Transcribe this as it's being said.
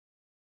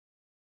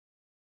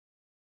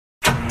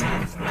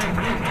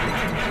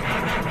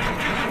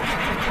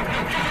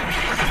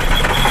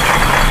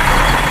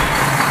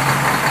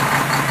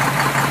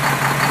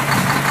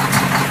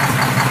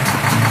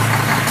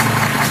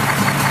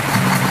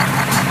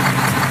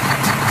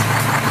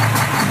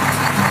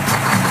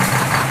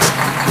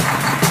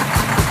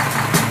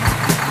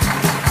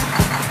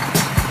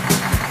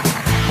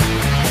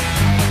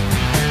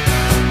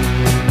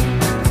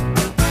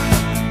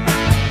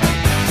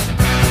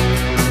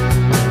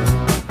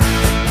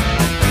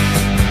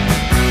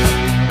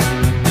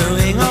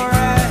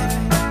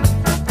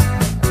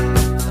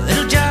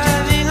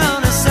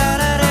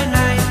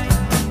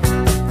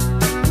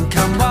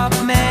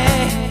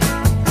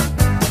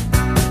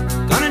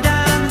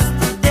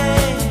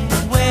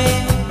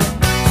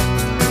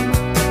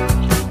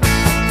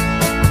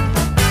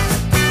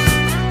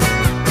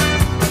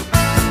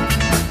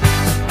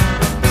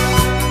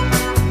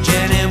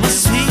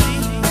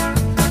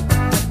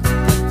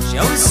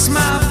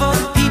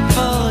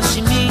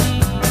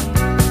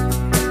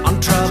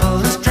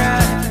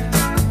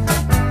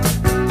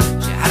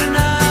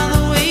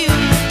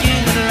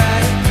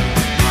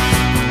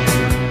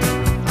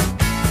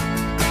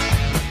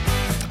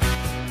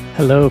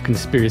Hello,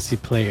 Conspiracy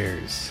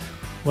Players.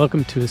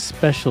 Welcome to a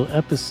special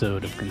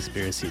episode of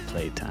Conspiracy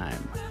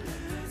Playtime.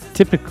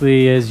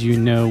 Typically, as you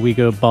know, we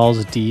go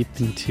balls deep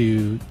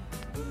into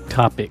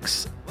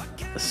topics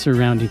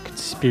surrounding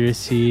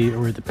conspiracy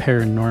or the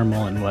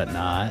paranormal and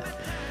whatnot.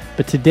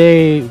 But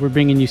today, we're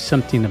bringing you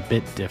something a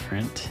bit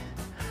different.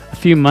 A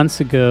few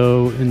months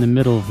ago, in the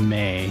middle of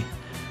May,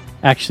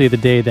 actually the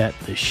day that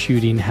the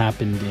shooting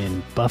happened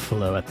in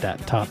Buffalo at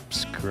that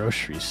Tops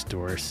grocery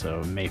store,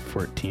 so May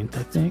 14th,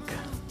 I think,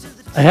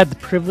 I had the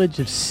privilege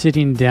of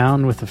sitting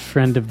down with a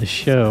friend of the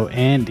show,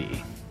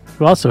 Andy,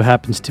 who also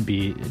happens to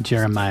be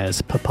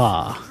Jeremiah's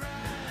papa.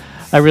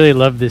 I really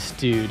love this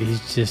dude.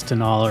 He's just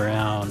an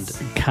all-around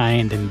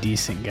kind and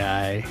decent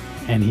guy,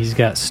 and he's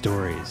got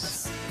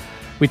stories.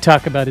 We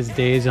talk about his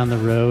days on the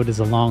road as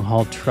a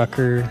long-haul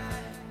trucker,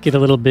 get a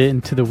little bit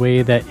into the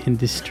way that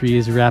industry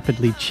is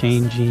rapidly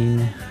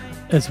changing,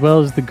 as well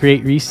as the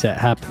Great Reset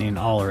happening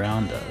all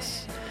around us.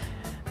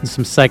 And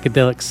some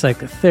psychedelic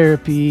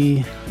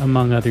psychotherapy,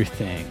 among other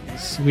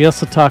things. We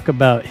also talk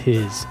about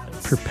his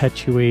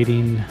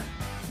perpetuating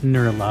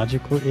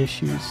neurological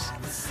issues,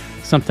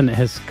 something that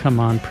has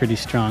come on pretty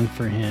strong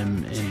for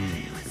him in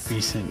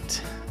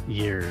recent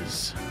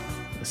years,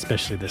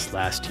 especially this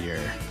last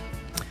year.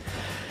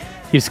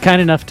 He was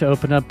kind enough to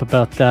open up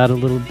about that a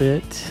little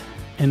bit,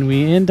 and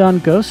we end on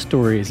ghost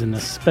stories and a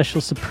special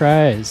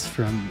surprise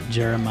from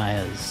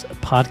Jeremiah's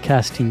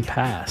podcasting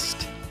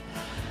past.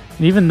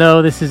 And even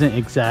though this isn't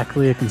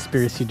exactly a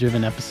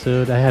conspiracy-driven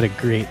episode, I had a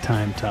great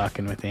time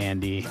talking with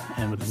Andy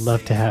and would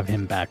love to have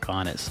him back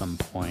on at some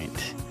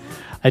point.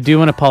 I do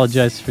want to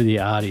apologize for the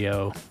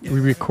audio. We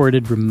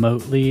recorded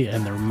remotely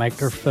and the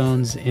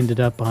microphones ended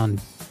up on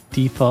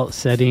default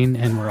setting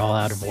and we're all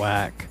out of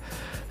whack.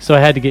 So I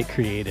had to get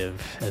creative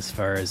as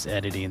far as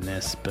editing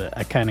this, but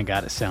I kind of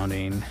got it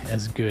sounding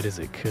as good as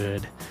it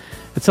could.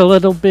 It's a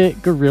little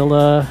bit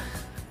guerrilla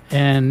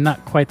and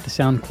not quite the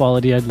sound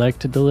quality I'd like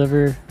to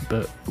deliver,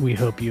 but we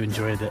hope you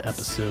enjoy the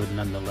episode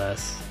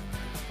nonetheless.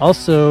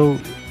 Also,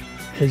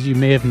 as you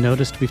may have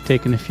noticed, we've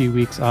taken a few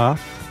weeks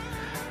off.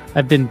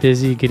 I've been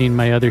busy getting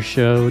my other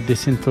show,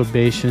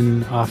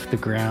 Disinfobation, off the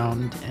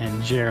ground,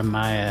 and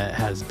Jeremiah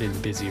has been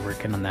busy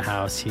working on the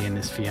house he and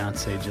his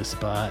fiance just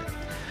bought.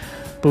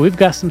 But we've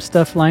got some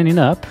stuff lining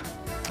up.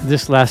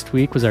 This last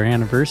week was our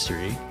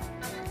anniversary,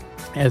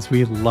 as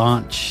we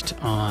launched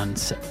on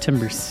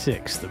September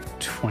 6th of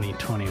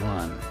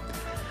 2021.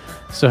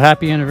 So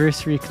happy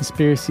anniversary,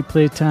 Conspiracy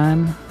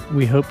Playtime.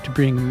 We hope to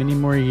bring many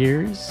more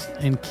years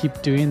and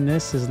keep doing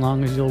this as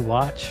long as you'll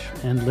watch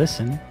and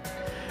listen.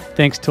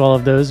 Thanks to all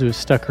of those who have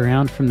stuck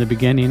around from the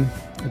beginning.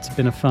 It's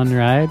been a fun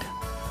ride.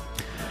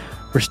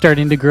 We're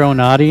starting to grow an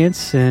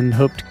audience and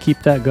hope to keep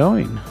that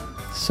going.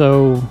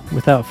 So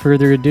without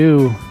further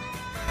ado,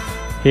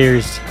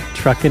 here's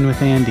Truckin'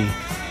 with Andy.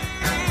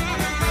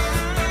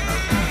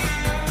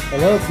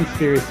 Hello,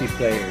 Conspiracy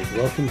Players.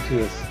 Welcome to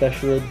a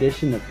special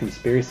edition of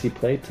Conspiracy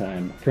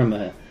Playtime from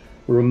a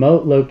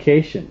remote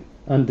location,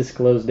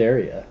 undisclosed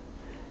area.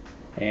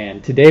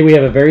 And today we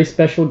have a very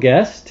special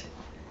guest.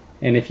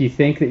 And if you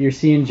think that you're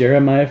seeing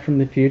Jeremiah from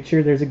the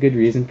future, there's a good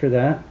reason for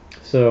that.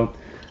 So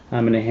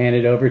I'm going to hand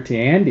it over to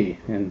Andy.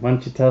 And why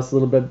don't you tell us a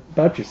little bit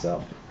about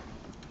yourself?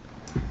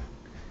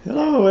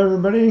 Hello,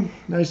 everybody.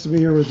 Nice to be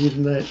here with you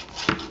tonight.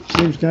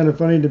 Seems kind of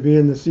funny to be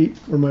in the seat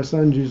where my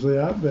son's usually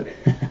at, but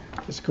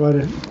it's quite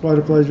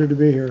a pleasure to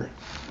be here.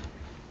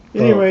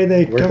 Anyway,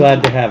 we're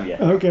glad to have you.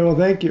 Okay, well,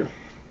 thank you.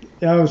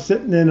 Yeah, I was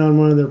sitting in on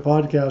one of their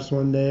podcasts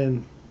one day,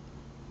 and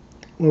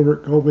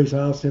over at Colby's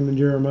house, him and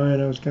Jeremiah,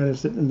 and I was kind of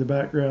sitting in the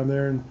background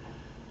there, and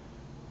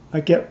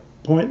I kept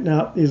pointing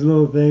out these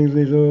little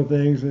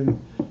things, and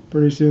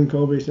pretty soon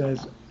Colby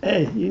says,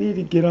 "Hey, you need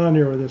to get on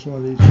here with us one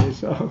of these days."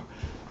 So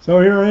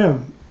here I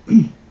am.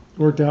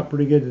 Worked out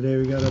pretty good today.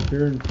 We got up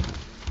here and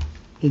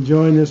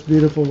enjoying this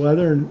beautiful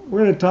weather, and we're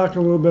going to talk a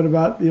little bit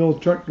about the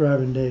old truck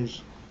driving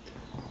days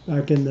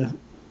back in the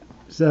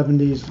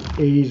 70s,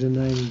 80s, and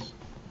 90s.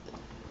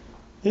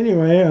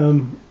 Anyway,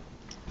 man,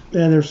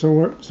 there's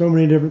so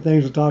many different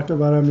things to talk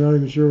about. I'm not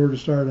even sure where to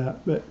start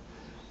at. But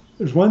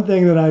there's one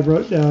thing that I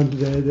wrote down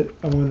today that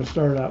I want to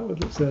start out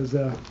with. It says,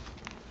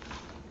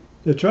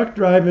 the truck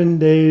driving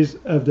days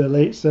of the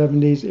late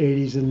 70s,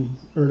 80s, and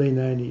early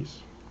 90s.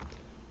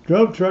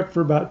 Drove truck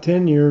for about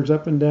 10 years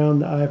up and down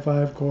the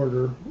I-5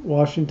 corridor,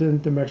 Washington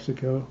to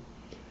Mexico,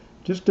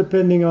 just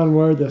depending on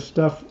where the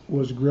stuff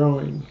was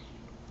growing.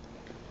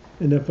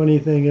 And the funny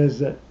thing is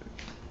that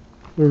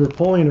we were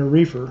pulling a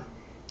reefer.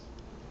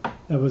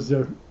 That was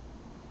the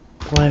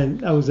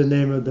client. That was the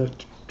name of the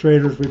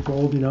trailers we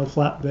pulled.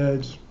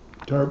 Flatbeds,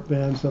 tarp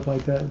vans, stuff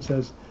like that. It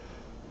says,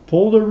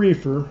 "Pulled a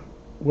reefer.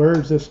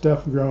 Where's this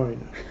stuff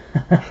growing?"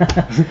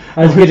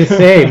 I was going to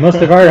say, most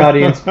of our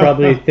audience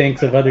probably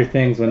thinks of other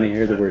things when they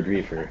hear the word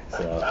reefer.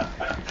 So,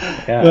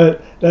 yeah.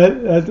 But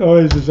that's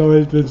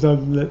always been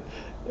something that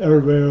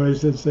everybody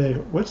always did say,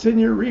 "What's in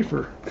your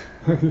reefer?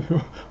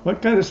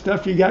 What kind of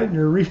stuff you got in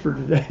your reefer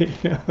today?"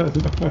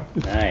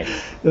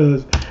 Nice.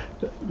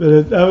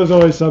 But that was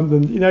always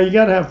something. You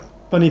got to have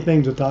funny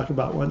things to talk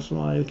about once in a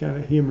while. You kind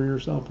of humor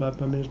yourself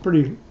up. I mean, it's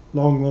pretty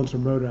long,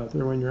 lonesome road out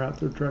there when you're out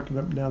there trucking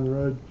up and down the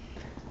road.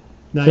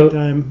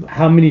 Nighttime. So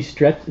how many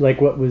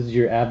what was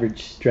your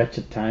average stretch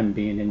of time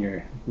being in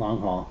your long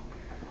haul?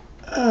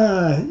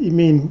 You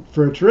mean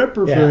for a trip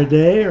or for a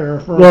day or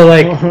for,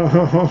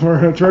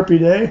 for a trippy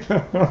day?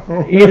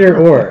 Either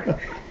or.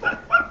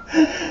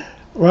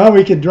 Well,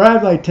 we could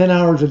drive like 10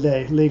 hours a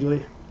day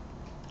legally.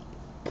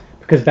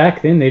 Because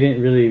back then they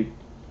didn't really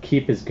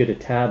keep as good of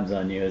tabs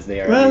on you as they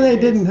are. Well, these they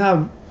days. didn't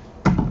have,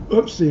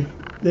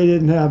 they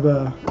didn't have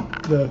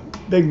the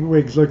big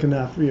wigs looking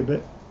after you,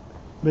 but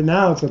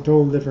now it's a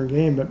total different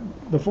game.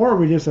 But before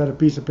we just had a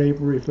piece of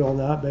paper we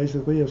filled out,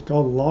 basically. It was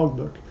called a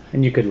logbook.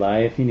 And you could lie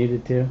if you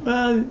needed to?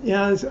 Well,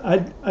 yeah,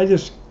 I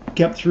just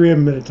kept 3 of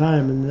them at a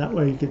time, and that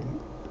way you could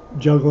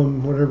juggle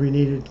them, whatever you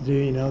needed to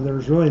do. There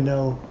was really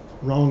no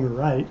wrong or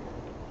right,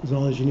 as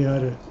long as you knew how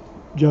to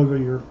juggle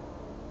your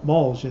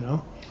balls,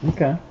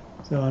 Okay.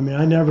 So, I mean,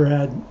 I never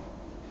had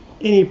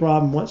any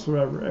problem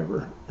whatsoever,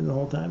 ever, in the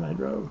whole time I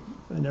drove.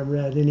 I never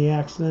had any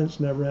accidents,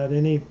 never had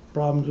any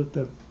problems with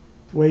the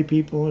way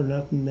people or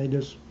nothing.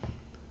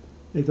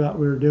 They thought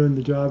we were doing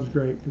the jobs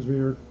great because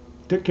we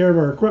took care of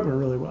our equipment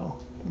really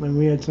well. I mean,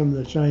 we had some of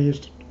the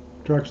shiniest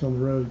trucks on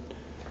the road.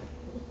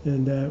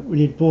 And when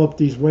you'd pull up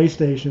these weigh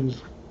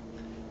stations,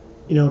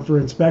 for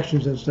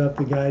inspections and stuff,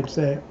 the guy'd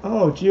say,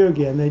 "Oh, it's you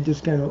again." They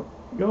just kind of,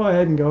 "Go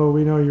ahead and go.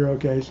 We know you're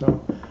okay."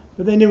 So,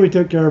 but they knew we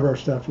took care of our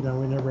stuff. We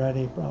never had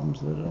any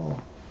problems with it at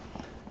all.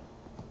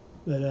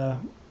 But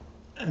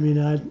I mean,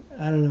 I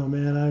don't know,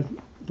 man. I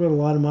put a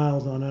lot of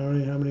miles on. I don't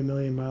know how many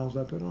million miles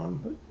I put on,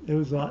 but it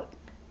was a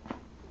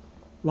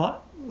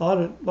lot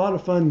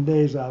of fun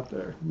days out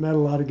there. Met a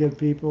lot of good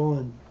people,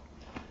 and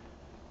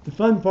the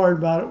fun part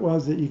about it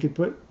was that you could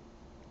put.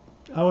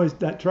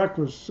 That truck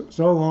was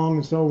so long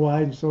and so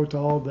wide and so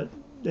tall, but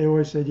they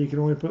always said you could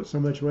only put so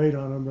much weight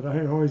on them. But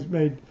I always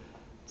made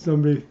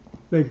somebody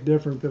think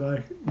different, that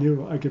I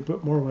knew I could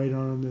put more weight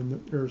on them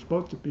than they were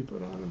supposed to be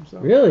put on them. So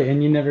really,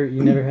 and you never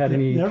had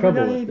any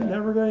trouble with that?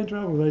 Never got any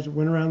trouble. I just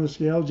went around the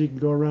scales. You could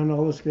go around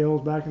all the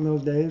scales back in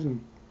those days,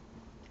 and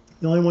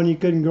the only one you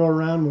couldn't go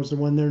around was the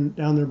one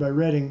down there by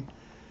Reading.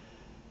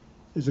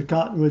 It's a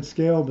Cottonwood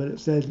scale, but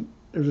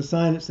there's a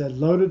sign that said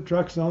 "Loaded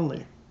trucks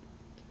only."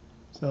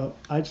 So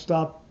I'd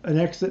stop an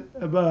exit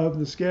above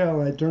the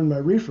scale. I'd turn my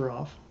reefer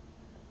off,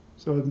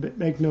 so it'd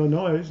make no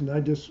noise, and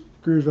I'd just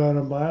cruise on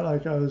and by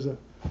like I was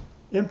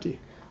empty.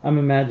 I'm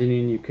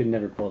imagining you could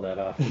never pull that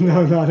off.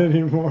 No, not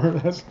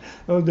anymore.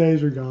 Those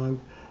days are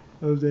gone.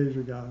 Those days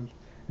are gone.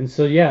 And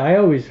so, yeah, I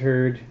always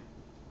heard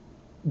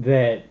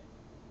that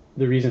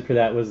the reason for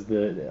that was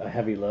a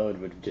heavy load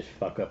would just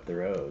fuck up the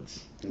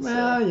roads.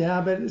 Well,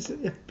 yeah, but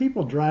if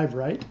people drive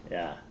right.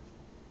 Yeah.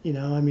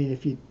 I mean,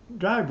 if you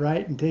drive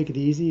right and take it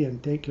easy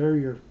and take care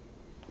of your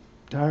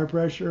tire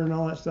pressure and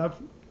all that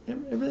stuff,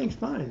 everything's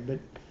fine. But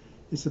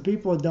it's the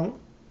people that don't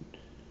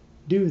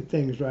do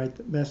things right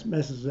that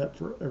messes up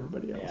for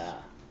everybody else.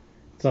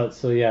 Yeah.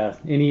 So yeah,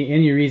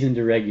 any reason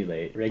to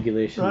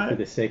regulation right. For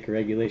the sake of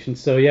regulation.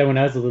 So yeah, when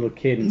I was a little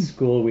kid in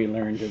school, we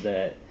learned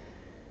that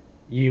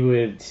you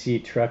would see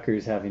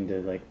truckers having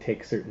to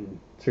take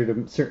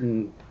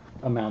certain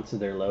amounts of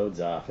their loads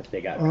off if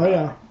they got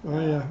caught.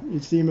 Yeah.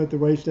 You'd see them at the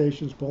weigh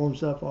stations pulling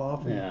stuff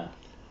off. Yeah.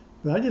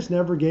 But I just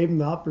never gave them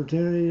the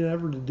opportunity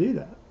ever to do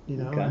that.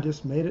 Okay. I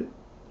just made it.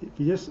 If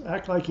you just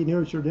act like you knew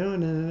what you're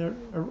doing, and it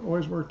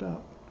always worked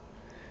out.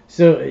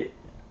 So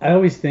I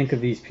always think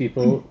of these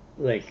people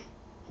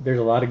there's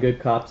a lot of good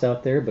cops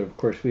out there, but of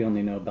course we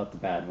only know about the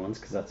bad ones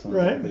because that's the ones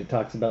everybody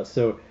talks about.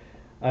 So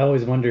I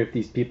always wonder if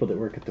these people that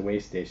work at the weigh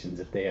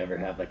stations, if they ever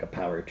have a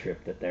power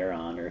trip that they're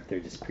on, or if they're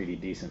just pretty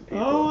decent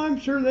people. Oh, I'm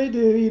sure they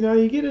do.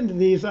 You get into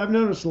these. I've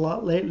noticed a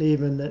lot lately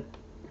even that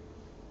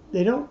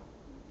they don't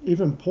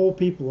even pull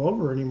people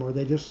over anymore.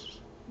 They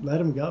just let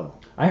them go.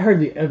 I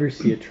hardly ever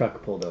see a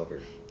truck pulled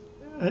over.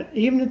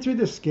 even through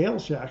the scale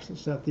shacks and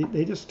stuff,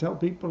 they just tell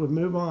people to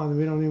move on.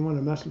 We don't even want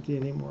to mess with you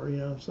anymore.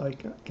 It's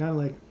like kind of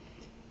like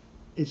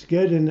it's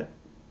good in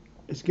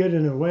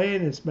a way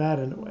and it's bad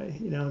in a way.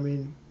 I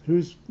mean,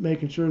 who's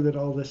making sure that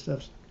all this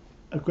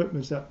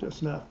equipment's up to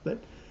snuff?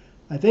 But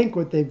I think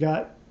what they've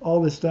got,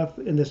 all this stuff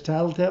in this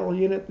Tattletale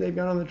unit they've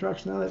got on the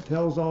trucks now, that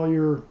tells all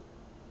your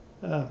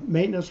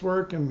maintenance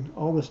work and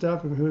all the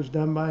stuff and who it's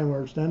done by and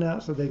where it's done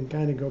at, so they can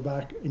kind of go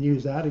back and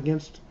use that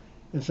against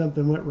if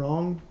something went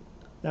wrong.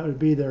 That would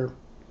be their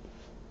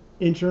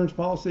insurance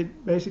policy,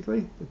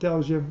 basically. It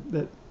tells you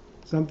that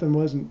something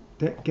wasn't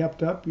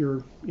kept up,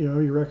 your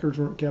records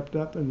weren't kept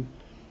up and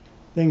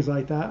things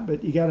like that.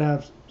 But you got to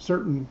have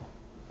certain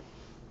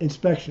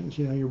inspections,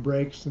 your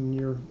brakes and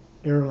your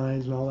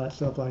airlines and all that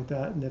stuff like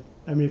that.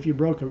 And if you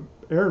broke an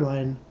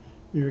airline,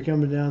 you're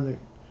coming down the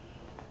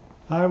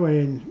highway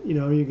and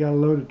you got a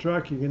loaded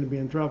truck, you're going to be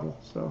in trouble.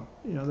 So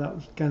that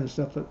was kind of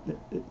stuff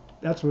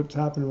that's what's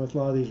happening with a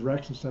lot of these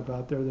wrecks and stuff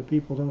out there. The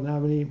people don't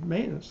have any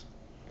maintenance.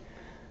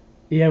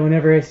 Yeah,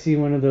 whenever I see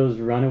one of those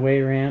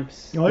runaway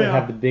ramps that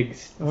have the big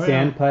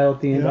sand pile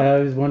at the end, I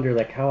always wonder,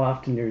 like, how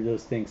often are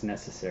those things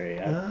necessary?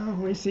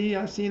 I've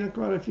seen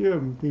quite a few of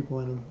them,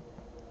 people in them,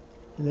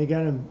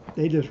 and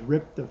they just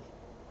rip the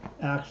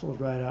axles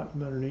right out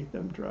from underneath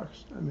them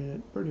trucks. I mean,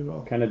 it pretty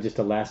well. Kind of just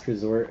a last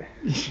resort.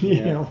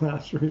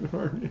 Last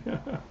resort.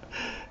 Yeah.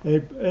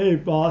 Hey,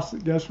 boss,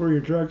 guess where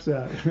your truck's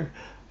at?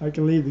 I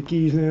can leave the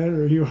keys in it,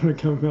 or you want to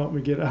come help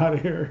me get out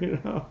of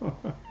here,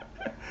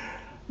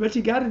 But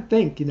you got to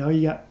think, you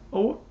got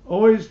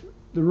always,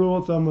 the rule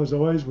of thumb was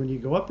always when you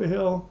go up a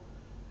hill,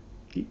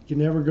 you can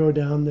never go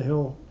down the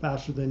hill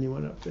faster than you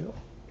went up the hill.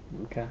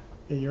 Okay.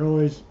 And you're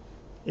always,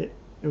 you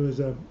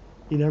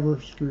never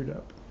screwed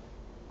up.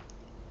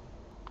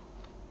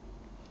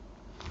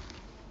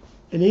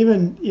 And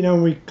even,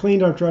 we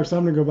cleaned our trucks.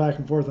 I'm going to go back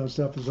and forth on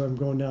stuff as I'm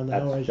going down the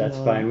highway. That's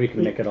fine. We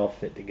can make it all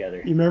fit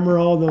together. You remember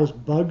all those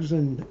bugs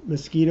and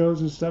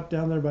mosquitoes and stuff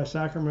down there by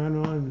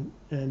Sacramento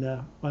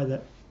and by the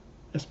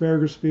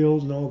asparagus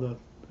fields and all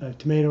the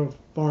tomato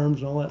farms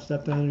and all that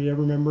stuff down there? You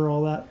ever remember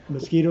all that?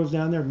 Mosquitoes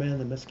down there? Man,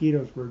 the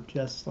mosquitoes were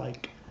just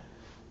like,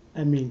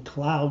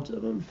 clouds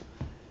of them.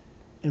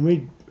 And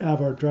we'd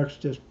have our trucks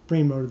just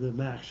primo to the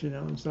max,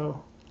 And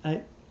so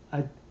I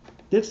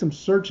did some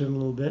searching a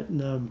little bit,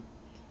 and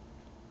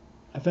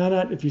I found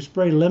out if you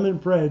spray lemon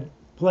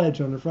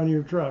pledge on the front of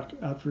your truck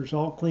after it's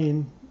all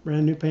clean,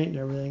 brand new paint and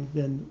everything,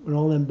 then when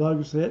all them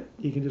bugs hit,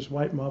 you can just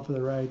wipe them off with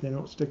a rag. They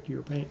don't stick to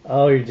your paint.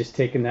 Oh, you're just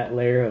taking that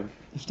layer of...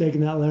 Just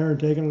taking that layer and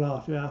taking it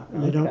off, yeah.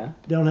 And they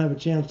don't have a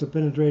chance to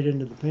penetrate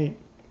into the paint.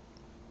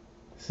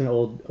 It's an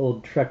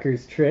old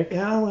trucker's trick.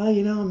 Yeah,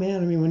 well,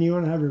 man, when you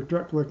want to have your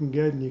truck looking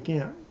good and you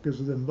can't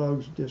because them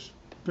bugs just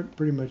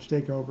pretty much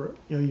take over it.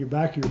 Your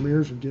back of your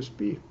mirrors would just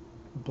be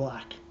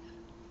black.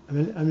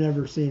 I've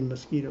never seen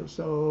mosquitoes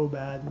so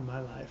bad in my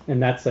life.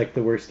 And that's like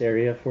the worst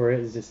area for it,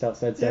 is just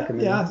outside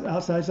Sacramento? Yeah,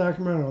 outside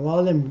Sacramento. A lot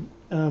of them,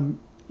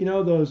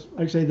 those,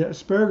 like I say, the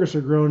asparagus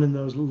are grown in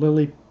those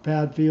lily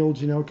pad fields,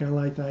 kind of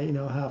like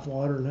that, half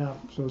water and half.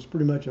 So it's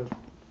pretty much a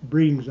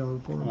breeding zone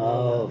for them.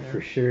 Oh,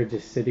 for sure.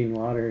 Just sitting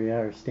water,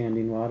 or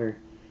standing water.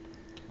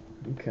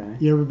 Okay.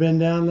 You ever been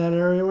down that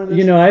area with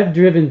us? I've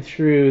driven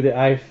through the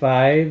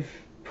I-5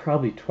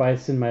 probably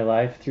twice in my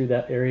life through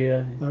that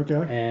area.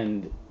 Okay.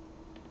 And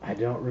I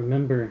don't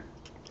remember.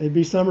 It'd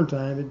be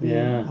summertime. It'd be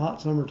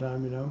hot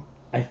summertime,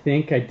 I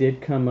think I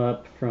did come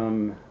up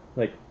from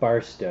like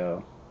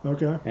Barstow.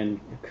 Okay.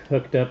 And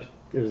hooked up.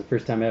 It was the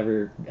first time I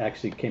ever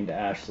actually came to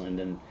Ashland,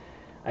 and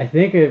I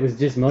think it was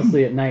just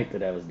mostly at night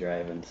that I was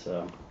driving.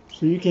 So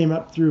you came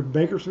up through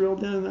Bakersfield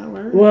then in that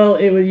area? Well,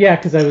 it was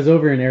because I was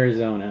over in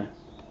Arizona,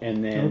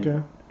 and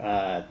then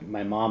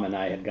my mom and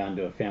I had gone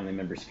to a family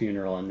member's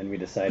funeral, and then we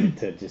decided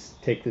to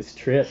just take this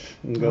trip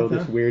and go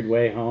this weird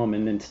way home,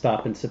 and then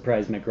stop and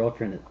surprise my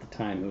girlfriend at the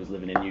time, who was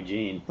living in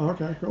Eugene.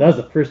 Okay, cool. That was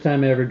the first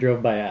time I ever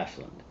drove by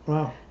Ashland.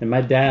 Wow. And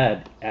my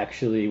dad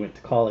actually went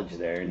to college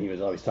there, and he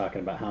was always talking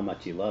about how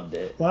much he loved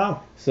it.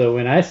 Wow. So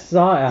when I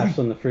saw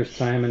Ashland the first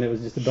time, and it was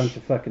just a bunch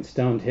of fucking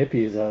stoned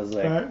hippies, I was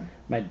like,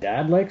 my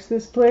dad likes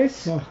this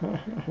place?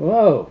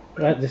 Whoa.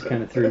 That just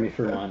kind of threw me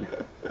for one.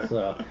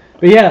 So,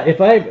 but yeah,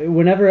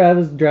 whenever I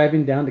was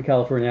driving down to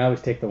California, I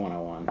always take the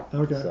 101.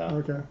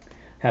 Okay.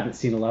 Haven't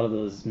seen a lot of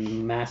those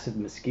massive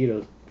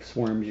mosquito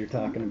swarms you're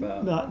talking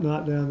about. Not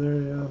down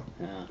there,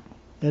 Yeah.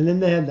 And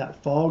then they had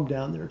that fog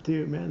down there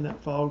too, man.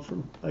 That fog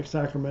from like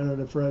Sacramento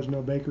to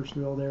Fresno,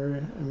 Bakersfield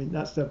area.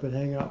 That stuff would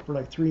hang out for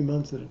like 3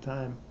 months at a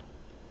time.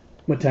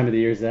 What time of the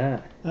year is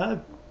that?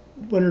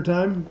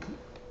 Wintertime,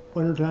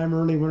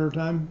 early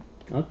wintertime.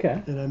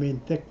 Okay.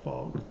 And thick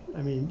fog.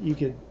 You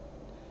could,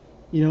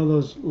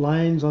 those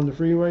lines on the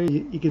freeway,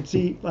 you could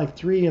see like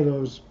 3 of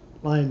those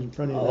lines in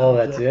front of you. Oh,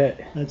 that's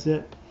it. That's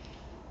it.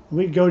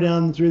 We'd go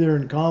down through there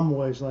in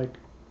convoys, like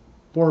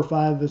 4 or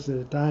 5 of us at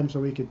a time,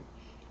 so we could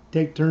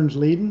take turns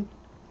leading.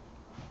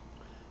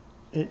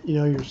 And,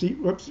 your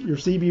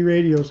CB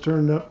radio's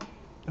turned up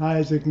high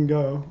as it can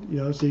go,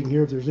 so you can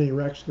hear if there's any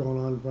wrecks going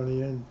on in front of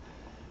you. And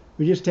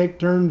we just take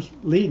turns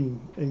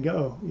leading and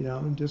go,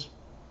 and just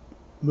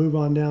move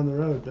on down the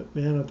road. But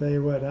man, I'll tell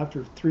you what,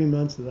 after 3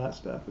 months of that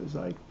stuff is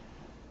like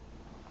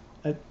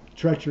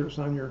treacherous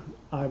on your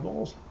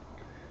eyeballs.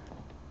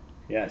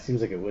 Yeah, it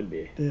seems like it would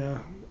be. Yeah,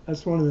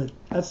 that's one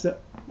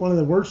of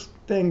the worst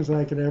things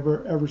I could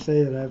ever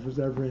say that I was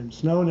ever in.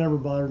 Snow never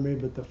bothered me,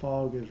 but the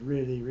fog is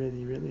really,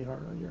 really, really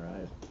hard on your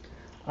eyes.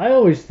 I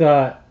always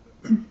thought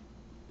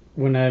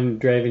when I'm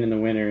driving in the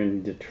winter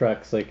in the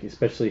trucks, like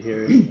especially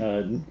here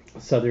in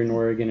southern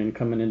Oregon and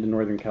coming into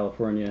Northern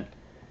California,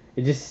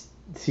 it just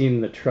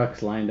seeing the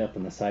trucks lined up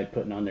on the side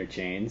putting on their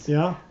chains.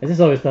 Yeah. I just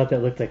always thought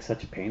that looked like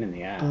such a pain in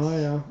the ass. Oh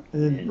yeah,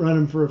 and then run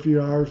them for a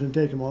few hours and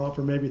take them off,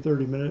 or maybe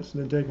 30 minutes,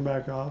 and then take them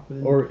back off. And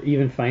then, or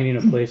even finding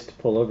a place to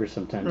pull over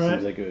sometimes Right.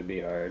 seems like it would be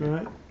hard.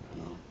 right.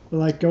 But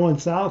like going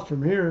south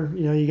from here,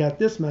 you got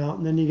this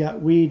mountain, then you got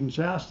Weed and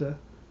Shasta.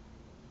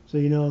 So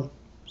a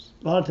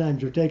lot of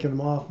times you're taking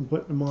them off and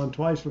putting them on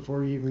twice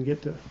before you even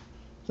get to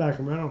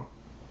Sacramento.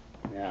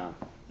 Yeah.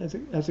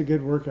 That's a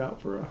good workout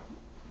for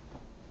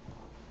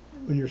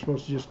when you're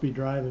supposed to just be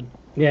driving.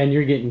 Yeah, and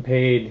you're getting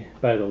paid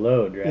by the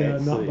load, right? Yeah,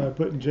 not So- by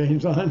putting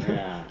chains on.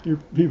 Yeah. You're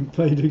being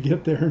paid to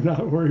get there and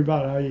not worry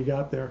about how you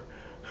got there.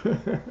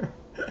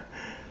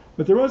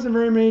 But there wasn't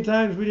very many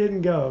times we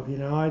didn't go.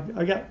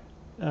 I got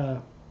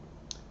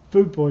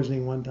food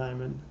poisoning one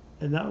time,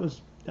 and that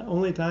was the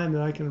only time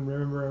that I can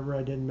remember ever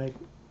I didn't make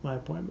my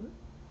appointment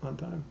on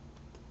time.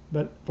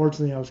 But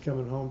fortunately, I was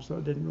coming home, so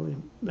it didn't really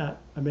matter.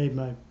 I made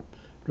my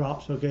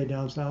drops okay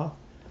down south,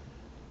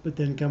 but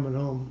then coming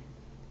home,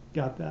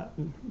 got that.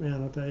 And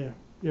man, I'll tell you,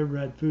 you ever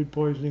had food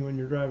poisoning when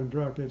you're driving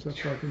truck? It's a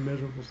fucking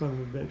miserable son of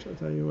a bitch. I'll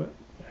tell you what.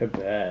 I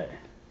bet.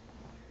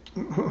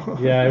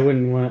 Yeah, I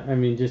wouldn't want. I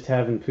mean, just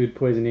having food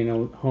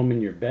poisoning home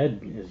in your bed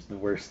is the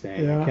worst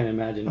thing. Yeah. I can't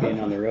imagine being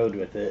on the road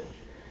with it.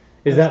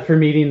 Is that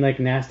from eating like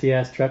nasty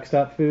ass truck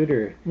stop food,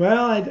 or?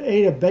 Well, I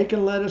ate a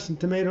bacon, lettuce, and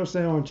tomato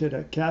sandwich at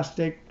a cast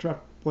steak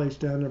truck place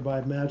down there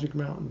by Magic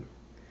Mountain.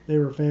 They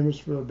were famous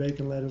for the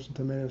bacon, lettuce, and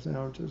tomato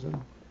sandwiches,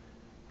 and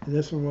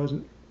this one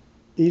wasn't.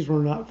 These were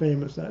not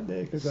famous that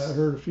day because I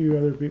heard a few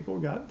other people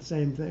got the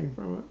same thing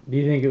from it. Do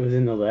you think it was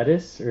in the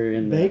lettuce or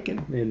in the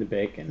Bacon. In the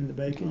bacon. In the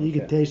bacon, Okay. you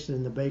could taste it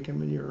in the bacon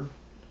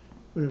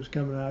when it was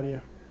coming out of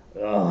you.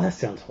 Oh, that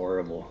sounds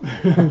horrible.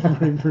 It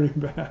was pretty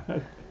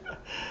bad.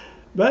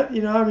 But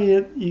you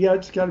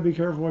just got to be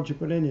careful what you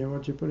put in you.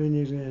 What you put in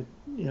you is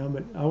gonna,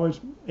 But I always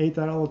ate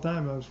that all the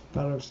time.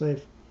 Thought I was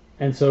safe.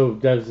 And so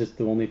that was just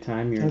the only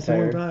time your That's the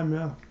entire. only time,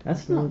 yeah.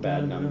 That's the not only bad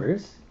time, yeah.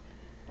 numbers.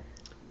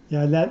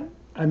 Yeah, that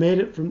I made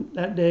it from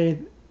that day,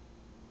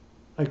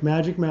 like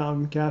Magic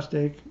Mountain,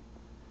 Castake,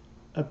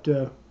 up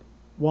to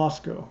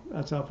Wasco.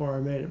 That's how far I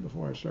made it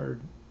before I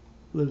started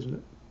losing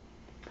it.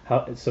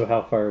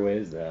 How far away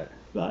is that?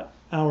 About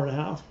hour and a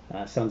half.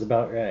 Sounds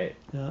about right.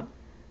 Yeah.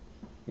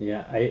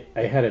 Yeah,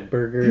 I had a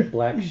burger at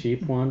Black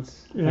Sheep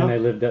once, Yeah. and I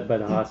lived up by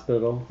the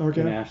hospital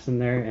Okay. in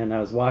Ashland there, and I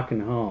was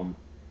walking home.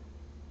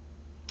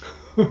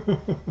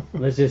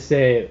 Let's just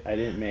say I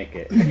didn't make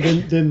it.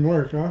 Didn't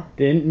work, huh?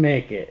 Didn't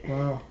make it.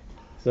 Wow.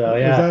 So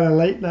Was yeah, that a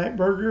late night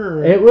burger?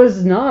 Or? it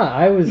was not.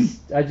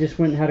 I just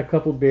went and had a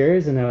couple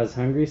beers, and I was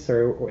hungry.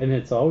 So and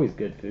it's always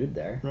good food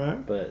there.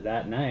 Right. But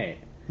that night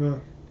Huh.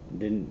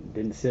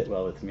 didn't sit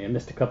well with me. I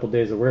missed a couple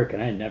days of work,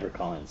 and I never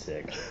call in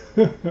sick.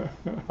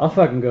 I'll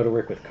fucking go to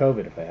work with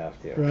COVID if I have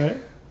to.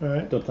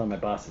 Right. Don't tell my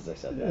bosses I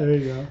said that. There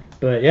you go.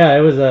 But yeah,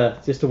 it was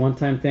just a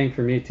one-time thing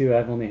for me too.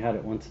 I've only had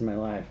it once in my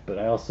life, but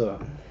I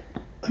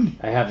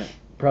haven't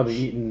probably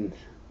eaten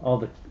all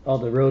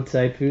the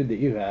roadside food that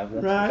you have.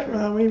 That's for Right. sure.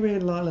 Well, we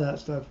made a lot of that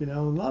stuff, A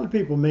lot of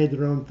people made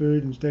their own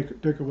food and took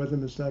it with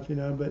them and stuff,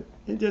 But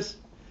it just,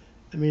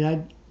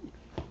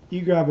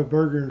 you grab a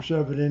burger and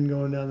shove it in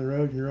going down the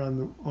road, and you're on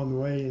the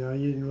way.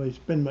 You didn't really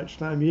spend much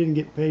time. You didn't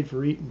get paid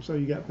for eating, so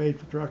you got paid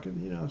for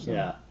trucking. So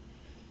Yeah.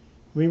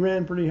 we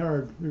ran pretty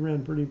hard. We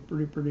ran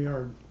pretty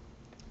hard.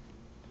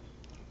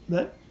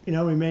 But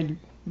we made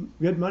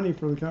good money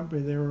for the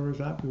company. They were always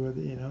happy with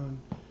it. And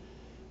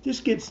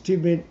just gets too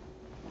big.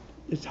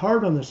 It's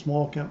hard on the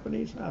small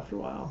companies after a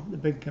while. The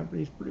big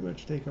companies pretty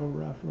much take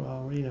over after a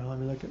while.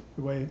 Look at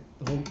the way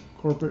the whole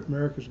corporate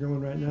America's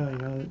going right now.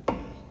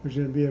 There's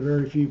going to be a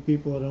very few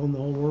people that own the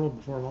whole world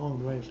before long,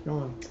 the way it's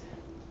going.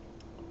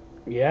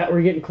 Yeah,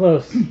 we're getting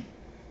close.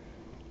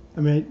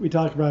 We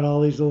talk about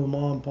all these little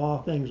mom and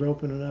pop things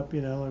opening up,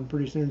 and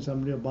pretty soon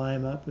somebody will buy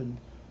them up, and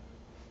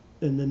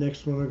then the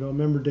next one will go.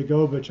 Remember,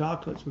 Dagoba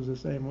Chocolates was the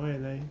same way.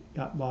 They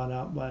got bought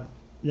out by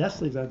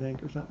Nestle's, I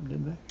think, or something,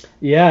 didn't they?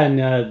 Yeah, and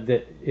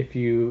that if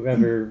you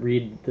ever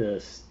read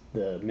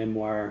the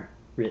memoir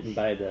written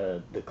by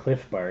the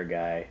Cliff Bar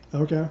guy,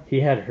 Okay. he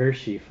had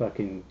Hershey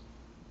fucking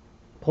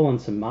pulling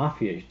some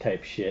mafia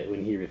type shit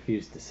when he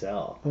refused to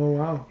sell, Oh,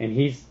 wow. and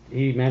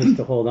he managed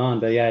to hold on.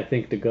 But yeah, I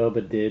think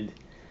Dagoba did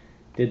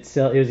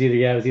sell. It was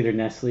either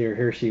Nestle or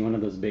Hershey, one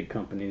of those big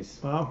companies.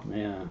 Wow.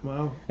 Yeah.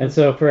 Wow. And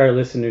so for our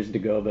listeners,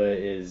 Dagoba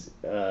is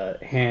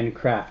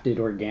handcrafted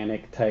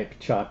organic type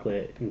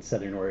chocolate in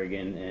Southern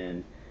Oregon,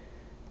 and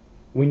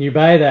when you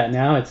buy that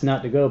now, it's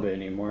not Dagoba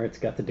anymore. It's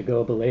got the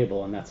Dagoba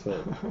label, and that's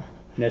what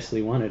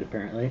Nestle wanted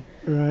apparently.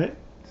 Right.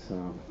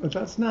 So, But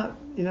that's not,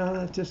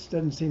 that just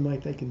doesn't seem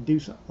like they can do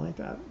something like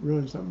that,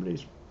 ruin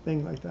somebody's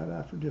thing like that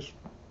after just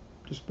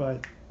by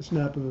the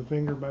snap of a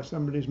finger by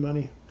somebody's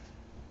money.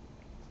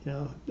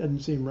 Doesn't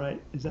seem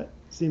right. Does that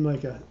seem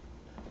like there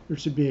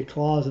should be a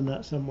clause in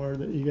that somewhere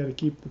that you got to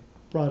keep the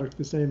product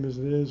the same as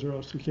it is, or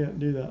else you can't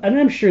do that. and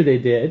I'm sure they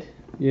did.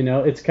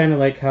 It's kind of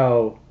like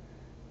how,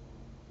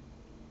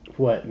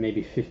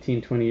 maybe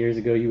 15, 20 years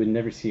ago, you would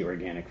never see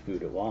organic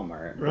food at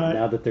Walmart. But Right.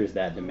 now that there's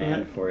that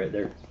demand Right. for it,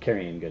 they're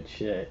carrying good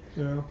shit.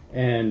 Yeah.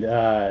 And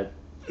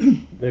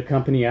the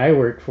company I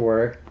work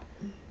for,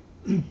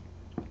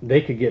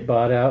 they could get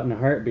bought out in a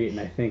heartbeat, and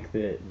I think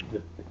that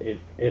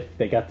if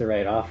they got the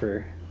right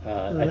offer,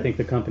 I Right. think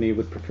the company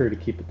would prefer to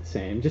keep it the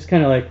same. Just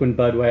kind of like when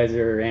Budweiser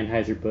or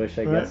Anheuser-Busch,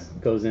 I Right. guess,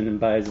 goes in and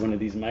buys one of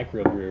these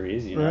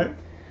microbreweries, Right.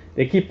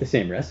 They keep the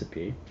same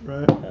recipe.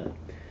 Right.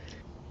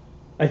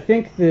 I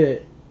think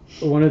that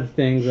one of the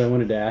things I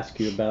wanted to ask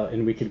you about,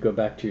 and we could go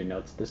back to your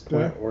notes at this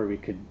point, Okay. or we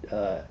could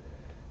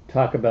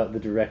talk about the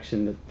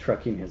direction that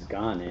trucking has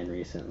gone in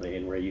recently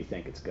and where you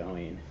think it's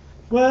going.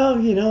 Well,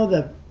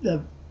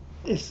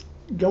 it's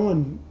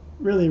going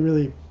really,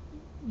 really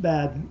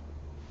bad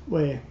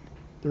way,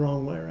 the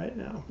wrong way right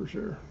now, for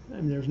sure. I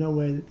mean, there's no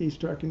way that these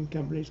trucking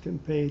companies can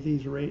pay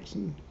these rates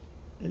and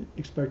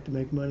expect to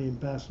make money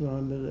and pass it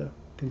on to the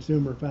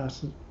consumer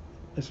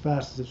as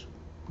fast as it's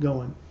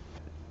going.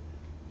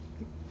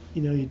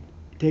 It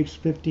takes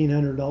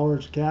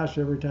 $1,500 cash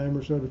every time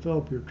or so to fill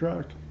up your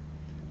truck.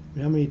 I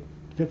mean, how many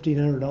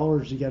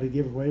 $1,500 you got to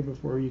give away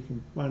before you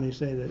can finally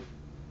say that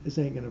this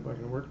ain't gonna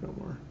fucking work no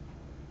more?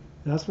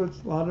 And that's what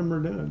a lot of them are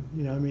doing.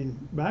 I mean,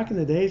 back in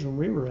the days when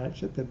we were at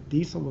shit, the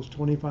diesel was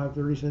 25,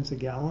 30 cents a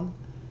gallon.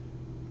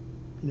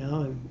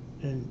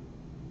 And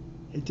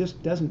it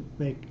just doesn't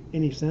make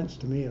any sense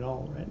to me at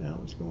all right now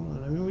what's going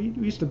on. I mean,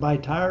 we used to buy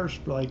tires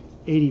for like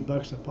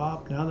 $80 a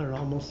pop. Now they're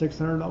almost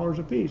 $600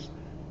 a piece.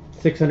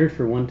 600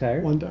 for one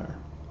tire? One tire.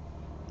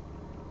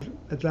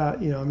 At that,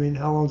 I mean,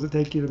 how long does it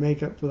take you to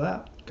make up for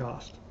that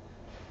cost?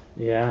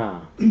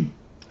 Yeah.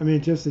 I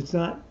mean, it's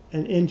not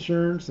an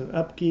insurance and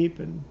upkeep,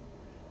 and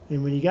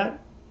when you got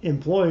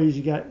employees,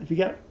 if you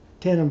got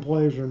 10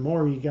 employees or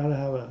more, you got to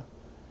have a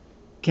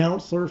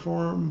counselor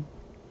for them.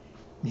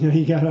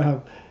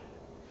 The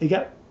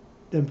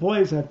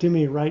employees have too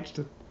many rights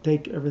to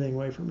take everything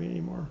away from me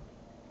anymore,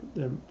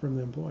 from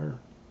the employer.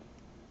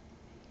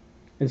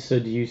 And so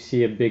do you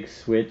see a big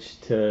switch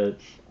to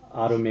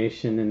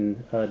automation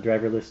and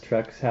driverless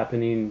trucks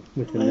happening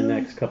within the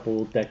next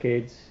couple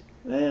decades?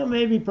 Well,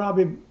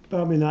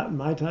 probably not in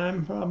my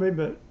time, probably,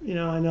 but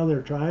I know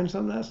they're trying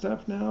some of that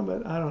stuff now,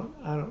 but I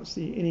don't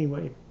see any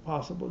way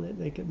possible that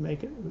they could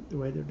make it the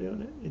way they're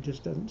doing it. It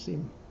just doesn't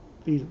seem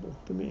feasible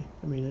to me.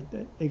 I mean,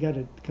 they got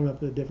to come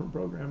up with a different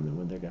program than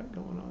what they got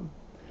going on.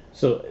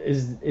 So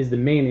is the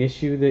main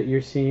issue that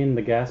you're seeing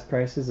the gas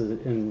prices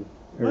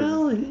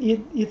Well,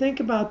 you think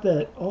about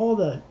all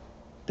the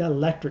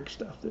electric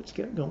stuff that's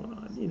going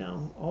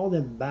on, all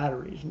them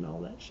batteries and all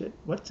that shit.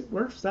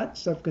 Where's that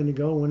stuff going to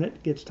go when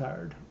it gets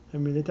tired? I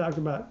mean, they talk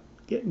about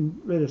getting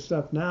rid of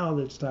stuff now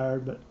that's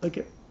tired, but look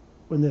at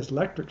when this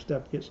electric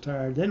stuff gets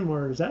tired, then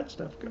where does that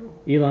stuff go?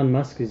 Elon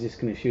Musk is just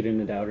going to shoot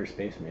into outer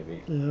space,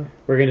 maybe. Yeah.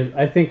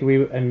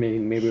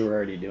 Maybe we're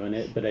already doing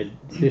it, but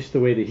just the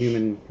way the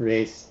human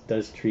race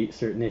does treat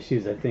certain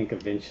issues, I think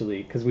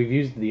eventually, because we've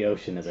used the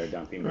ocean as our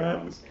dumping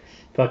grounds,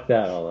 fuck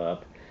that all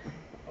up.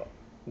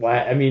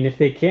 Why? I mean, if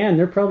they can,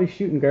 they're probably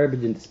shooting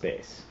garbage into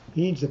space.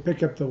 He needs to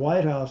pick up the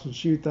White House and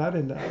shoot that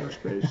into outer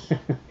space.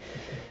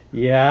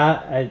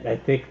 Yeah, I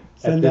think...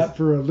 Send that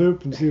for a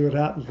loop and see what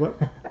happens.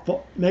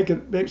 Make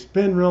it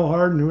spin real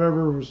hard, and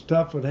whoever was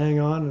tough would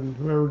hang on, and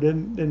whoever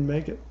didn't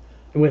make it.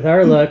 With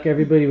our luck,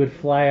 everybody would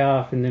fly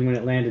off, and then when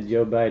it landed,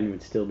 Joe Biden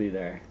would still be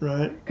there.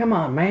 Right. Come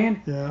on,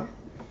 man. Yeah.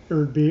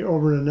 Or it'd be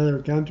over in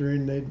another country,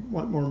 and they'd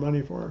want more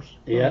money for us.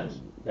 Yeah,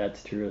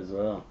 that's true as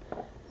well.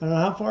 I don't know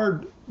how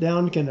far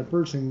down can a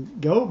person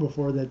go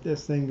before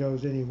this thing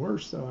goes any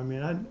worse. Though I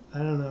mean, I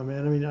don't know,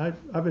 man. I mean,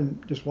 I've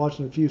been just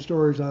watching a few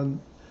stories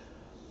on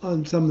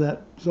some of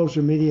that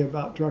social media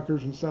about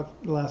truckers and stuff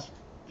the last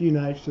few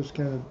nights, just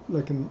kind of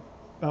looking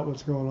about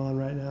what's going on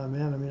right now,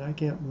 man. I mean, I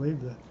can't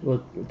believe that.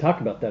 Well,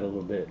 talk about that a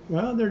little bit.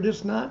 Well, they're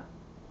just not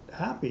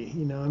happy,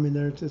 I mean,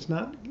 it's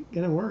not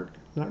going to work.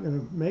 It's not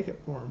going to make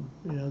it for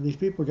them. These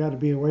people got to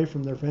be away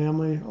from their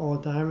family all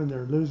the time, and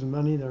they're losing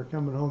money. They're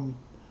coming home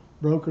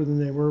broker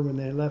than they were when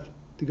they left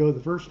to go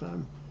the first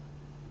time.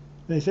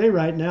 They say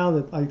right now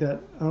that, like that,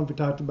 I don't know if we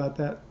talked about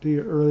that to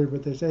you earlier,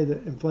 but they say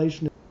that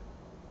inflation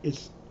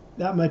is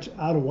that much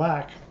out of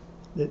whack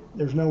that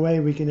there's no way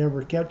we can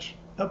ever catch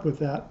up with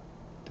that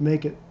to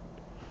make it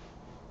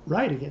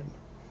right again.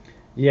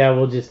 Yeah,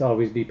 we'll just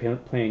always be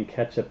playing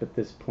catch up at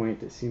this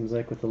point, it seems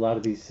like, with a lot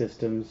of these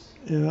systems.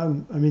 Yeah,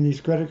 I mean,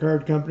 these credit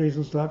card companies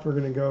and stuff are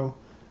going to go,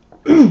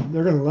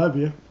 they're going to love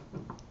you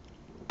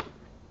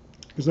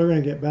because they're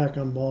going to get back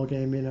on ball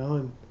game, and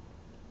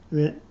I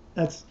mean,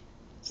 that's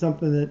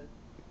something that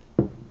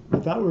I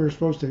thought we were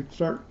supposed to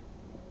start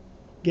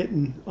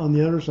getting on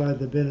the other side of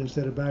the bin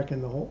instead of back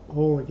in the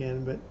hole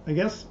again. But I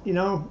guess,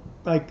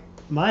 like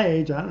my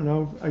age, I don't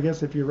know. I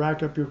guess if you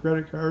rack up your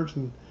credit cards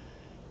and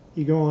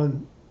you go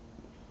on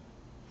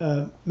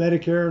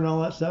Medicare and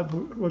all that stuff,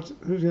 what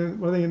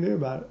are they gonna do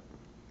about it?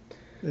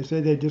 They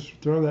say they just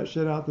throw that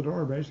shit out the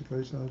door,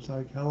 basically. So it's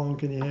like, how long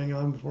can you hang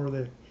on before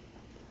they?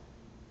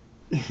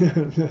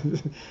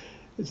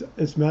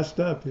 It's messed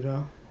up, you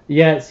know.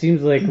 Yeah, it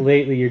seems like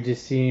lately you're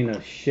just seeing a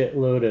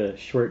shitload of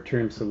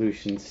short-term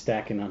solutions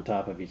stacking on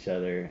top of each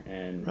other,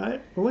 and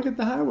Right. Well, look at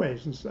the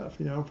highways and stuff,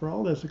 you know, for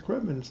all this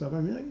equipment and stuff. I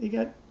mean, you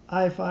got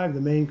I-5,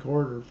 the main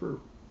corridor for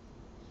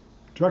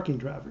trucking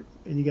traffic,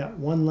 and you got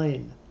one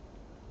lane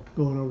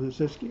going over the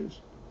Siskiyous,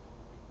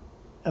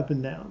 up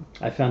and down.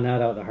 I found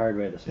that out the hard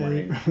way this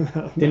morning.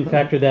 And- Didn't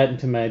factor that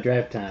into my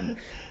drive time.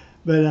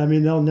 But I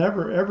mean, they'll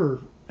never,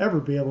 ever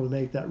be able to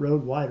make that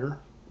road wider.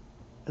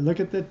 And look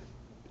at the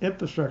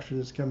infrastructure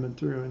that's coming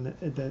through, and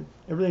that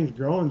everything's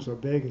growing so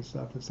big and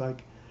stuff. It's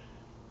like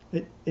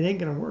it ain't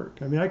gonna work.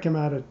 I mean, I come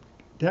out of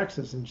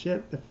Texas and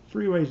shit. The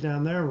freeways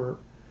down there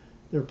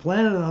they're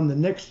planning on the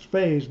next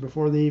phase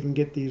before they even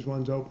get these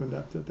ones opened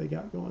up that they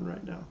got going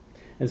right now.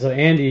 And so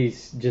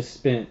Andy's just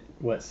spent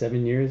what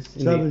 7 years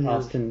in 7 the years.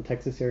 Austin,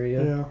 Texas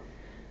area. Yeah.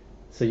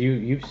 So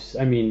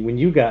I mean, when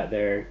you got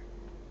there,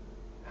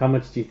 how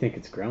much do you think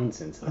it's grown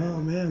since then? Oh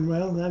man.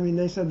 Well, I mean,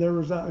 they said there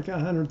was like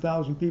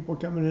 100,000 people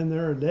coming in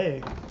there a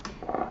day.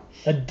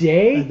 A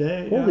day? A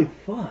day, yeah. Holy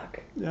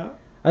fuck! Yeah.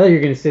 I thought you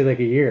were gonna say like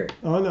a year.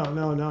 Oh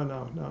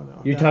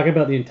no. You're talking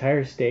about the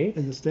entire state?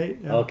 in the state.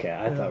 Yeah. Okay,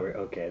 I Yeah. thought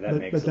okay. That But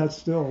makes but sense. that's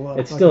still a lot.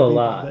 It's fucking still a people.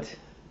 lot. But,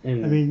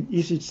 And I mean,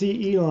 you should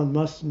see Elon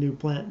Musk's new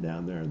plant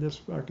down there. This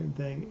fucking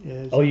thing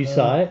is. Oh, you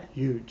saw it?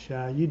 Huge.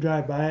 You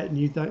drive by it and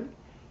you think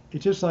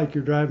it's just like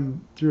you're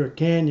driving through a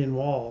canyon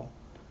wall.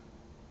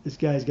 This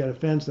guy's got a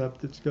fence up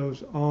that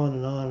goes on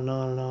and on and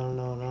on and on and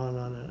on and on and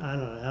on, and I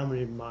don't know how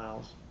many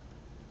miles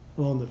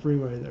along the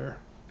freeway there.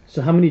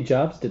 so how many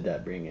jobs did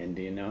that bring in?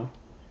 Do you know?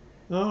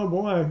 Oh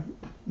boy,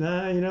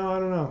 nah, I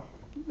don't know.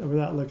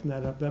 Without looking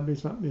that up, that'd be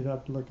something you'd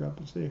have to look up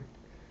and see.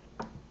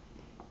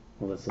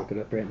 Well, let's look it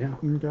up right now.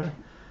 Okay.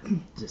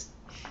 Just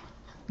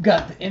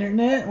got the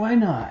internet. Why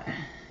not?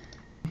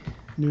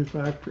 New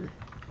factory.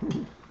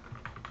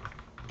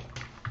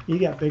 You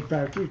got big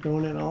factories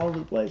going in all over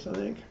the place, I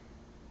think.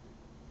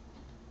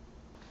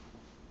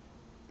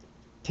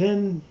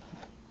 10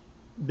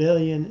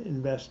 billion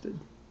invested.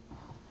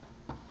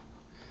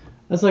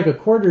 That's like a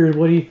quarter of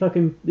what he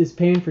fucking is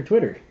paying for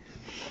Twitter.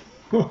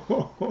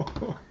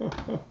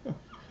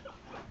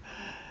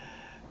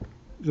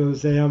 So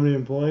say how many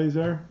employees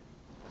there?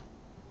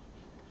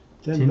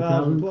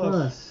 10,000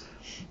 plus.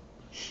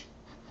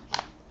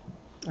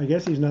 I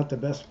guess he's not the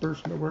best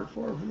person to work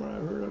for, from what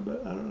I've heard of,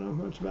 but I don't know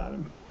much about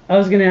him. I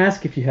was gonna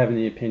ask if you have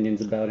any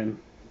opinions about him.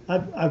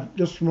 I've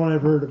just from what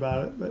I've heard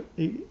about it, but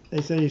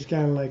they say he's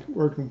kind of like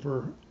working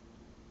for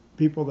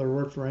people that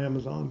work for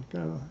Amazon,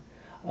 kind of.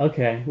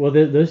 Okay, well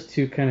those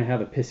two kind of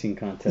have a pissing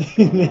contest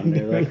going on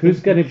there. Like, who's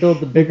gonna build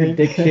the bigger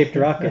dick-shaped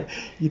rocket?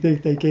 You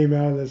think they came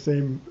out of the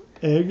same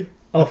egg?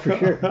 Oh, for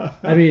sure.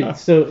 I mean,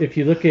 so if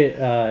you look at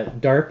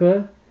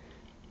DARPA,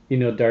 you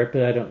know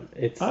DARPA.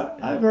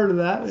 I've heard of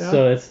that. Yeah.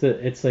 So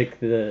it's like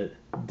the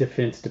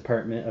Defense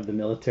Department of the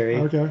military.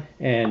 Okay.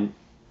 And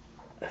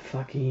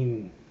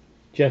fucking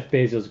Jeff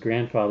Bezos'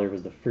 grandfather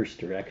was the first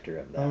director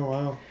of that. Oh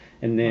wow.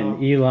 And then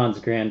Wow. Elon's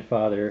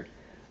grandfather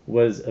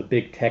was a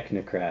big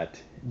technocrat,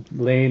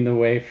 laying the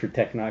way for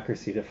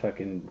technocracy to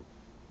fucking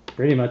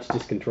pretty much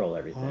just control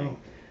everything. Wow.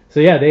 So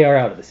yeah, they are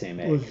out of the same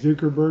egg. Was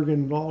Zuckerberg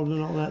involved in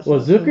all that?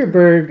 Well, stuff?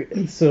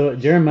 Zuckerberg. So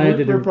Jeremiah We're,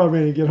 did. we're probably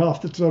going to get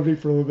off the subject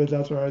for a little bit.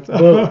 That's all right.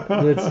 Well,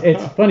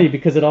 it's funny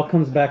because it all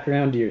comes back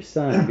around to your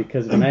son.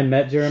 Because when I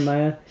met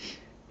Jeremiah,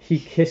 he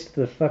kissed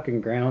the fucking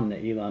ground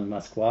that Elon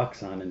Musk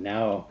walks on, and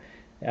now,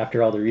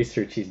 after all the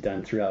research he's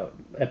done throughout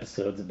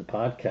episodes of the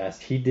podcast,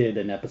 he did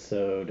an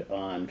episode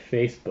on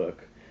Facebook.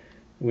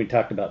 We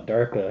talked about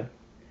DARPA,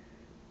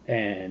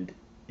 and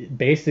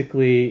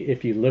basically,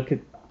 if you look at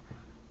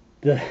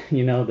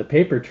the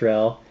paper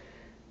trail,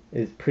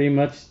 is pretty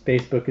much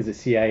Facebook is a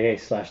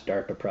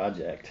CIA/DARPA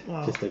project,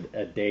 Wow. just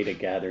a data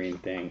gathering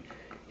thing.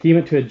 He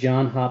went to a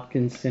John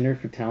Hopkins Center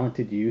for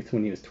Talented Youth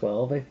when he was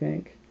 12, I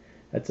think.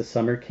 That's a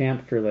summer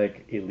camp for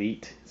like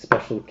elite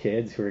special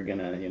kids who are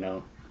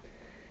gonna,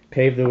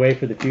 pave the way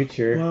for the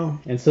future. Wow.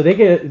 And so they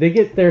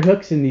get their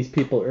hooks in these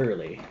people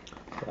early.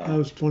 That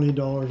was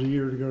 $20 a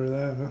year to go to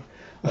that,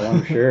 Oh,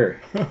 I'm sure.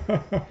 huh?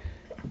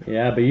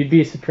 Yeah, but you'd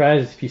be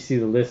surprised if you see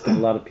the list of a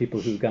lot of people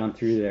who've gone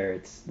through there.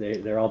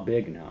 They're all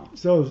big now.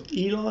 So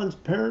is Elon's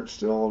parents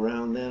still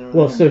around then? Or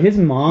Well, there? so his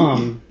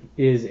mom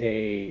is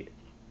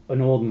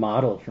an old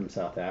model from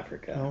South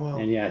Africa. Oh, wow.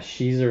 And yeah,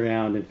 she's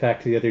around. In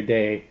fact, the other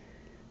day,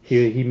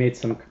 he made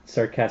some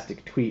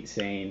sarcastic tweet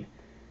saying,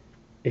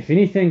 "If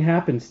anything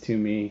happens to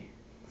me,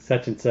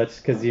 such and such,"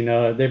 because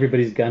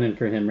everybody's gunning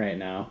for him right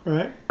now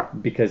Right.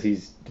 because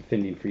he's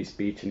defending free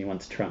speech and he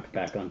wants Trump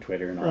back on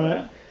Twitter and all Right.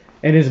 that.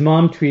 And his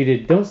mom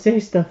tweeted, "Don't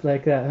say stuff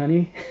like that,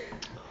 honey."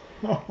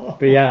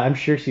 But yeah, I'm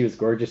sure she was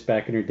gorgeous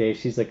back in her day.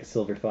 She's like a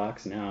silver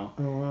fox now.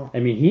 Oh wow. I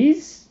mean,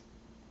 he's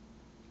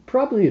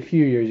probably a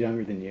few years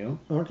younger than you.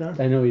 Okay.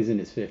 I know he's in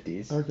his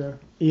 50s. Okay.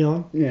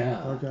 Elon? Yeah.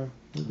 Okay.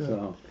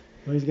 So,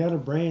 Well, he's got a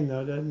brain,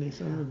 though, doesn't he?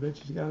 Son of a bitch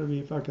has got to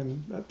be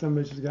fucking... That son of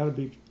a bitch has got to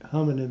be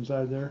humming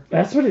inside there.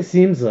 that's what it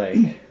seems like.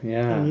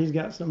 Yeah. And he's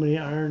got so many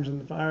irons in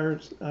the fire,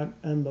 it's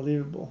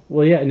unbelievable.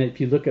 Well, yeah, and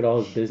if you look at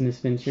all his business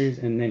ventures,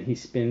 and then he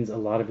spends a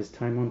lot of his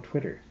time on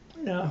Twitter.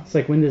 Yeah. It's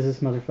like, when does this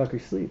motherfucker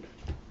sleep?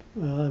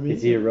 Well, I mean,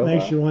 Is he a it robot?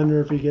 makes you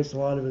wonder if he gets a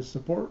lot of his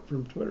support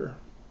from Twitter.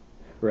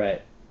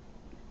 Right.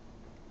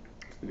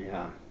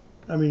 Yeah.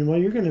 I mean, well,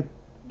 you're going to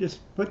just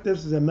put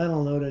this as a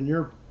mental note in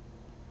your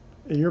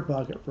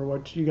pocket for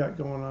what you got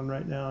going on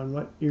right now and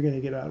what you're going to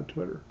get out of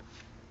Twitter.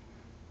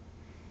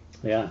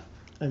 Yeah.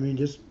 I mean,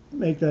 just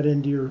make that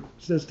into your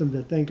system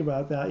to think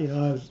about that. You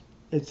know,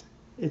 it's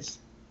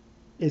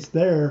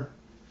there.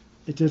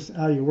 It's just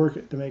how you work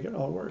it to make it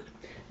all work.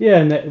 Yeah,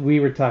 and that we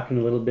were talking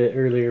a little bit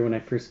earlier when I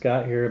first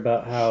got here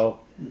about how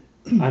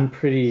I'm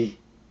pretty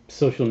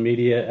social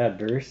media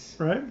adverse.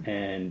 Right.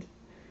 And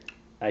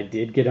I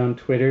did get on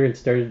Twitter and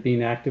started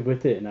being active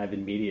with it, and I've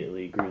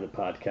immediately grew the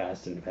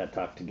podcast and have had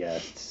talked to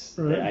guests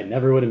Right. that I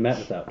never would have met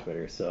without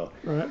Twitter. So,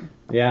 Right.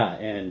 yeah,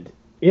 and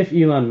if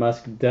Elon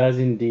Musk does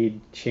indeed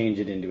change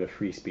it into a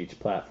free speech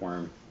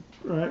platform,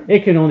 Right.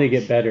 it can only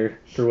get better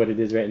for what it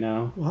is right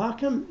now. Well, how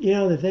come, you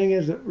know, the thing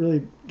is that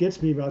really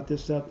gets me about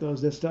this stuff, though,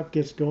 is this stuff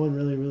gets going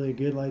really, really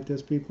good like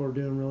this. People are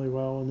doing really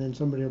well, and then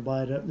somebody will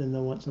buy it up, and then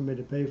they'll want somebody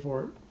to pay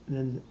for it. And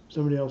then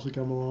somebody else will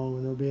come along,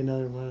 and there'll be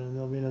another one, and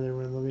there'll be another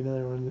one, and there'll be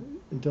another one,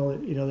 until,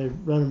 you know, they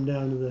run them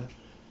down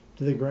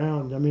to the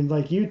ground. I mean,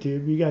 like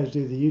YouTube, you guys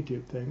do the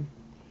YouTube thing.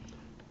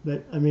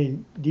 But, I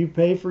mean, do you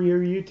pay for your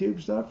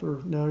YouTube stuff,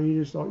 or no,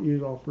 you just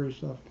use all free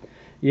stuff?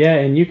 Yeah,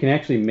 and you can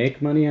actually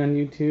make money on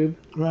YouTube.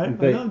 Right.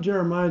 But- I know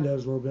Jeremiah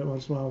does a little bit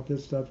once in a while with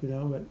this stuff, you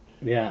know, but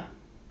Yeah.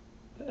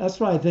 that's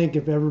why I think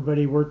if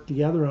everybody worked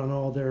together on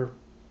all their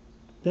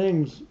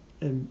things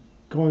and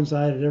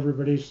coincided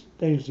everybody's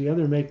things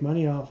together, make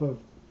money off of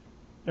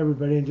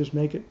everybody and just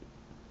make it.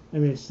 I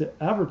mean, it's the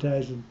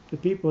advertising. The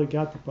people that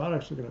got the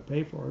products are going to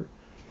pay for it.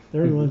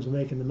 They're the ones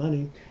making the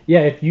money. Yeah,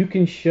 if you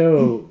can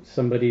show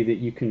somebody that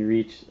you can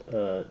reach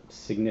a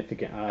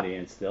significant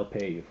audience, they'll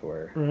pay you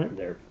for Right.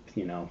 their,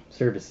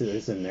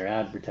 services and their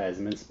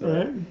advertisements.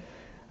 But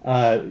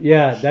Right.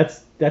 yeah,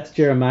 that's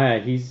Jeremiah.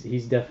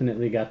 He's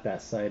definitely got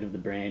that side of the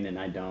brain, and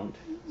I don't.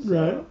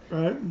 So,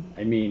 Right.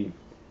 I mean,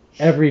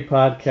 every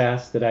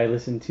podcast that I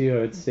listen to,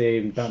 I would say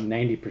about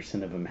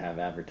 90% of them have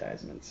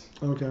advertisements.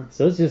 Okay.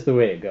 So it's just the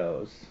way it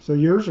goes. So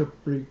yours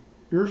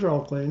are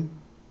all clean.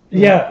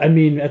 Yeah, I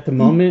mean, at the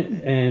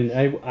moment, and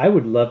I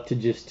would love to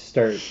just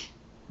start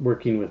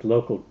working with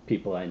local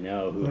people I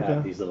know who Okay.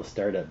 have these little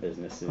startup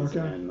businesses Okay.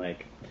 and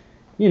make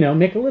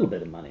a little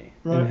bit of money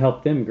Right. and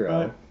help them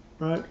grow.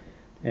 Right.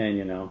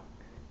 And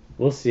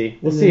we'll see.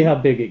 We'll And see then how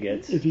big it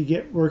gets. If you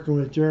get working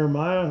with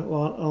Jeremiah on a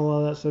lot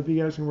of that stuff, you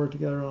guys can work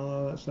together on a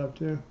lot of that stuff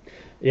too.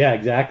 Yeah,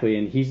 exactly.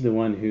 And he's the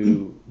one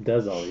who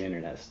does all the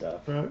internet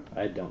stuff. Right.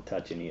 I don't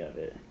touch any of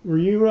it. Were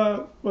you,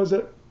 was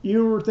it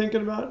you were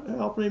thinking about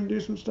helping him do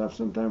some stuff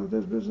sometime with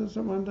his business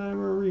at one time,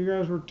 or you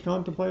guys were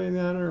contemplating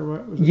that, or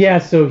what was it? Yeah,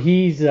 so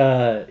he's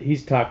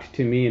talked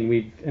to me,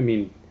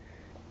 and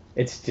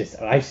it's just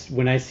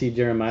when I see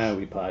Jeremiah,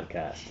 we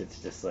podcast.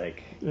 It's just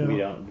like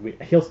Yeah.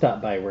 he'll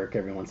stop by work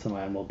every once in a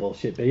while and we'll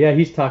bullshit. But yeah,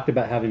 he's talked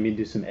about having me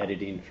do some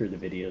editing for the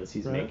videos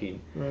he's Right. making,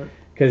 Right.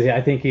 because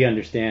I think he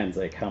understands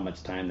like how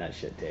much time that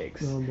shit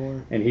takes. Oh boy.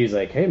 And he's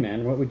like, "Hey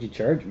man, what would you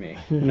charge me?"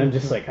 And I'm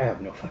just like, "I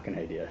have no fucking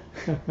idea."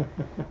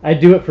 I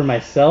do it for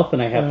myself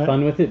and I have Right.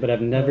 fun with it, but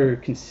I've never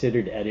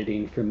considered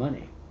editing for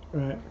money.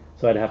 Right.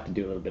 So I'd have to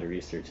do a little bit of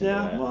research into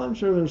Yeah. that. Well, I'm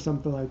sure there's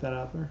something like that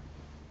out there.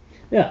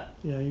 Yeah.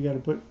 Yeah. You got to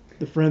put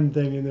the friend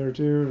thing in there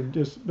too,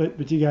 and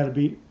but you got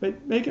to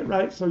make it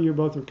right so you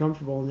both are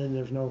comfortable, and then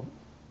there's no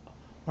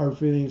hard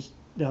feelings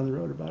down the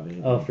road about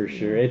anything. Oh, for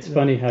sure. It's Yeah.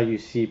 funny how you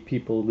see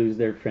people lose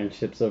their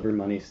friendships over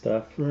money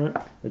stuff. Right.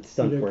 It's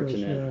Ridiculous,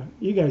 unfortunate.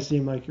 Yeah. You guys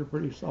seem like you're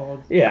pretty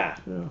solid. Yeah.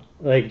 Yeah.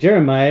 Like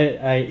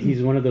Jeremiah,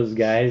 he's one of those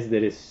guys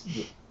that is,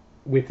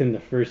 within the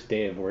first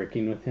day of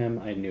working with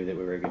him, I knew that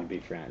we were going to be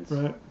friends.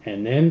 Right.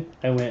 And then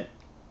I went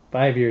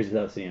 5 years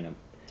without seeing him.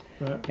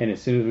 Right. And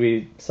as soon as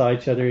we saw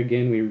each other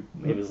again,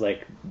 it was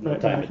like no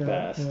Right time back had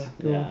at it. passed. Yeah,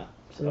 cool. Yeah.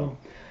 So, Cool.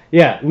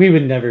 yeah, we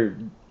would never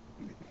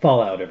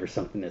fall out over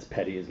something as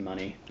petty as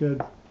money.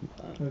 Good.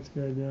 That's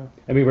good. Yeah.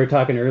 I mean, we were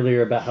talking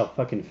earlier about how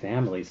fucking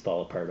families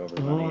fall apart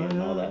over money I and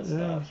know. all that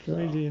Yeah, stuff. it's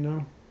crazy, I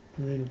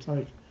mean, it's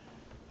like,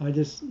 I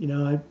just,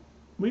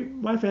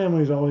 my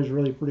family's always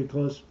really pretty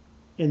close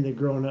in the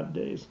growing up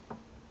days.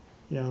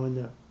 I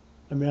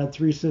had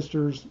three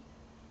sisters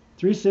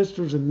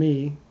and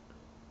me,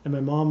 and my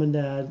mom and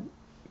dad,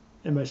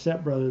 and my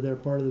stepbrother there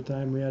part of the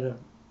time. We had a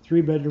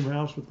 3-bedroom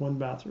house with 1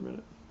 bathroom in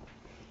it.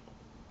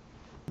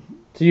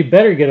 So you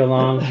better get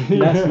along in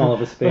that small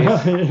of a space.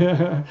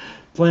 Yeah.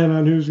 Plan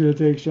on who's going to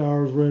take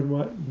showers, when,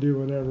 what, do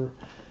whatever.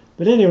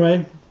 But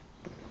anyway,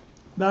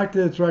 back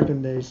to the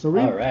trucking days. So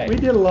All right. we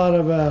did a lot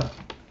of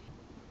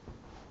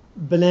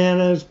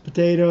bananas,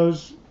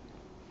 potatoes.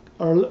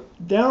 Our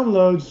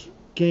downloads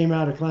came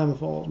out of Klamath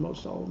Falls,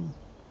 most of them.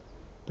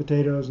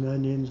 potatoes and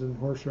onions and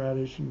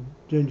horseradish and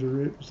ginger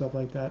root and stuff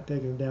like that,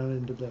 taking it down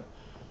into the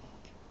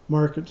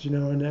markets, in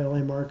the LA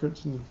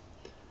markets. And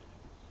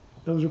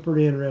those are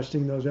pretty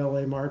interesting, those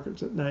LA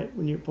markets at night.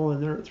 When you pull in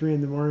there at 3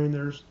 in the morning,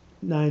 there's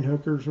 9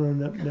 hookers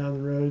running up and down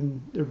the road,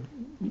 and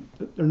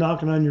they're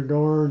knocking on your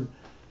door, and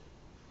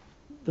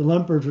the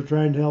lumpers are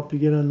trying to help you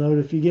get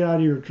unloaded. If you get out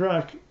of your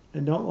truck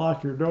and don't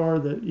lock your door,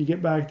 that you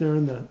get back there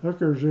and the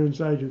hookers are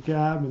inside your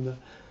cab, and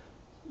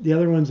the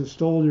other ones have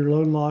stole your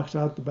load locks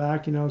out the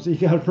back, So you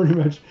got to pretty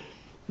much,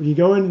 when you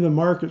go into the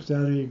markets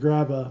down there, you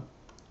grab a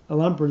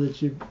lumper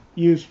that you've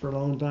used for a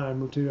long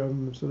time, or 2 of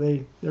them. So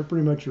they're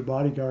pretty much your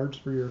bodyguards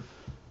for your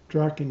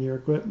truck and your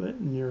equipment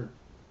and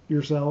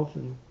yourself.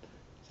 And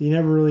so you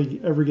never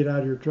really ever get out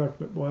of your truck.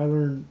 But boy, I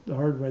learned the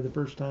hard way the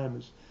first time.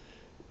 Is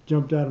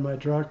jumped out of my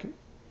truck,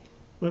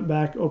 went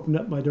back, opened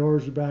up my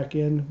doors back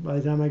in. By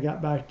the time I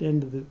got back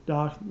into the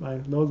dock, my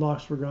load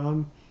locks were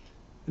gone,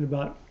 and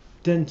about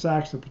 10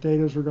 sacks of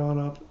potatoes were gone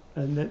up.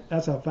 And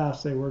that's how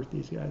fast they work,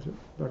 these guys.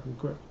 Are fucking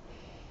quick.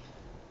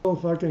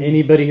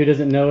 Anybody who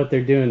doesn't know what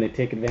they're doing, they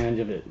take advantage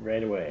of it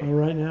right away. Oh,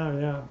 right now,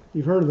 yeah.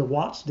 You've heard of the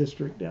Watts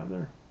District down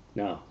there?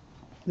 No.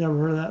 Never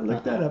heard of that?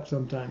 Look that up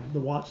sometime, the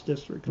Watts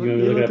District. You want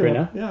me to look it up right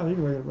now? Yeah, you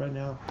can look it up right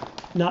now.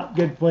 Not a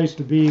good place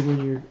to be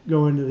when you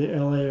go into the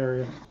LA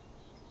area.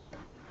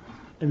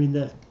 I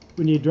mean,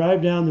 when you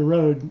drive down the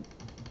road and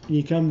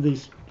you come to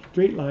these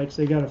street lights,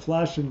 they got a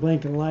flashing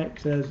blinking light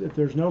that says, if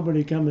there's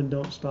nobody coming,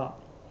 don't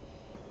stop.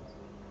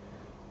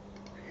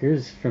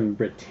 Here's from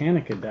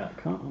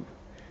Britannica.com.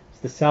 It's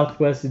the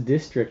Southwest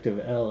District of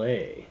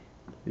LA.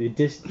 The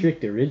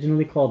district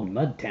originally called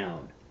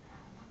Mudtown.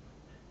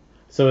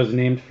 So it was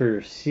named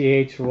for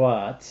C.H.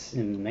 Watts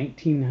in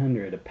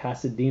 1900, a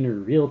Pasadena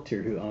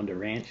realtor who owned a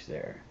ranch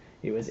there.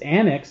 It was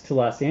annexed to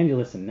Los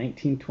Angeles in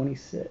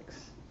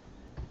 1926.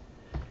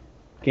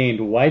 Gained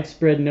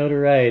widespread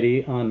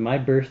notoriety on my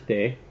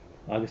birthday,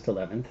 August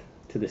 11th,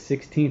 to the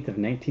 16th of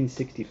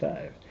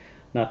 1965.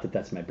 Not that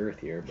that's my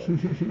birth year,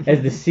 but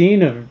as the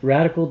scene of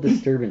radical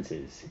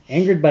disturbances.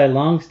 Angered by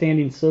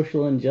long-standing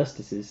social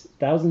injustices,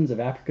 thousands of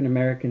African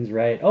Americans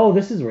riot. Oh,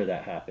 this is where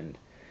that happened.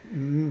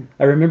 Mm-hmm.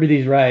 I remember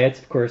these riots.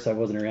 Of course, I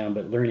wasn't around,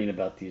 but learning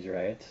about these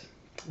riots.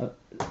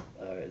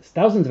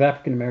 Thousands of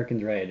African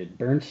Americans rioted,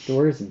 burned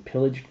stores, and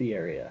pillaged the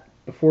area.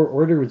 Before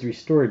order was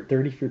restored,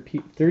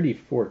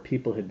 34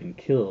 people had been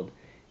killed,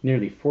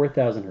 nearly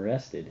 4,000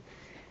 arrested,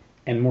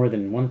 and more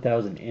than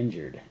 1,000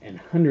 injured, and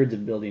hundreds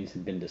of buildings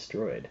had been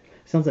destroyed.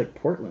 Sounds like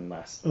Portland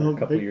a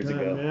couple years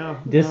ago. Yeah.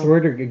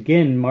 Disorder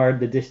again marred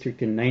the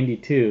district in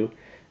 92.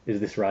 Is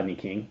this Rodney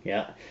King?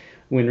 Yeah.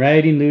 When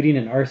rioting, looting,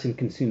 and arson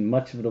consumed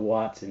much of the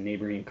Watts and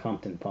neighboring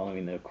Compton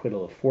following the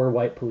acquittal of 4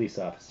 white police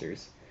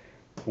officers.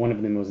 One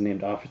of them was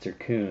named Officer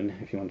Coon.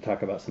 If you want to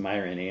talk about some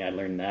irony, I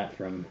learned that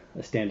from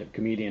a stand-up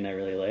comedian I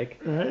really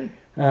like. Right.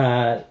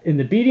 In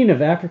the beating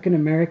of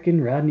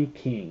African-American Rodney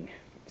King.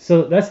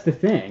 So that's the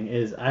thing,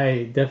 is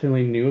I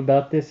definitely knew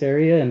about this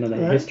area and the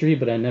history,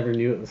 but I never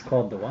knew it was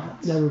called the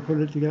Watts. Never put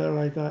it together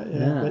like that,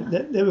 yeah.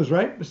 But it was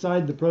right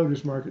beside the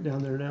produce market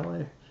down there in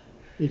LA.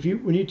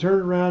 When you turn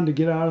around to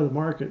get out of the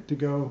market to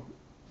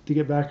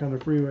get back on the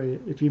freeway,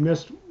 if you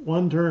missed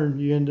one turn,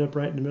 you end up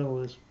right in the middle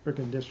of this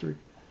frickin' district.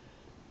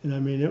 And I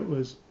mean, it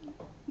was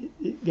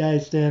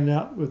guys standing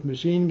out with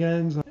machine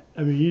guns.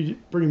 I mean, you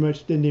pretty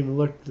much didn't even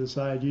look to the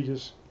side. You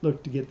just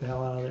looked to get the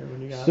hell out of there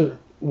when you got there.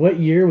 What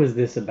year was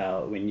this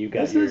about when you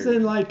got This was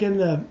in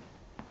the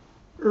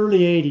early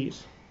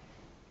 80s.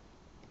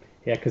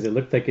 Yeah, because it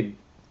looked like it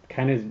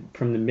kind of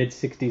from the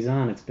mid-60s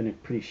on, it's been a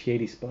pretty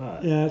shady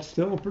spot. Yeah, it's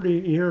still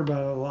you hear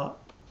about it a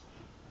lot.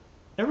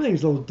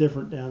 Everything's a little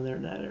different down there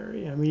in that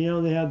area. I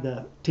mean, they had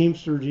the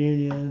Teamsters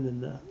Union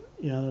and there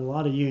are a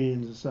lot of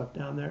unions and stuff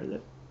down there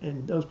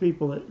and those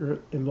people that are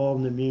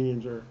involved in the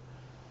unions are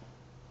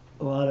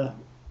a lot of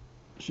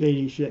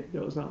shady shit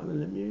goes on in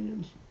them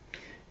unions.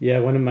 Yeah,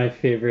 one of my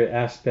favorite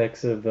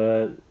aspects of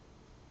the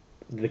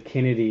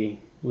Kennedy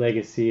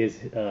legacy is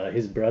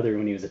his brother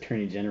when he was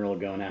Attorney General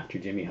going after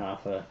Jimmy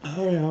Hoffa.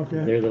 Oh, yeah,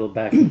 okay. Their little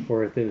back and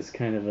forth is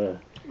kind of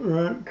a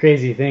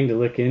crazy thing to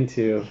look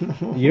into.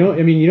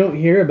 You don't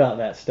hear about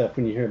that stuff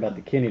when you hear about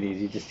the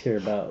Kennedys. You just hear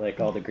about like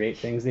all the great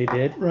things they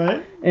did.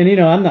 Right. And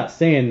I'm not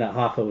saying that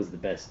Hoffa was the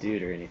best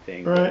dude or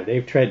anything. Right. But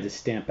they've tried to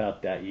stamp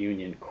out that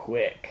union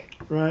quick.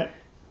 Right.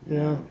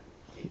 Yeah.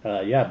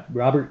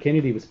 Robert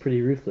Kennedy was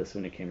pretty ruthless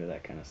when it came to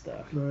that kind of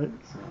stuff. Right.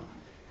 So.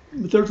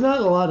 But there's not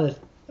a lot of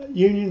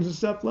unions and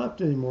stuff left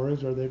anymore,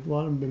 is there? A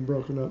lot of them been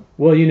broken up.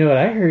 Well, what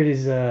I heard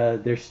is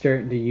they're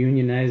starting to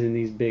unionize in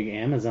these big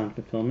Amazon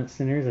fulfillment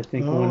centers. I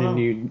think one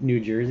in New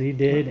Jersey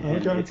did,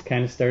 and it's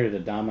kind of started a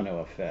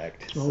domino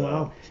effect. Oh,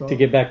 wow. So, to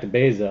get back to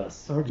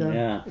Bezos. Okay.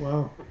 Yeah.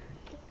 Wow.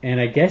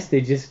 And I guess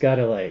they just got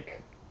to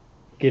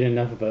get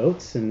enough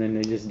votes, and then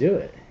they just do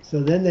it.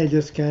 So then they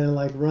just kind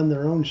of run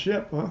their own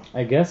ship, huh?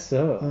 I guess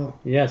so. Oh.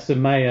 Yeah. So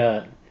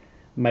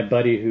my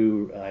buddy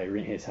who I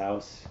rent his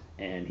house,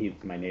 and he's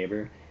my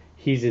neighbor.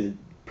 He's a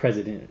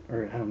president,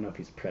 or I don't know if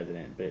he's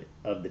president, but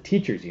of the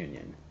teachers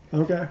union.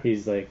 Okay.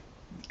 He's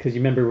because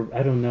you remember,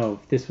 I don't know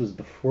if this was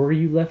before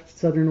you left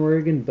Southern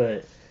Oregon,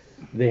 but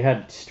They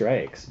had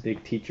strikes,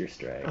 big teacher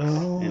strikes,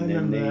 Oh, I and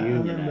then remember they that. I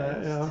remember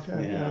unionized. that. Yeah,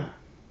 okay, yeah.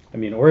 I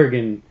mean,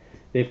 Oregon,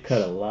 they've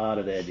cut a lot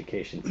of the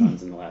education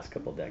funds in the last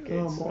couple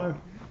decades. Oh boy.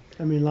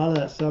 I mean, a lot of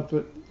that stuff,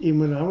 but even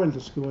when I went to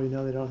school, they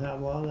don't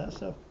have a lot of that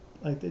stuff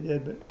like they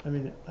did. But I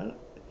mean, it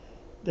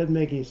doesn't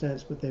make any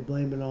sense. But they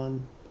blame it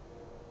on.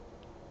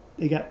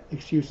 They got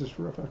excuses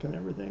for fucking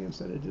everything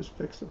instead of just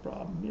fix the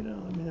problem.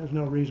 I mean, there's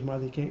no reason why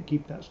they can't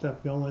keep that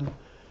stuff going.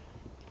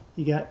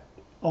 You got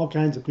all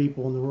kinds of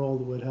people in the world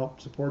that would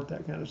help support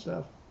that kind of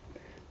stuff.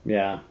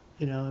 Yeah.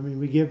 I mean,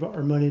 we give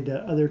our money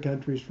to other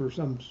countries for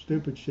some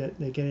stupid shit.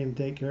 And they can't even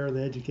take care of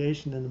the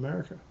education in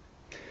America.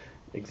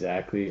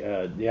 Exactly.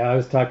 I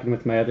was talking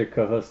with my other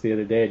co-host the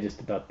other day just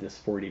about this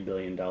 $40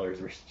 billion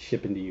we're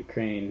shipping to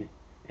Ukraine,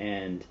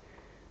 and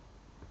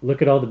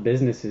look at all the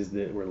businesses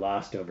that were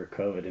lost over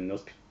COVID, and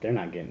they're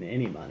not getting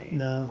any money.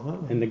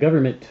 No. And the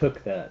government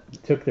took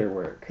their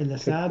work. And the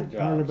sad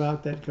part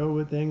about that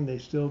COVID thing, they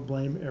still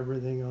blame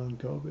everything on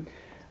COVID.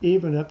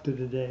 Even up to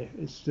today,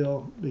 it's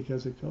still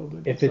because of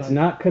COVID. If it's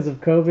not because of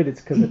COVID,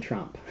 it's because of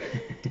Trump.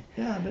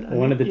 Yeah, but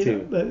one of the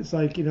two. But it's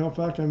like,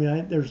 fuck. I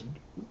mean, there's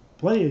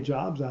plenty of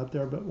jobs out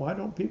there, but why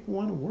don't people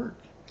want to work?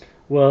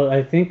 Well,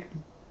 I think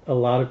a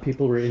lot of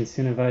people were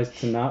incentivized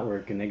to not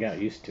work, and they got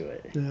used to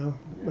it. Yeah,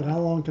 but how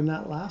long can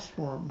that last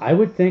for them? I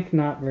would think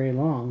not very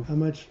long. How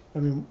much? I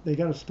mean, they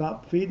got to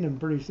stop feeding them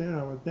pretty soon,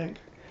 I would think.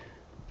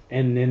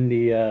 And then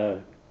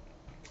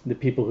the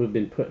people who've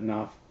been putting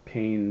off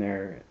paying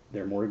their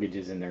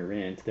mortgages and their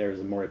rent,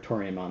 there's a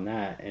moratorium on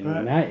that, and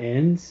when that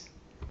ends,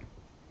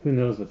 who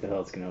knows what the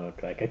hell it's going to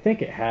look like. I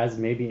think it has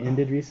maybe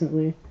ended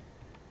recently.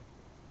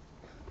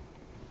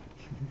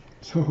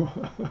 So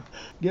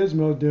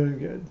Gizmo's doing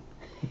good.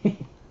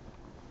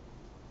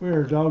 We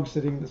were dog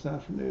sitting this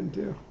afternoon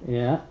too.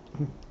 Yeah.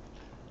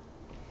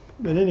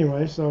 But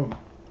anyway, so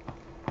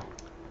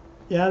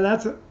yeah,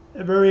 that's a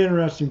very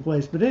interesting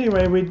place. But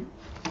anyway, we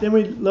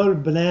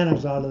loaded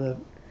bananas out of the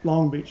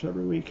Long Beach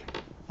every week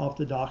off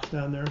the docks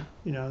down there.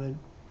 They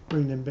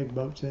bring them big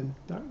boats in.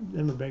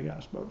 Them are big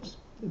ass boats.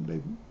 Them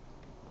big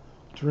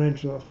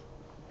tarantula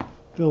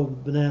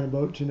filled banana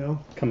boats,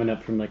 Coming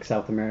up from like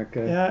South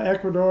America. Yeah,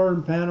 Ecuador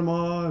and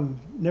Panama and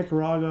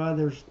Nicaragua.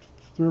 There's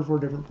 3 or 4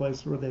 different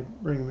places where they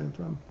bring them in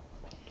from.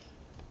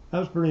 That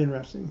was pretty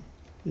interesting.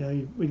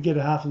 We'd get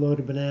a half a load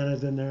of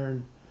bananas in there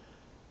and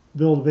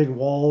build a big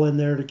wall in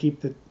there to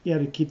keep the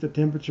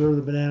temperature of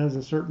the bananas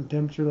a certain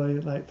temperature,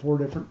 like 4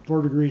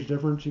 degrees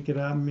difference. You could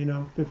have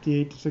them,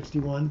 58 to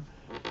 61,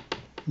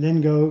 and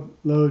then go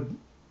load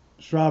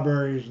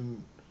strawberries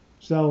and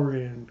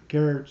celery and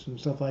carrots and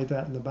stuff like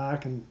that in the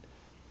back, and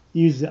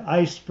use the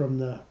ice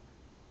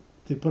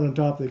they put on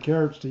top of the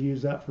carrots to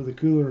use that for the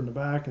cooler in the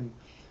back, and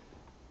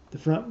the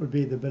front would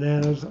be the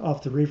bananas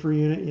off the reefer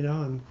unit,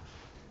 and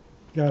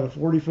got a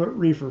 40-foot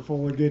reefer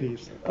full of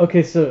goodies.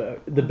 Okay, so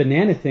the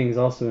banana thing is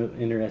also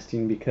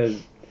interesting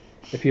because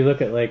if you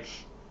look at like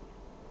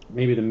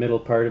maybe the middle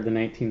part of the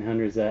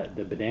 1900s, that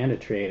the banana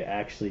trade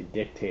actually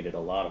dictated a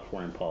lot of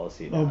foreign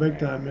policy. Oh, big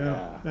time,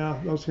 yeah. Yeah,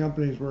 those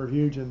companies were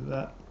huge into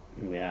that.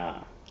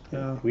 Yeah.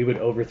 Yeah. We would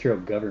overthrow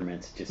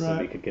governments just so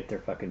we could get their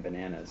fucking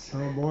bananas.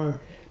 Oh boy.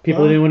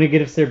 People didn't want to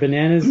get us their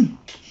bananas,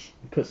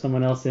 put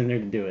someone else in there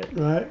to do it.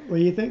 Right. Well,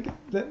 you think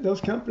that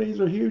those companies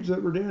are huge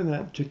that were doing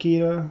that?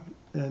 Chiquita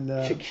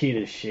and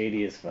Chiquita's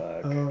shady as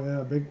fuck. Oh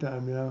yeah, big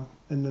time, yeah.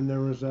 And then there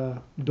was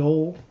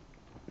Dole.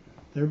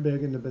 They're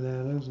big into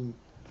bananas, and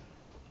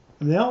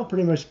they all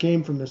pretty much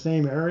came from the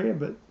same area,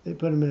 but they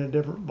put them in a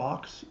different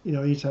box.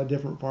 Each had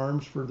different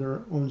farms for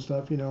their own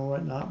stuff,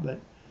 whatnot.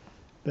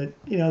 But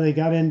they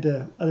got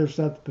into other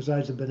stuff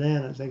besides the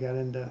bananas. They got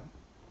into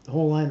the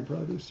whole line of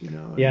produce,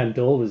 Yeah, and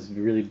Dole was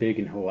really big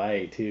in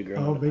Hawaii too,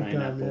 growing big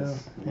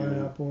pineapples. Time, yeah.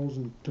 Pineapples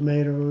and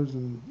tomatoes,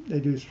 and they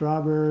do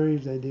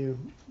strawberries. They do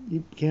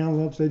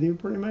cantaloupes. They do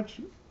pretty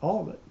much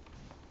all of it.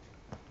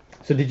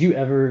 So did you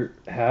ever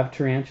have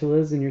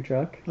tarantulas in your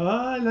truck?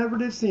 I never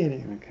did see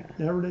any. Okay.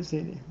 Never did see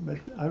any, but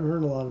I've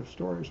heard a lot of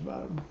stories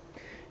about them.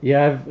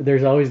 Yeah,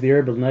 there's always the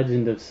urban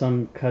legend of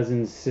some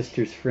cousin's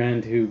sister's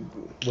friend who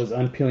was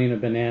unpeeling a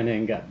banana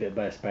and got bit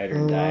by a spider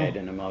and died,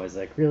 and I'm always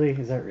like, really?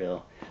 Is that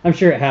real? I'm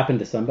sure it happened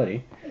to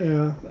somebody.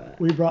 Yeah,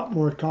 we brought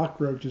more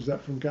cockroaches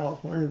up from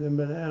California than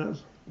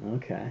bananas.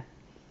 Okay.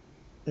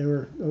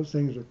 Those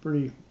things are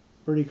pretty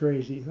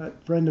crazy.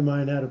 That friend of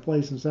mine had a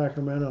place in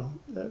Sacramento,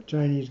 that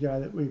Chinese guy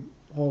that we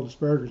hauled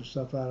asparagus and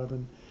stuff out of,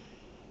 and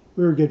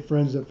we were good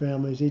friends of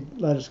families. He'd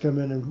let us come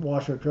in and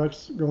wash our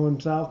trucks going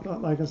south,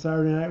 not like on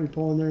Saturday night. We'd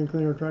pull in there and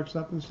clean our trucks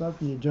up and stuff,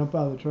 and you'd jump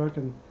out of the truck,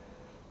 and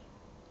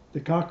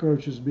the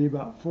cockroaches would be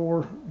about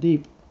 4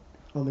 deep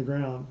on the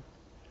ground.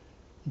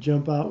 You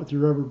jump out with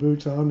your rubber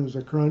boots on, there's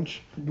a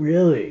crunch.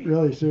 Really?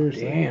 Really,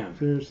 seriously. Damn.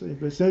 Seriously.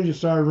 But as soon as you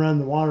started running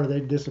the water,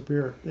 they'd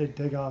disappear. They'd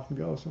take off and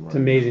go somewhere. It's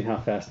amazing how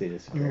fast they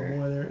disappear.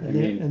 Oh,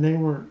 boy, they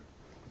weren't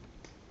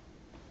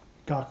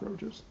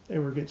cockroaches. They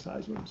were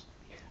good-sized ones.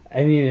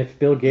 I mean, if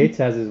Bill Gates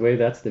has his way,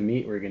 that's the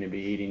meat we're going to be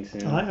eating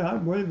soon. I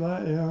believe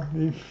that, yeah.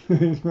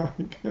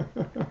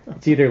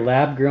 It's either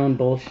lab-grown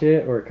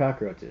bullshit or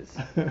cockroaches.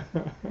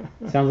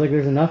 Sounds like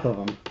there's enough of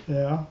them.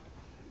 Yeah.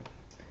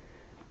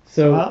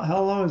 So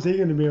how long is he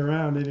going to be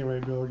around anyway,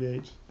 Bill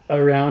Gates?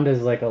 around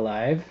as like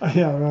alive.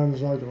 Yeah, around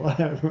his life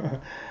alive.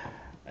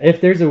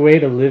 If there's a way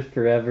to live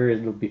forever,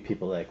 it'll be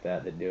people like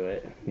that that do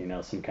it. You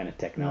know, some kind of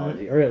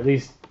technology, or at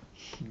least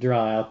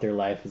draw out their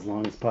life as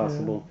long as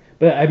possible. Yeah.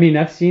 But I mean,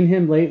 I've seen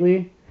him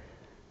lately.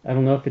 I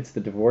don't know if it's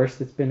the divorce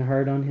that's been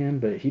hard on him,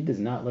 but he does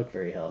not look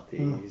very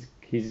healthy.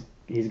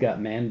 He's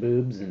got man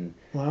boobs, and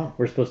wow.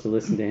 We're supposed to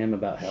listen to him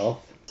about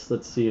health. So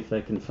let's see if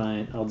I can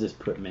find. I'll just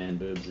put man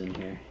boobs in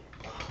here.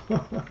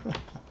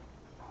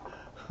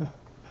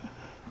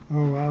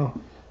 Oh wow.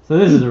 So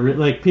this is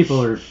like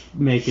people are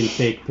making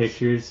fake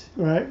pictures.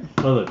 Right.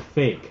 Oh look,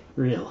 fake,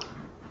 real.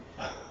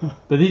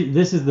 But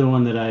this is the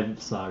one that I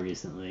saw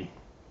recently.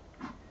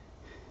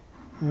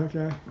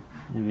 Okay.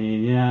 I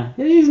mean, yeah,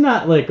 he's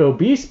not like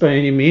obese by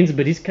any means,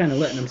 but he's kind of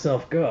letting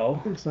himself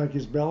go. Looks like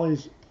his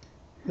belly's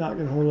not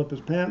going to hold up his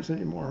pants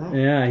anymore, huh?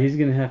 Yeah, he's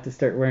going to have to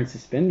start wearing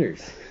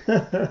suspenders.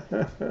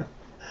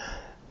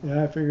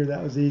 Yeah, I figured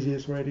that was the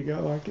easiest way to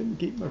go. I couldn't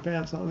keep my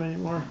pants on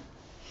anymore.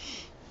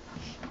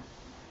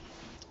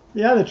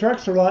 Yeah, the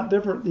trucks are a lot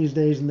different these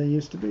days than they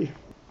used to be.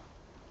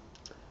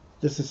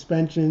 The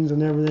suspensions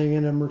and everything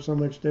in them are so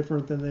much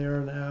different than they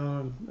are now.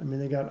 And I mean,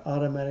 they got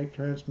automatic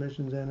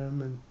transmissions in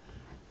them, and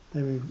I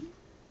mean,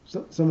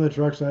 some of the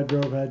trucks I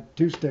drove had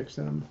 2 sticks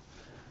in them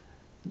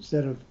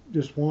instead of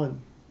just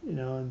one, you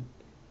know, and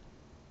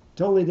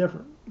totally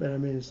different. But I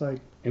mean, it's like.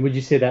 And would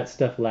you say that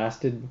stuff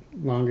lasted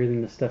longer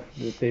than the stuff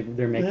that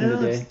they're making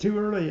today? It's too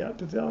early yet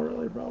to tell,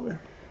 really, probably.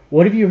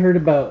 What have you heard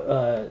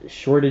about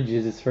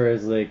shortages as far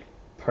as like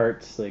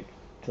parts? Like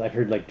I've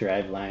heard like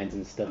drive lines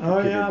and stuff.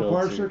 Oh yeah,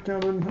 parts are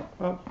coming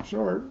up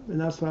short,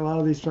 and that's why a lot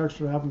of these trucks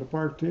are having to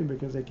park too,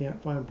 because they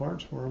can't find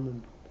parts for them.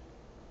 And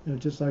you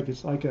know,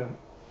 it's like a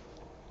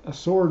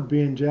sword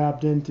being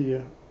jabbed into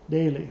you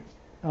daily.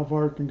 How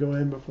far it can go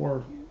in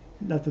before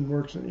nothing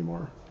works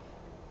anymore.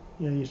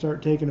 You know, you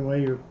start taking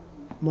away your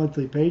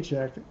monthly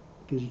paycheck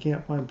because you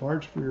can't find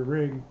parts for your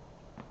rig.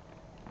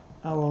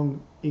 How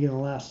long are you gonna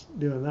last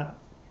doing that?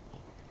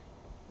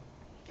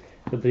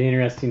 It'll be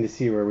interesting to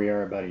see where we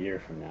are about a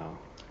year from now.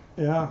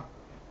 Yeah.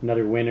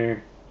 Another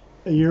winter.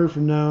 A year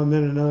from now, and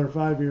then another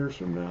 5 years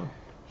from now.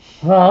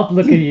 Well, I'll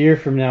look at a year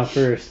from now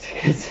first,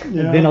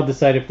 then I'll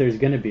decide if there's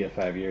going to be a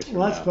 5 years from now.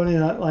 Well, that's funny.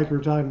 Like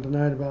we're talking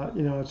tonight about,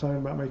 you know, I was talking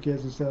about my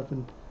kids and stuff,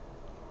 and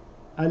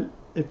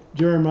if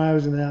Jeremiah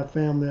was going to have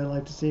family, I'd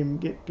like to see him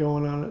get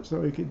going on it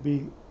so he could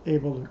be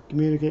able to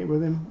communicate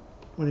with him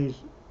when he's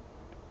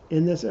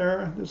in this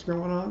era that's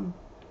going on.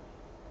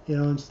 You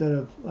know, instead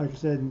of, like I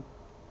said,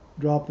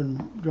 dropping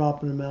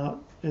him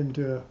out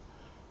into a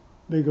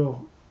big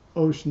old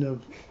ocean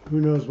of who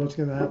knows what's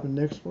going to happen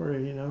next for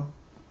you, you know.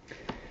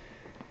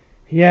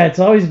 Yeah, it's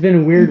always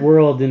been a weird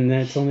world, and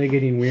it's only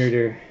getting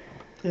weirder.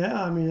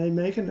 Yeah, I mean, they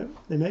make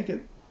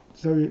it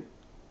so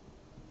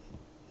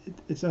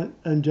it's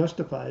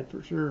unjustified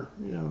for sure,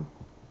 you know.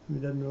 I mean,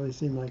 it doesn't really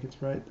seem like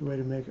it's right the way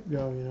to make it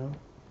go, you know.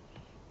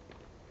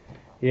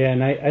 Yeah,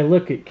 and I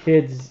look at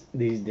kids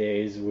these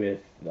days with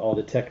all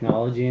the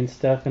technology and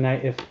stuff, and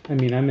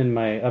I'm in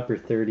my upper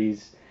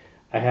 30s.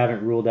 I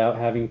haven't ruled out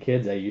having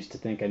kids. I used to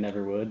think I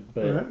never would,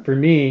 but right. For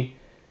me,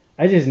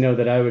 I just know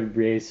that I would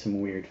raise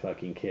some weird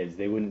fucking kids.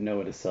 They wouldn't know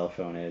what a cell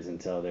phone is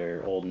until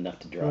they're old enough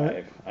to drive.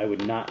 Right. I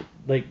would not,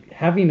 like,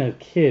 having a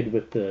kid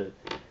with the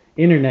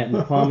internet in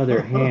the palm of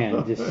their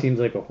hand just seems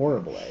like a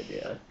horrible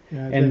idea.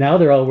 Yeah, and now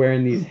they're all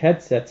wearing these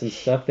headsets and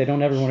stuff. They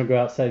don't ever want to go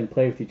outside and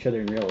play with each other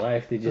in real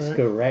life. They just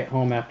go right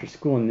home after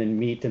school and then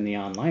meet in the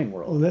online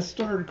world. Well, this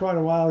started quite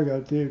a while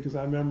ago too, because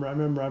I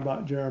remember I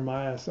bought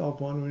Jeremiah a cell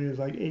phone when he was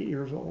like 8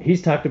 years old.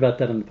 He's talked about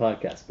that on the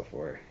podcast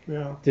before.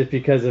 Yeah. Just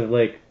because of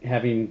like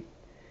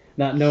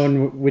not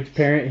knowing which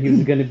parent he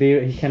was going to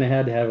be, he kind of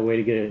had to have a way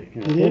to get it.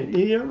 You know, did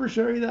he ever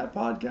show you that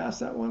podcast?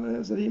 That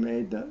one that he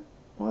made. That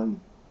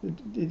one.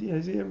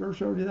 Has he ever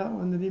showed you that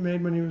one that he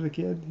made when he was a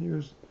kid? He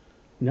was.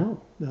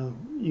 No,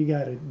 you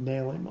got to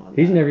nail him on.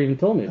 He's never even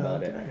told me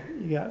about it.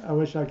 I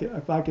wish I could.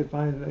 If I could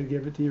find it, I'd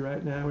give it to you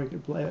right now. We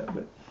could play it.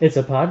 But it's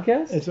a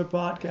podcast. It's a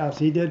podcast.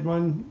 He did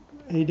one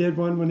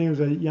when he was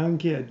a young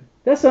kid.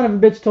 That son of a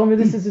bitch told me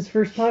this is his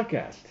first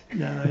podcast.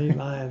 No, he's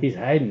lying. He's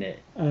hiding it.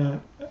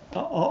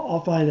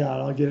 I'll find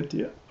out. I'll get it to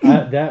you.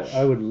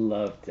 I would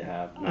love to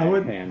have my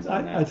hands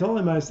on that. I told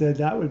him, I said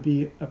that would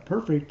be a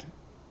perfect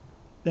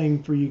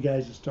thing for you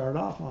guys to start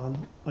off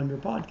on your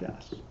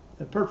podcast.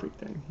 A perfect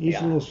thing. He's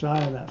a little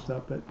shy on that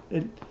stuff, but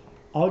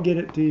I'll get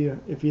it to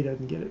you if he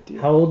doesn't get it to you.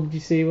 How old did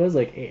you say he was?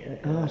 Like 8?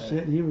 Oh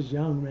shit, he was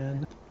young,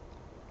 man.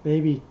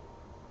 Maybe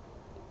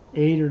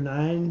 8 or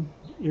 9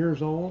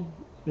 years old,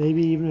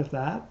 maybe even if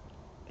that.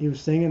 He was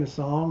singing a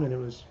song and it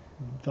was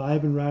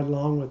vibing right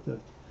along with the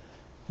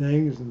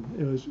things, and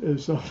it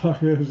was so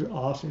fucking, it was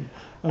awesome,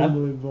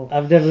 unbelievable.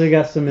 I've definitely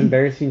got some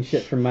embarrassing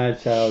shit from my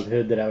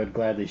childhood that I would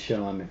gladly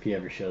show him if he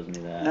ever shows me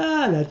that.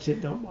 That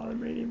shit don't bother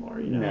me anymore.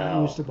 You know, no.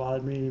 It used to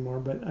bother me anymore.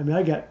 But I mean,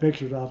 I got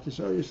pictures. I'll have to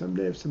show you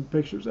someday of some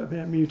pictures of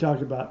him. You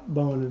talked about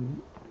bone and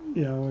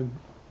and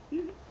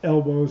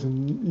elbows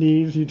and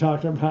knees. You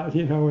talked about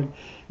when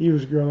he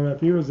was growing up.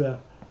 He was a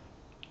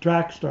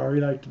track star.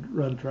 He liked to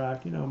run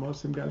track. You know,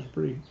 most of them guys are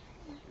pretty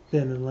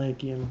thin and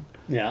lanky and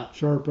Yeah.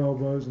 sharp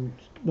elbows and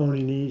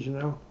bony knees. You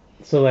know.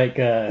 So like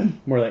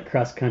more like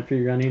cross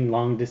country running,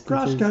 long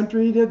distances. Cross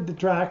country, he did the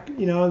track.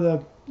 You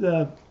know,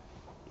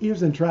 he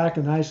was in track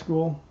in high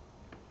school,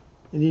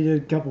 and he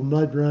did a couple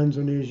mud runs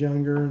when he was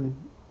younger and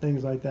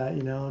things like that.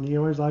 You know, and he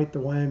always liked the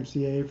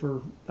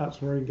YMCA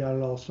that's where he got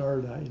it all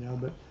started at. You know,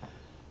 but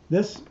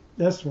this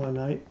one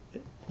I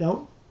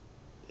don't.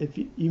 If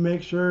you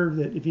make sure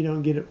that if you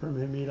don't get it from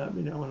him, you let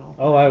me know and I'll.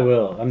 Oh, I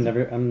will. I'm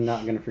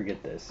not gonna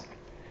forget this.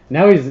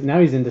 Now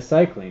he's into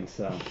cycling,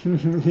 so.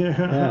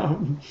 Yeah.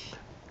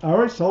 I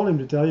always told him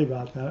to tell you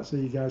about that so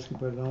you guys could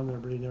put it on there,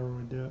 but he never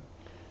would do it.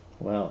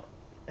 Well,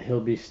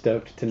 he'll be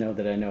stoked to know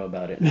that I know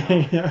about it now.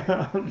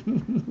 Yeah.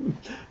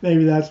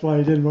 Maybe that's why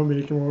he didn't want me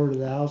to come over to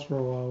the house for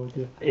a while with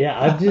you. Yeah,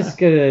 I'm just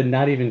gonna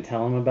not even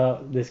tell him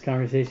about this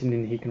conversation,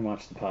 and he can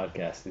watch the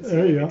podcast and see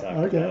There you what go. we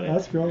talked Okay, about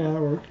that's it. cool. Yeah.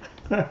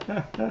 That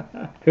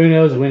worked. Who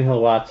knows when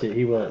he'll watch it?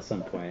 He will at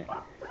some point.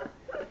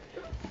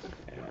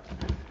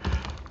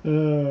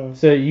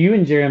 So you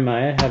and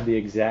Jeremiah have the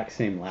exact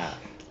same laugh.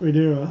 We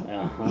do, huh?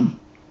 Uh-huh.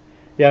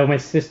 Yeah, my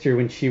sister,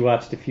 when she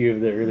watched a few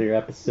of the earlier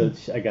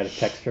episodes, I got a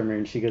text from her,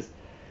 and she goes,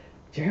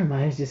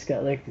 Jeremiah's just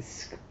got like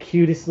this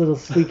cutest little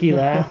squeaky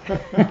laugh.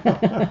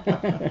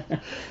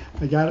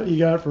 You got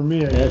it from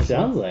me, I That guess.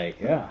 sounds like,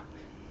 yeah.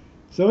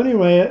 So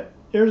anyway,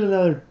 here's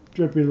another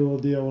trippy little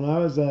deal. When I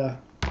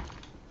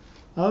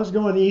was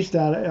going east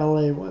out of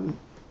LA one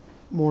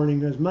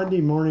morning. It was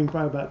Monday morning,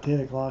 probably about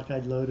 10 o'clock.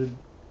 I'd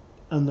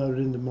unloaded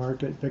into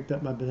market, picked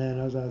up my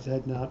bananas. I was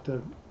heading out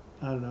to,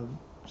 I don't know,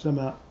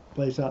 some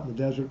place out in the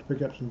desert to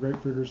pick up some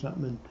grapefruit or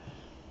something.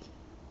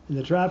 And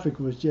the traffic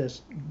was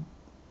just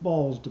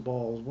balls to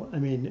balls. I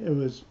mean, it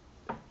was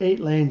 8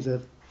 lanes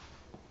of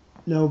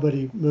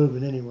nobody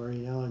moving anywhere,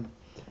 you know. And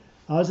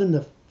I was in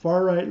the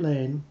far right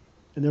lane,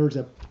 and there was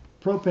a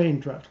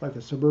propane truck, like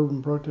a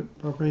suburban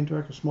propane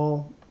truck, a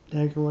small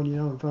tanker one, you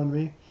know, in front of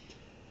me.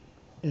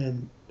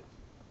 And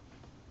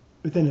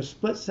within a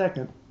split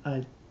second,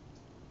 I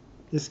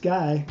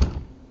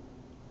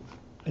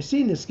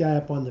seen this guy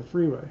up on the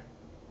freeway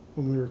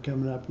when we were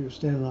coming up. He was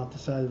standing off the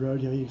side of the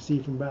road, you know, you can see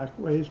from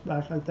ways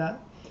back like that.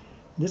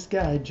 This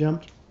guy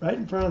jumped right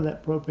in front of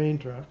that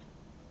propane truck,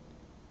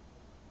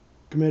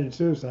 committed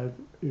suicide,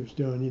 he was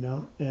doing, you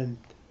know, and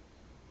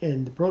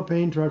the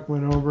propane truck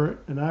went over it,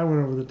 and I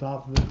went over the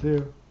top of it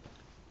too.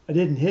 I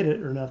didn't hit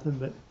it or nothing,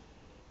 but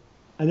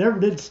I never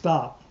did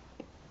stop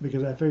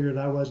because I figured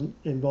I wasn't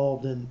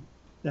involved in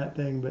that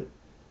thing, but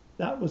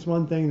that was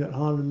one thing that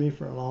haunted me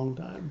for a long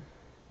time.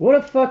 What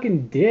a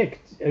fucking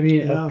dick. I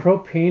mean, Yeah. a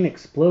propane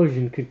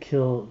explosion could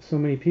kill so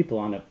many people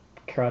on a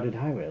crowded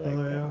highway like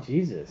Oh, that. yeah.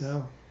 Jesus.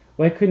 Yeah.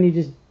 Why couldn't he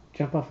just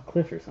jump off a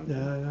cliff or something?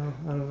 Yeah, I know.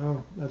 I don't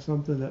know. That's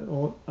something that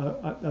one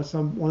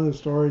of the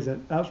stories that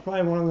was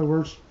probably one of the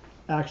worst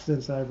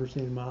accidents I ever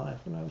seen in my life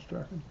when I was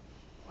trucking.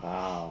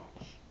 Wow.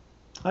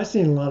 I've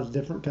seen a lot of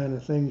different kind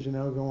of things, you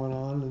know, going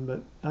on,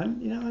 but I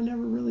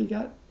never really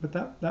got. But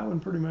that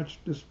one pretty much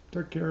just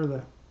took care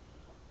of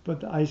put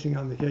the icing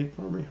on the cake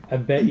for me. I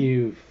bet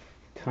you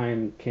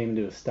time came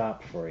to a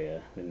stop for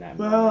you in that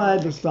moment. Well, I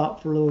had to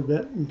stop for a little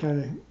bit and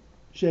kind of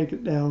shake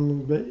it down a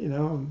little bit, you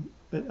know.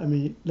 But I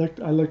mean,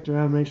 I looked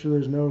around, make sure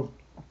there's no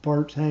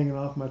parts hanging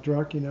off my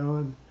truck, you know,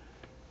 and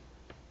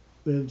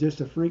it was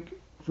just a freak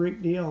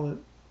deal that,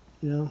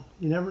 you know,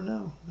 you never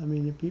know. I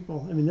mean,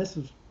 this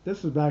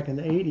was back in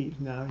the 80s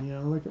now, you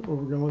know. Look at what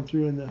we're going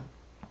through in the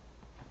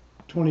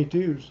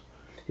 22s.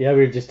 Yeah, we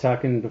were just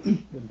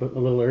talking a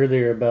little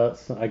earlier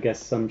about, I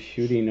guess, some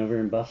shooting over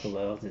in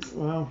Buffalo. Just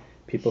Wow.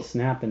 people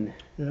snapping.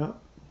 Yeah.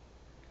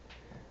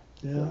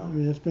 Yeah, I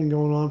mean, it's been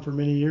going on for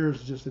many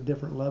years, just at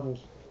different levels.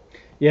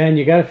 Yeah, and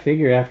you got to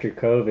figure after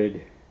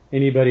COVID,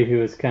 anybody who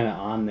was kind of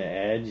on the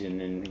edge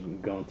and then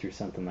going through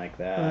something like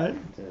that,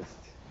 Right. just...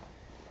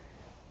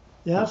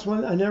 Yeah, that's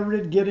one. I never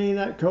did get any of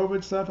that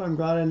COVID stuff. I'm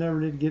glad I never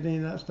did get any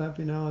of that stuff.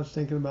 You know, I was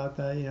thinking about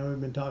that. You know,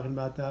 we've been talking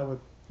about that with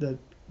the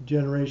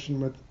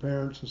generation with the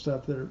parents and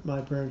stuff that are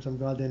my parents. I'm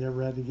glad they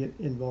never had to get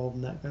involved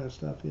in that kind of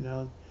stuff. You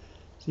know,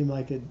 it seemed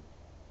like it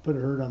put a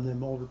hurt on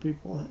them older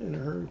people in a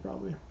hurry,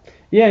 probably.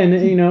 Yeah, and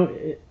you know,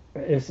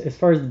 as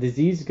far as the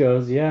disease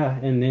goes, yeah,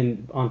 and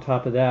then on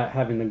top of that,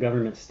 having the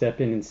government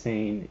step in and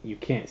saying you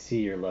can't see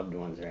your loved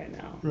ones right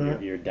now,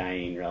 Right. your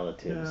dying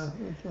relatives, Yeah,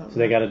 that's not so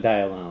they got to die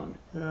alone.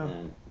 Yeah.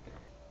 And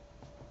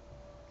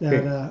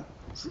And,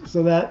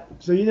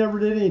 so you never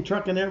did any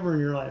trucking ever in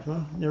your life,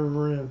 huh? Never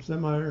were in a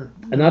semi or?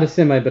 not a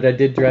semi, but I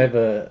did drive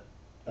a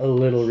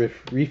little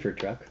reefer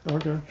truck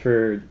Okay.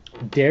 for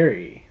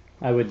dairy.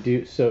 I would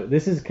do so.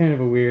 This is kind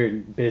of a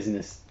weird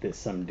business that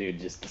some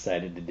dude just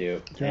decided to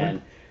do, Okay.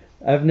 and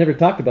I've never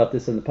talked about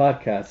this on the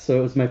podcast. So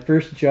it was my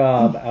first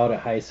job out of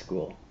high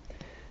school,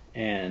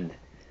 and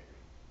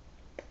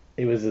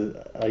it was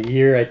a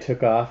year I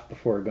took off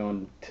before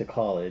going to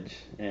college,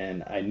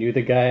 and I knew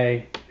the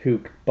guy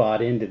who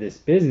bought into this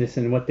business,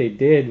 and what they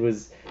did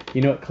was,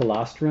 you know what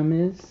colostrum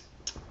is?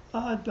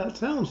 That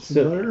sounds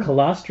So familiar.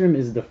 colostrum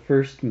is the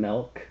first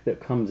milk that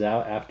comes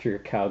out after a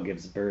cow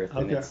gives birth,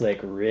 and Okay. it's like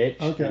rich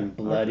Okay. and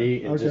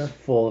bloody and Okay. just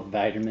full of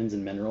vitamins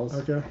and minerals.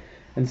 Okay.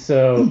 And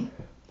so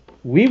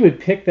we would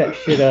pick that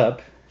shit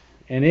up,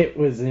 and it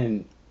was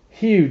in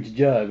huge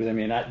jugs. I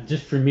mean,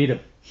 just for me to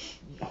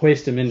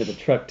hoist them into the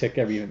truck took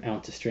every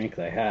ounce of strength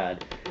I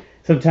had.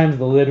 Sometimes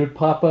the lid would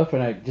pop up,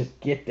 and I'd just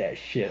get that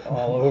shit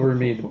all over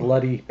me, the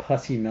bloody,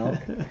 pussy milk.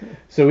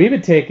 So we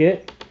would take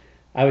it.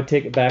 I would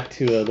take it back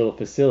to a little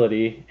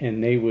facility,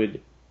 and they would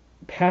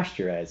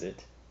pasteurize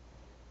it,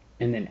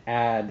 and then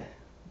add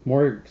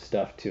more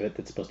stuff to it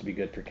that's supposed to be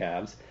good for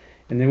calves.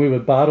 And then we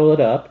would bottle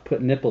it up,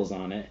 put nipples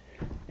on it,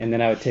 and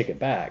then I would take it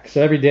back.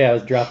 So every day I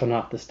was dropping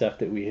off the stuff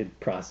that we had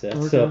processed.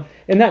 Okay. So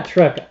in that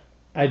truck,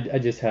 I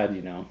just had,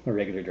 a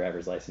regular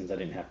driver's license. I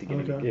didn't have to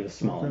get Okay. it was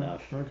small Okay.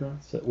 enough. Okay.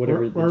 So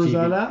whatever. Where was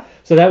that at?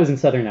 So that was in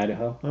southern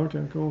Idaho.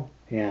 Okay, cool.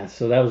 Yeah,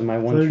 so that was my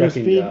So one you're just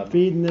trucking job.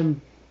 feeding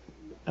them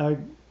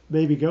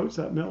baby goats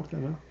that milk,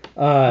 then,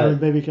 huh? Or Uh,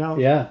 baby cows.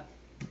 yeah,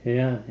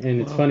 yeah, and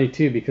it's Wow. funny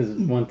too because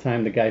one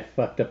time the guy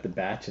fucked up the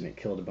batch and it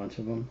killed a bunch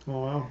of them.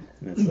 Oh wow.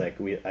 And it's like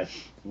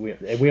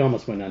we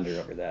almost went under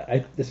over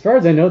that. As far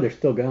as I know, they're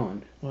still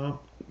going. Wow.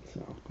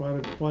 So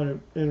Quite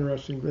an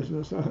interesting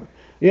business, huh?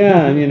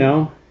 yeah,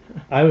 and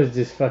I was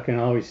just fucking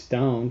always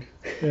stoned.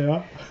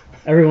 Yeah.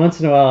 Every once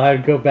in a while,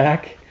 I'd go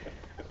back,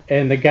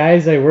 and the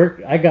guys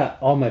I got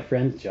all my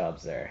friends'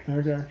 jobs there.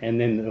 Okay. And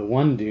then the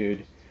one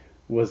dude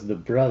was the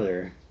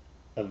brother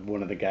of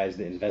one of the guys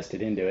that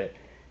invested into it.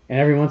 And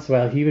every once in a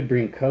while, he would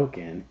bring coke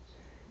in.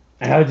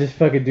 And I would just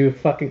fucking do a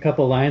fucking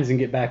couple lines and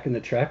get back in the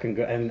truck and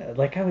go. And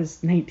like I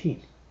was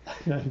 19.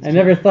 I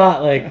never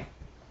thought like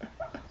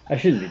I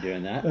shouldn't be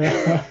doing that.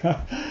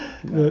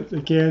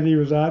 the candy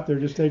was out there.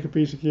 Just take a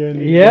piece of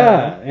candy.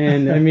 Yeah,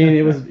 and I mean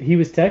he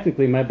was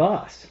technically my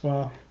boss.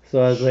 Wow.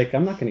 So I was like,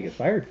 I'm not going to get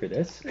fired for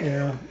this.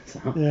 Yeah. So.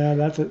 Yeah.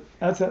 That's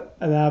an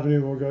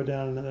avenue we'll go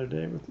down another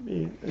day with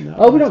me.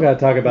 Oh, we don't got to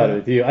talk about it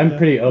with you. I'm Yeah.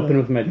 pretty open Yeah.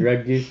 with my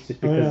drug use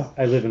just because yeah.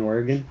 I live in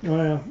Oregon. Oh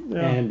yeah. Yeah.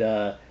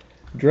 And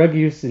drug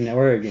use in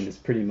Oregon is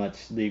pretty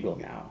much legal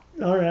now.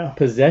 Oh yeah.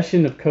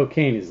 Possession of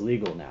cocaine is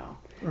legal now.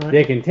 Right.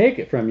 They can take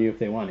it from you if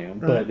they want to,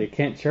 but Right. they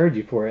can't charge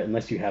you for it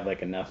unless you have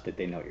like enough that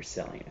they know you're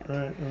selling it.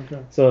 Right.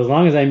 Okay. So as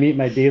long as I meet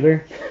my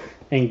dealer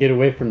and get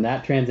away from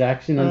that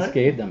transaction Right.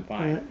 unscathed, I'm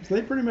fine. Right. So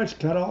they pretty much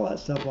cut all that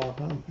stuff off,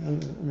 huh? I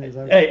mean, it's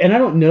like, And I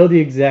don't know the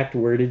exact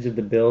wordage of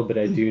the bill, but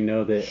I do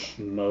know that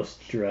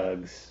most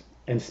drugs,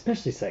 and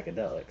especially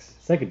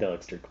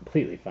psychedelics are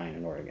completely fine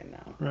in Oregon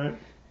now. right.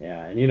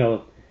 Yeah,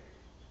 and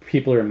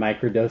people are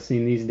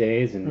microdosing these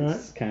days, and Right.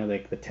 it's kind of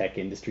like the tech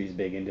industry is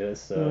big into it.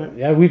 So Right.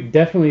 yeah, we've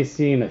definitely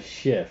seen a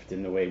shift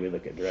in the way we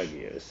look at drug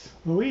use.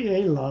 Well, we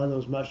ate a lot of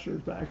those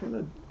mushrooms back in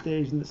the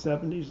days in the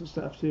 70s and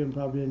stuff too, and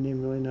probably didn't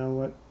even really know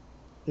what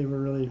they were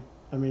really.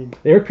 I mean,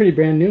 They were pretty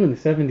brand new in the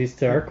 70s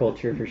to our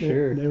culture for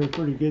sure. They were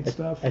pretty good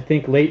stuff. I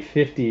think late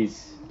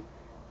 50s,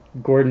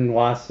 Gordon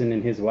Wasson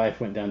and his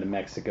wife went down to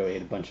Mexico,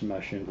 ate a bunch of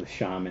mushrooms with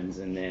shamans,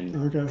 and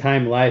then Okay.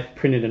 Time Life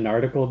printed an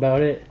article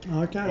about it.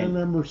 I kind of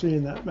remember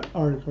seeing that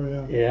article.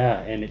 Yeah. Yeah,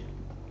 and it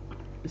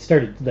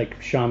started like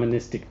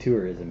shamanistic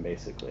tourism,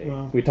 basically.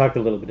 Wow. We talked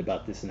a little bit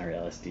about this in our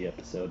LSD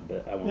episode,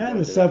 but I won't. Yeah, go and the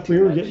into stuff that we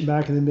too were much. getting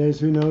back in the days,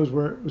 who knows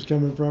where it was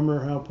coming from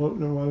or how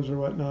potent it was or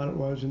whatnot it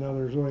was.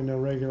 There's really no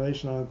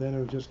regulation on it then. It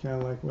was just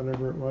kind of like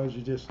whatever it was,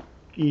 you just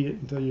eat it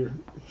until you're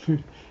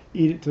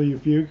eat it till you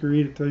puke or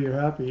eat it till you're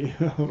happy.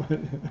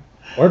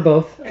 Or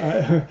both.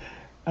 I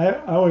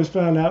always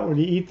found out when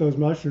you eat those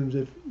mushrooms,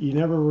 if you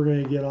never were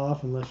going to get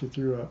off unless you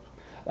threw up.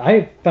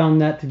 I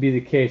found that to be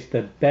the case.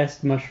 The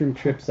best mushroom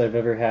trips I've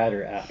ever had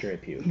are after I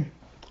puke.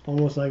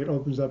 Almost like it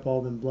opens up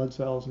all them blood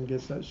cells and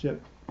gets that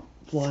shit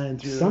flying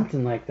through.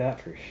 Something like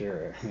that for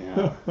sure.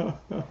 Yeah.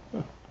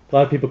 A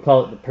lot of people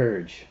call it the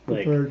purge. The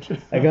Like, purge.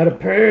 I gotta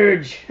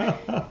purge.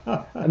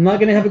 I'm not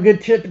gonna have a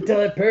good trip until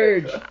I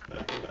purge.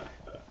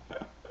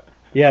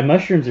 Yeah,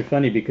 mushrooms are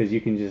funny because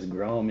you can just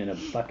grow them in a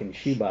fucking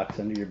shoebox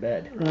under your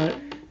bed. Right.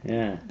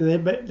 Yeah. Do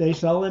they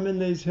sell them in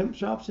these hemp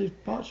shops, these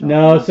pot shops?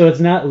 No, so it's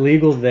not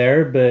legal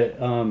there, but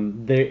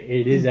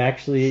it is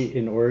actually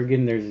in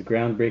Oregon. There's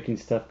groundbreaking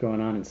stuff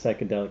going on in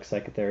psychedelic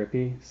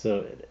psychotherapy.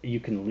 So you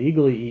can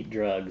legally eat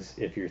drugs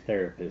if your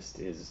therapist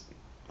is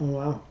Oh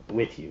wow.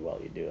 with you while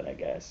you do it, I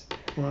guess.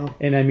 Wow.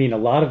 And I mean, a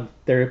lot of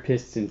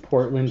therapists in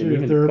Portland So and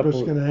your even a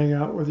therapist's couple. going to hang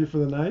out with you for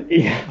the night?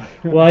 Yeah.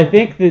 Well, I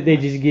think that they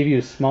just give you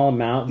a small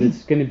amount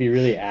that's going to be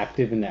really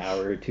active in the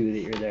hour or two that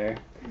you're there.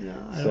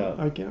 Yeah, So-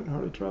 I can't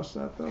hardly trust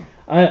that though.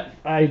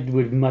 I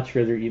would much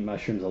rather eat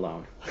mushrooms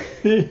alone.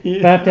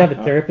 If I have to have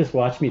a therapist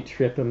watch me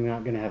trip, I'm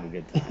not going to have a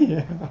good time.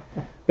 Yeah.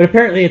 But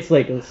apparently it's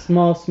like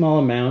small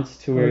amounts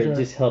to where it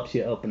Okay. just helps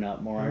you open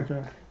up more.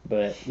 Okay.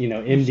 But, Shit, I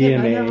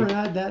MDMA. never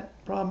had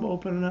that problem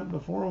opening up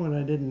before when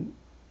I didn't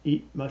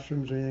eat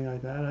mushrooms or anything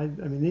like that. I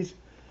mean, these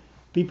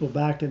people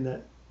back in the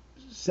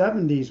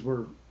 70s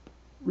were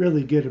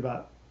really good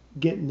about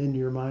getting into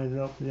your mind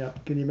and opening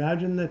up. Can you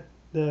imagine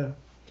the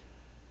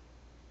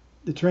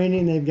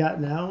training they've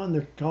got now in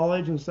the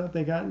college and stuff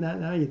they got in that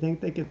now? You think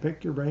they could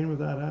pick your brain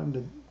without having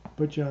to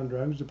put you on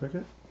drugs to pick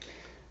it?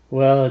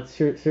 Well, it's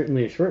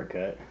certainly a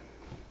shortcut.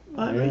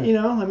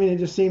 It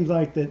just seems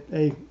like that.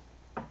 Hey,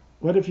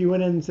 what if you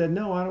went in and said,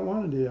 no, I don't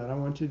want to do that. I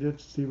want you to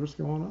see what's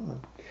going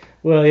on.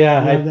 Well,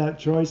 yeah, You have that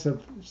choice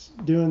of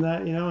doing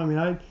that.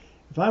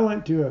 If I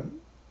went to a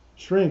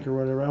shrink or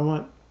whatever,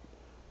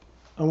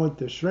 I want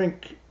the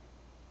shrink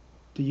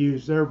to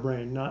use their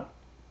brain, not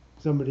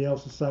somebody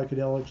else's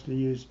psychedelics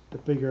to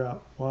figure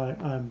out why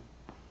I'm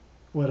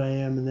what I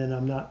am, and then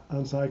I'm not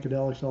on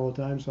psychedelics all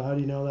the time. So how do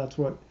you know that's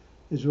what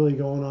is really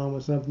going on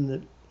with something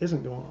that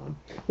isn't going on?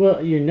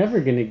 Well, you're never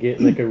going to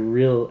get like a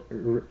real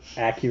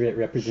accurate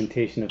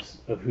representation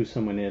of who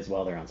someone is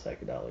while they're on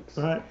psychedelics.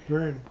 Right,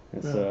 right.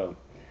 And so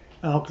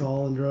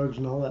alcohol and drugs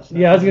and all that stuff.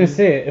 Yeah, I was going to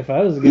say, if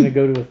I was going to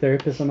go to a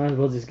therapist, I might as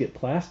well just get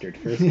plastered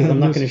first, because I'm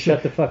not going to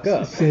shut the fuck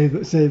up. Save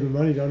the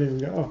money, don't even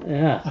go.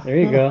 Yeah, there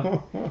you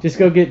go. Just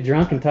go get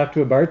drunk and talk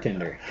to a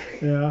bartender.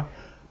 Yeah.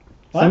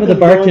 Some of the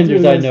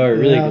bartenders I know are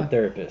really good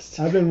therapists.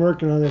 I've been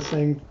working on this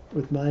thing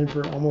with mine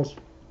for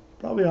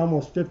probably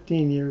almost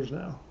 15 years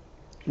now.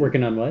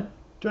 Working on what?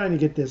 Trying to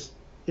get this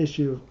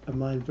issue of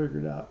mine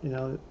figured out. I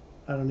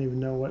don't even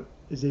know what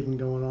is even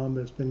going on,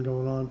 but it's been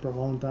going on for a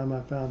long time.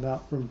 I found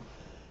out from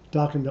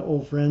talking to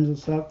old friends and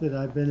stuff that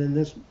I've been in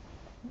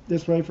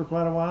this way for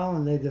quite a while,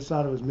 and they just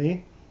thought it was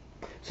me.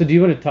 So do you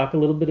want to talk a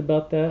little bit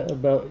about that?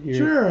 About your...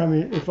 Sure. I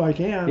mean, if I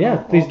can. Yeah,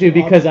 please do,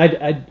 because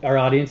our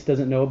audience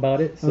doesn't know about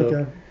it. So.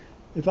 Okay.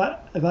 If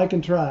I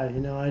can try,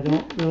 I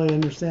don't really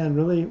understand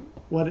really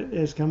what it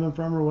is coming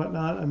from or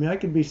whatnot. I mean, I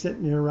could be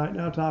sitting here right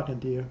now talking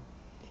to you.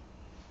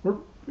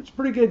 It's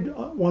pretty good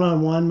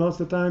one-on-one most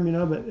of the time,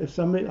 but if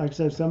somebody, like I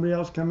said, if somebody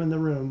else come in the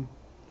room,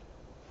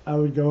 I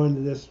would go into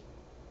this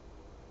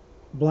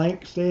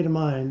blank state of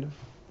mind,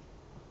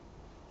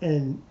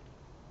 and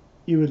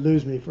you would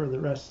lose me for the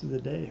rest of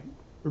the day.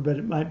 But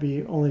it might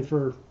be only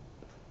for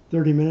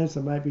 30 minutes.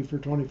 It might be for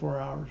 24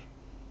 hours.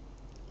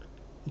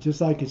 It's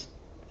just like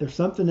there's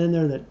something in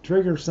there that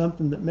triggers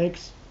something that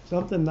makes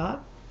something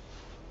not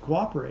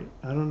cooperate.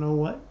 I don't know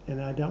what,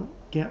 and I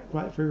can't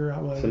quite figure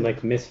out what. Some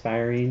like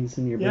misfirings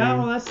in your brain. Yeah,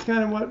 well, that's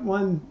kind of what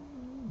one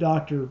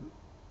doctor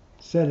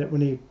said it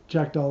when he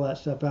checked all that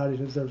stuff out.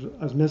 He said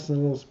I was missing a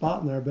little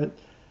spot in there, but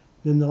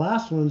then the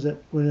last ones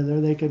that went in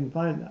there, they couldn't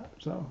find that.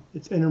 So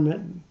it's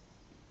intermittent.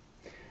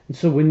 And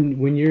so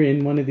when you're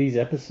in one of these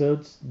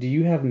episodes, do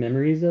you have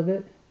memories of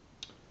it?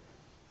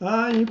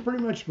 You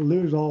pretty much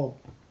lose all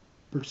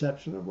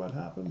perception of what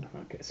happened.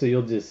 Okay, so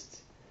you'll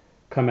just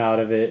come out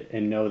of it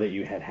and know that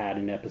you had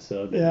an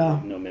episode, but you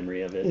have no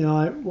memory of it.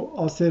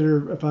 I'll sit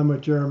here if I'm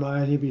with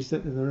Jeremiah and he'd be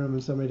sitting in the room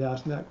and somebody'd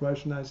ask me that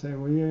question. I'd say,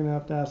 well, you're going to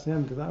have to ask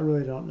him because I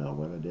really don't know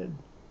what I did.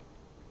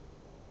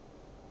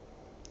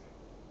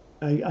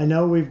 I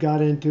know we've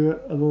got into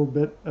it a little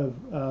bit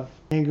of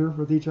anger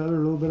with each other, a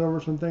little bit over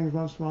some things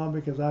once in a while,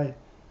 because I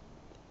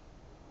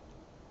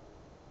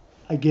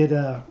get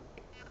I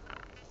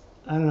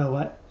don't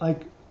know,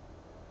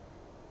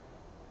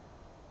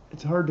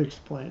 it's hard to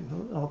explain.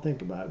 I'll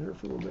think about it here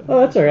for a little bit. Oh,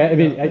 that's all right. I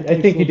mean,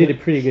 I think you did a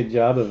pretty good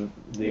job of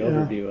the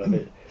overview of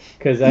it,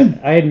 because I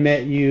had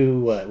met you,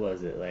 what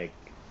was it, like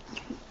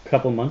a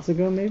couple months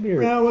ago maybe?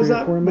 Or was 3 or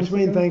that 4 months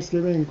between ago?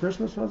 Thanksgiving and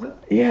Christmas, was it?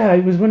 Yeah,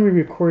 it was when we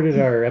recorded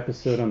our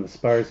episode on the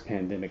SPARS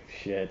pandemic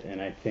shit,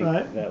 and I think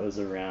Right. that was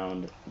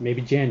around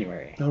maybe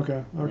January.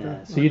 Okay.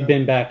 Yeah, so you'd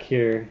been back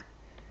here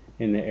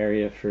in the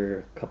area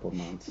for a couple of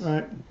months.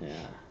 Right. Yeah.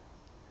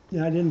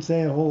 Yeah, I didn't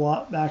say a whole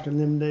lot back in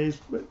them days,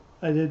 but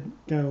I did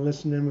kind of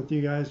listen in with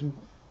you guys and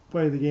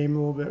play the game a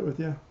little bit with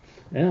you.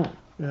 Yeah.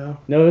 Yeah.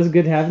 No, it was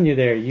good having you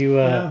there. You.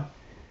 Yeah.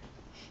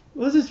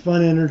 Well, it's just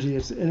fun energy.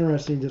 It's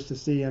interesting just to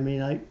see. I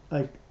mean,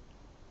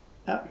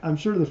 I'm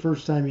sure the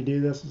first time you do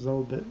this is a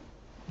little bit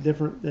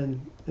different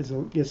than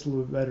it gets a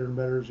little bit better and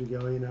better as you go.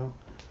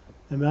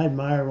 I mean, I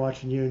admire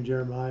watching you and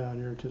Jeremiah on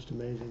here. It's just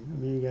amazing.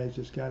 I mean, you guys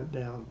just got it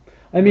down.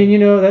 I mean,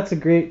 that's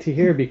great to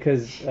hear,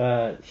 because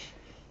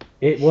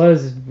it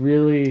was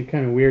really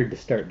kind of weird to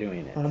start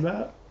doing it. I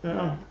bet.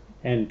 Yeah.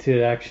 And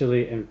to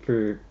actually, and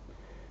for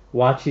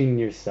watching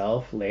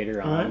yourself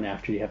later on, Right.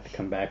 after you have to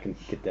come back and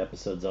get the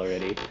episodes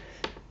already,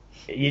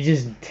 you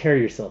just tear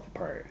yourself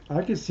apart.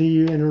 I could see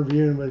you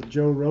interviewing with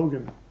Joe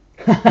Rogan.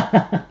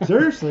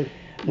 Seriously.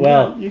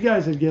 You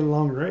guys would get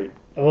along great.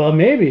 Well,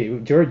 maybe.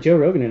 Joe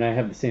Rogan and I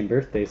have the same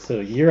birthday, so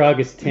you're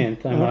August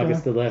 10th, I'm Okay.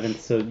 August 11th,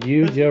 so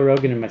you, Joe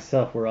Rogan, and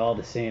myself, we're all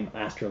the same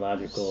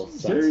astrological sun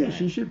Serious.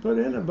 sign. You should put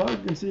in a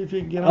bug and see if you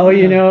can get on Oh,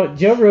 there.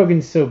 Joe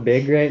Rogan's so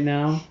big right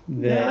now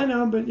that... Yeah, I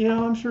know, but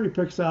I'm sure he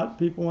picks out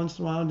people once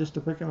in a while just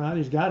to pick them out.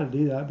 He's got to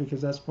do that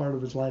because that's part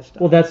of his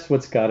lifestyle. Well, that's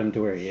what's got him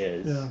to where he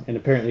is, Yeah. and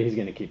apparently he's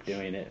going to keep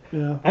doing it.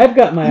 Yeah. I've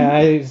got my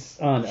eyes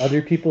on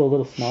other people a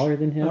little smaller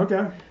than him,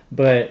 Okay.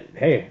 but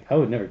hey, I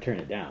would never turn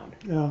it down.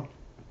 Yeah.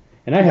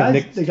 And I have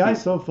Nick. The guy's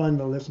so fun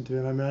to listen to,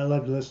 and I mean, I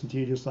love to listen to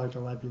you just like I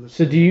love to listen.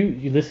 So to do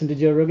you listen to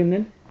Joe Rogan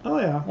then? Oh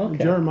yeah.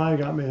 Okay. Jeremiah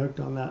got me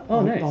hooked on that.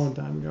 Oh, nice. A long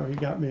time ago. He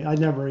got me. I'd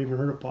never even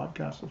heard a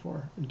podcast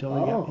before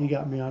until he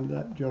got me onto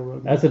that Joe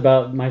Rogan. That's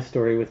about my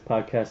story with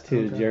podcasts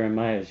too. Okay.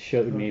 Jeremiah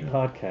showed me Okay.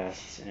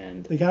 podcasts,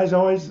 and The guy's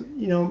always,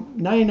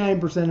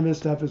 99% of his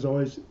stuff is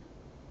always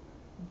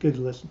good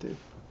to listen to.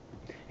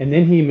 And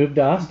then he moved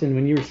to Austin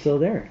when you were still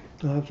there.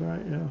 Oh, that's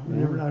right. Yeah,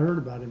 I heard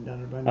about him down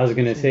there. But I was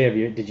gonna say,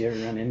 did you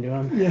ever run into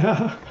him?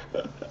 Yeah,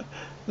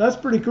 that's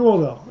pretty cool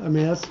though. I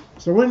mean,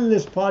 so. When did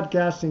this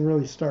podcasting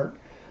really start?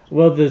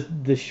 Well,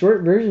 the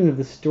short version of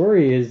the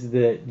story is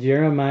that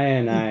Jeremiah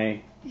and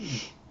I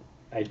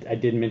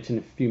did mention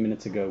a few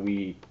minutes ago,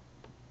 we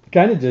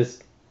kind of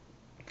just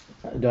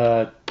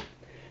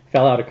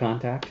fell out of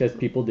contact, as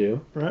people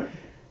do. Right.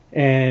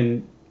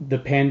 And the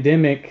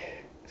pandemic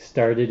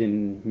started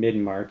in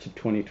mid-March of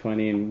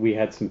 2020, and we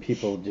had some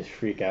people just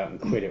freak out and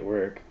quit at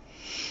work.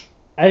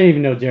 I didn't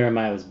even know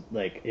Jeremiah was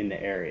like in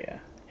the area,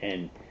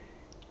 and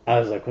I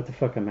was like, what the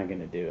fuck am I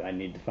gonna do? I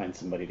need to find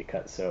somebody to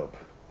cut soap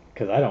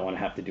because I don't want to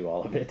have to do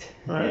all of it.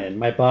 Right. And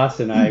my boss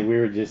and I, we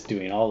were just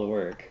doing all the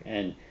work,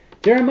 and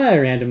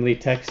Jeremiah randomly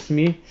texts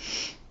me,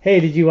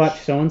 hey, did you watch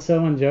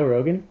so-and-so on Joe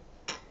Rogan?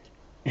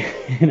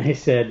 And I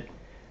said,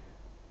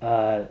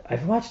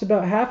 I've watched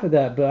about half of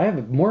that, but I have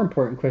a more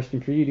important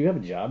question for you. Do you have a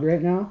job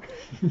right now?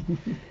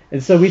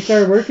 And so we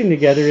started working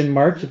together in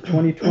March of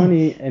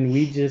 2020, and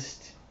we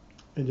just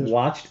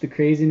watched the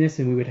craziness,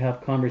 and we would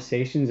have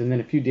conversations, and then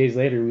a few days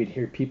later, we'd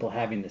hear people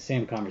having the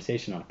same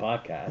conversation on a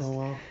podcast. Oh,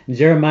 wow. And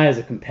Jeremiah's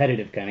a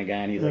competitive kind of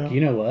guy, and he's like,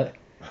 you know what?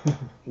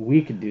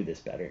 We could do this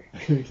better.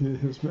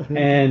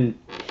 And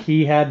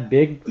he had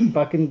big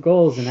fucking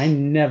goals, and I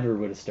never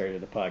would have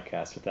started a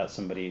podcast without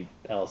somebody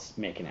else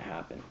making it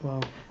happen.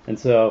 Wow. And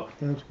so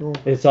that's cool.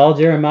 It's all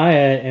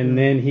Jeremiah, and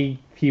then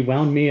he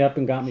wound me up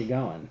and got me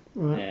going.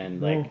 Right. And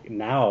like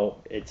now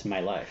it's my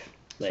life.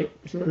 Like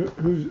so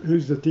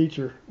who's the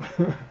teacher?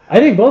 I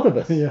think both of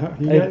us. Yeah,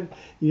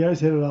 you guys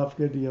hit it off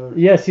good together.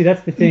 Yeah, see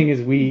that's the thing is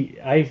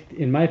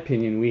in my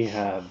opinion we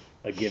have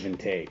a give and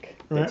take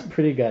that's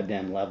pretty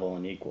goddamn level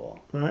and equal.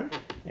 Right.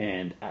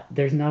 And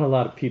there's not a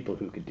lot of people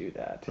who could do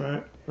that.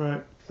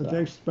 Right. It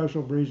takes a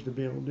special breed to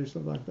be able to do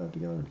something like that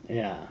together.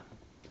 Yeah.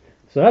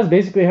 So that's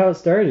basically how it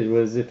started.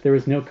 Was if there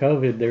was no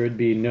COVID, there would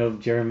be no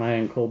Jeremiah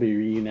and Colby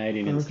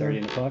reuniting and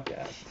starting a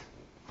podcast.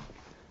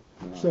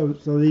 So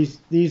these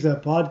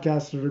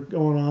podcasts that are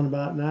going on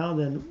about now,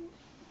 then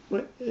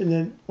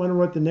wonder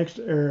what the next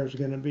era is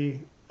going to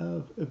be.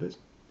 If it's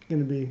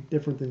going to be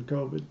different than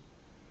COVID.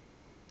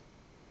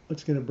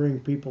 What's going to bring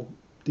people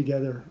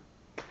together?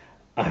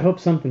 I hope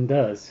something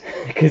does,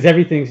 because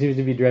everything seems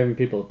to be driving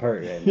people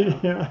apart right now.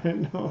 Yeah, I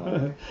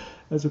know.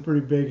 That's a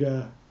pretty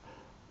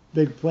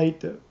big plate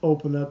to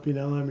open up, I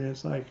mean,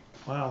 it's like,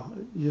 wow,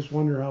 you just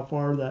wonder how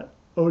far that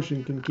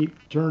ocean can keep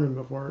turning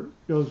before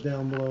it goes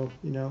down below,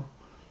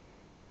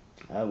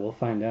 We'll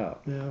find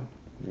out.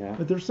 Yeah.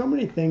 But there's so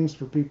many things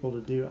for people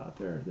to do out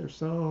there. There's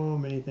so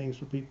many things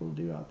for people to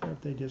do out there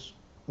if they just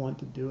want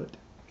to do it.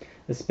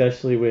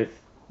 Especially with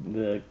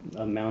the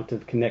amount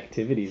of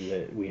connectivity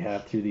that we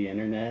have through the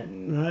internet.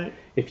 And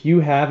if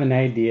you have an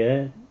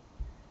idea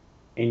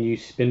and you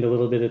spend a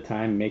little bit of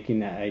time making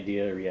that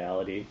idea a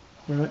reality,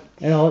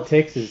 and all it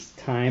takes is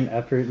time,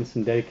 effort, and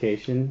some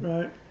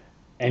dedication,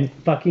 and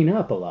fucking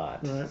up a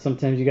lot.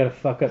 Sometimes you got to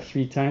fuck up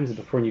 3 times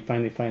before you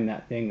finally find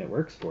that thing that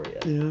works for you.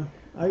 Yeah,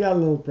 I got a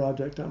little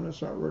project I'm gonna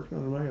start working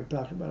on. I'm not gonna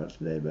talk about it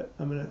today, but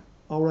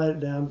I'll write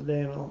it down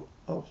today and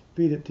I'll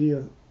feed it to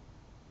you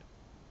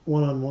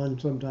one-on-one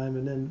sometime,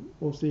 and then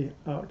we'll see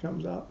how it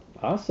comes out.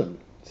 Awesome.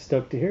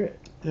 Stoked to hear it.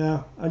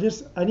 Yeah,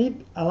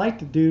 I like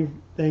to do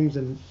things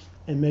and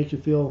make you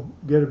feel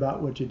good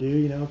about what you do,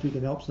 if you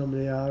can help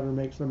somebody out or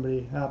make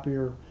somebody happy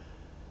or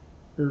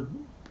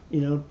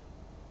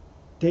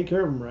take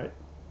care of them right.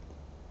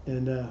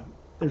 And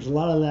there's a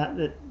lot of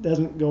that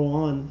doesn't go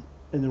on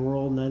in the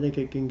world, and I think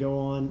it can go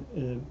on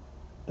in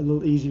a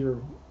little easier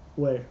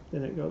way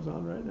than it goes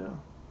on right now.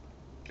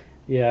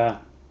 Yeah.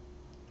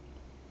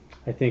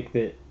 I think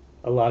that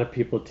a lot of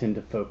people tend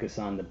to focus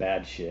on the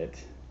bad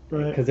shit.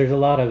 Because there's a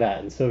lot of that.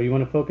 And so if you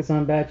want to focus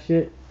on bad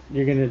shit,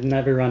 you're going to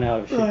never run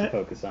out of shit to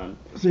focus on.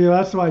 See,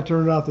 that's why I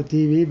turned off the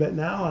TV, but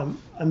now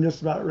I'm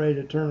just about ready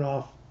to turn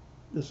off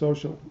the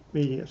social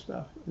media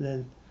stuff. And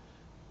then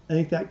I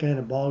think that kind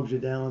of bogs you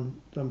down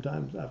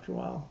sometimes after a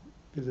while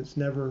because it's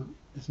never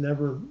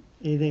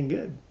anything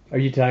good. Are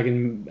you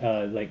talking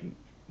like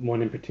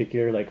one in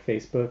particular, like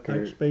Facebook?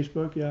 Or? Like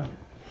Facebook, yeah.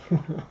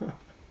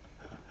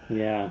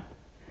 Yeah.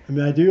 I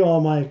mean, I do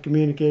all my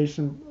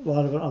communication, a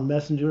lot of it on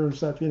Messenger and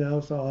stuff,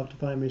 so I'll have to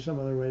find me some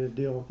other way to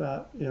deal with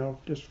that,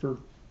 just for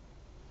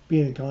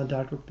being in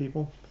contact with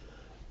people.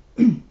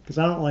 Because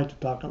I don't like to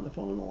talk on the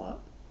phone a lot.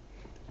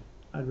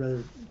 I'd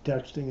rather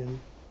texting and,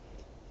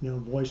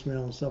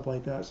 voicemail and stuff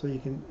like that so you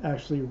can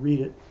actually read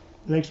it.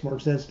 It makes more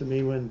sense to me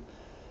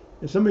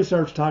if somebody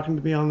starts talking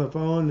to me on the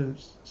phone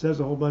and says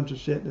a whole bunch of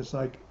shit and it's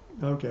like,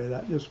 okay,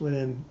 that just went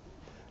in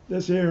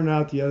this ear and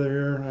out the other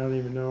ear, and I don't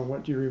even know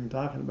what you're even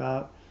talking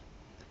about.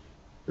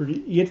 Or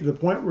you get to the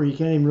point where you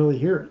can't even really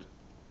hear it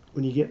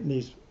when you get in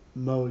these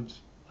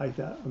modes like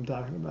that I'm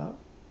talking about.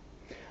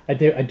 I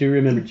do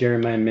remember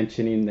Jeremiah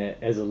mentioning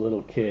that as a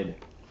little kid,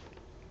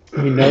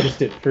 he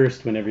noticed it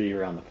first whenever you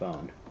were on the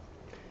phone.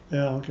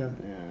 Yeah, okay.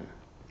 Yeah.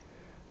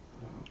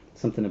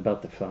 Something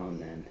about the phone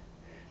then.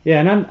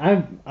 Yeah,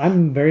 and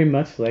I'm very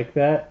much like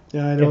that.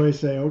 Yeah, I'd always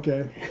say,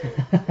 okay,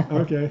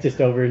 okay,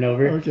 Just over and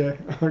over. okay,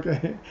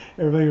 okay.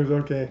 Everything was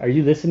okay. Are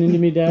you listening to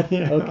me, Dad?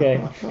 Yeah.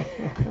 Okay.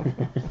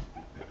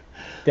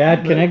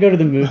 Dad, can I go to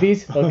the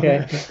movies?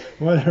 Okay.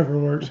 Whatever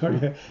works.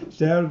 Okay.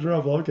 Stay out of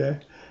trouble. Okay.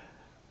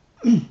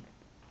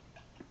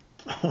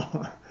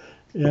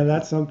 Yeah,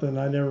 that's something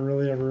I never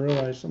really ever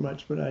realized so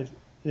much, but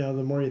the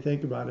more you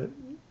think about it,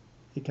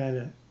 it kind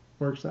of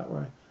works that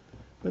way.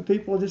 But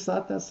people just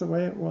thought that's the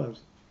way it was.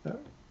 That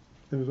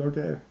it was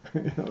okay.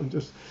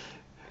 Just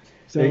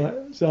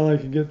sound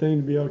like a good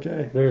thing to be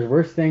okay. There's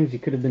worse things you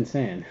could have been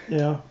saying.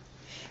 Yeah.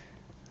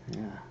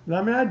 Yeah. But,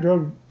 I mean, I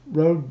rode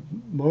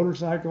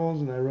motorcycles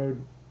and I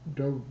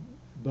drove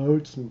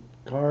boats and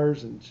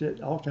cars and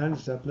shit, all kinds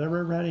of stuff. Never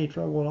ever had any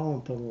trouble at all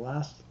until the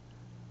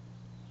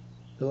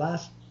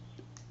last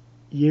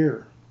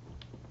year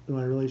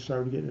when I really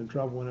started getting in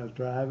trouble when I was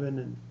driving,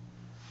 and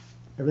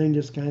everything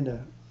just kind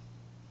of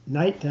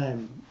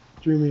nighttime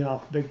threw me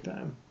off big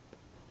time.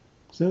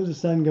 As soon as the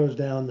sun goes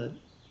down, the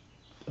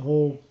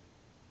whole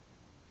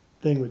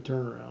thing would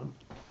turn around.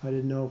 I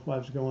didn't know if I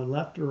was going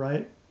left or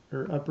right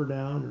or up or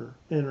down or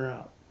in or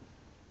out.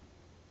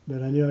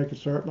 But I knew I could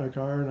start my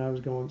car and I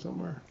was going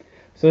somewhere.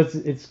 So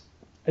it's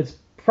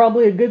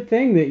probably a good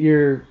thing that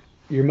your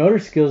motor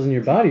skills and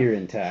your body are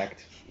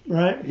intact.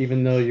 Right.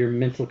 Even though your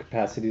mental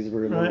capacities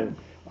were a Right. little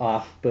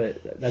off,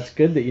 but that's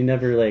good that you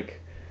never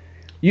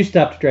you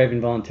stopped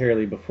driving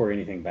voluntarily before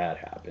anything bad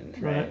happened,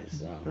 right? Right.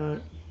 So.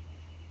 Right.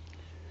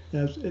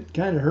 Yeah, it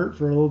kind of hurt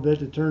for a little bit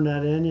to turn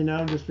that in,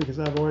 just because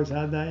I've always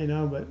had that,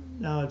 but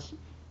now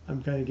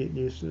I'm kind of getting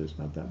used to it. It's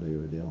not that big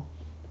of a deal.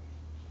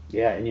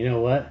 Yeah, and you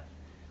know what?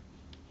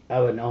 I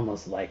would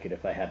almost like it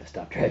if I had to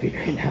stop driving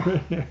right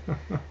now.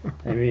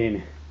 I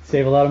mean,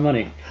 save a lot of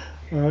money.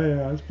 Oh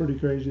yeah, it's pretty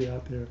crazy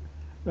out there.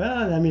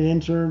 Well, I mean,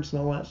 insurance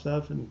and all that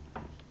stuff, and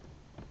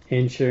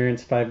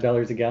Insurance,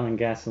 $5 a gallon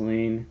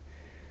gasoline.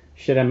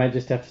 Shit, I might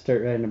just have to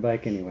start riding a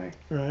bike anyway.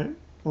 right.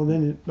 Well,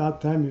 then about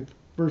the time you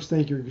first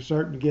think you're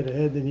starting to get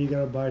ahead, then you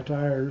got to buy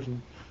tires,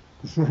 and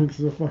it's like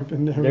the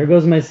fucking There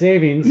goes my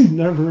savings.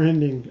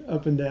 never-ending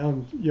up and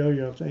down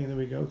yo-yo thing that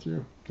we go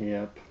through.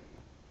 Yep.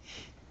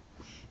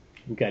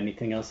 You got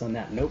anything else on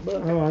that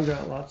notebook? Oh, I've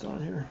got lots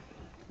on here.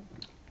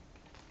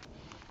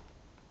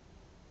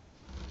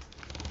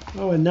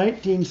 Oh, in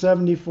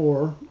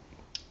 1974,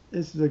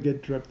 this is a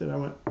good trip that I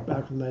went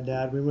back with my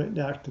dad. We went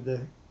back to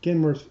the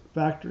Kenworth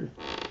factory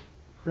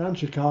around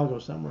Chicago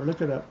somewhere.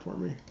 Look it up for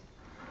me.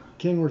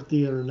 Kenworth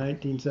Theater in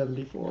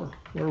 1974.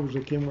 Where was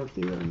the Kenworth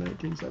Theater in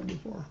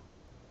 1974?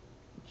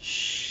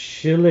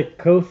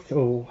 Chillicothe,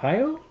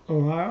 Ohio?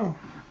 Ohio.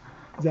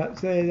 Does that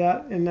say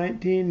that in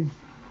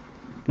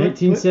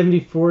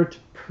 1974 to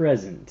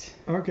present.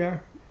 Okay.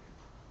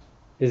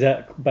 Is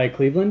that by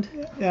Cleveland?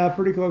 Yeah,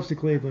 pretty close to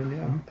Cleveland,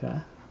 yeah. Okay.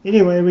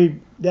 Anyway,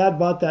 Dad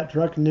bought that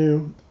truck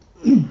new.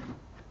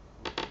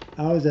 I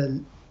was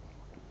a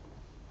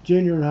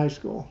junior in high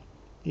school.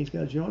 He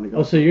goes, "You want to go?"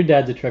 Oh, so your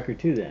dad's a trucker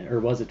too then, or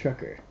was a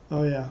trucker?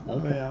 Oh yeah,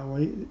 Okay. oh yeah.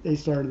 Well, they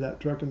started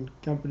that trucking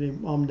company.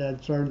 Mom and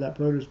Dad started that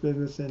produce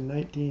business in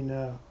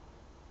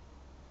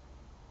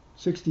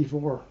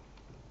 1964.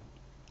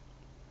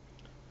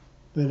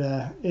 But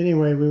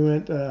anyway, we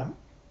went.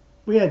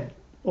 We had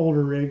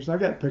older rigs. I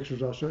got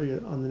pictures. I'll show you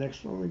on the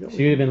next one we go. So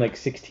you'd have been like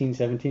 16,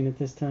 17 at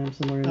this time,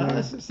 somewhere in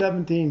there?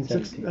 17,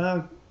 17.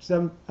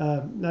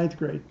 Ninth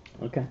grade.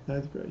 Okay.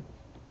 Ninth grade.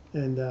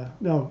 And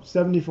no,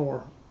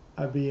 74.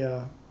 I'd be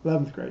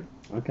 11th grade.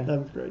 Okay.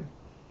 11th grade.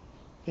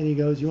 And he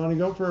goes, "You want to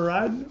go for a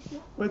ride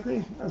with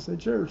me?" I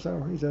said, "Sure."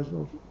 So he says,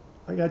 "Well,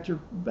 I got your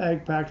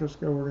bag packed. Let's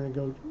go. We're going to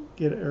go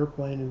get an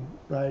airplane and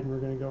ride, and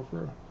we're going to go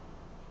for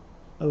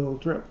a little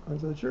trip." I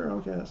said, "Sure.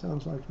 Okay, that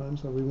sounds like fun."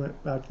 So we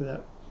went back to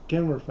that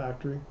Kenworth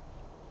factory.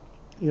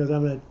 He goes,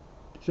 "I'm going to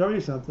show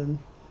you something."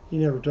 He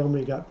never told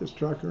me he got this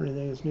truck or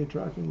anything, this new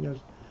truck. And he goes,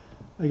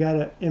 "I got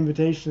an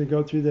invitation to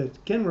go through the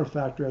Kenworth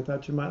factory. I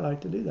thought you might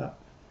like to do that.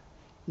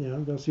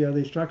 Go see how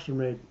these trucks are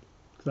made."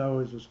 Because I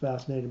always was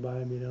fascinated by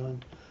them,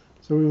 And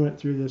so we went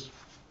through this,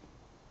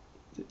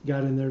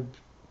 got in there,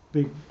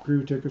 big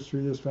crew took us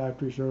through this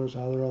factory, showed us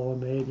how they're all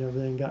made and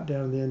everything, got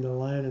down to the end of the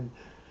line, and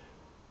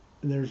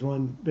there's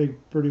one big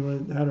pretty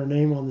one that had her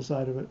name on the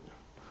side of it.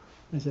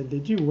 I said,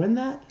 "Did you win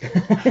that?"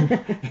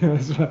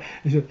 So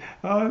he said,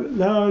 "Oh,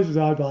 no." He says,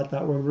 "I bought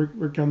that one.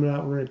 We're coming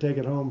out. We're going to take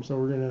it home. So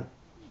we're going to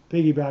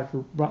piggyback.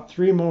 We bought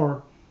 3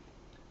 more.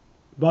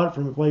 Bought it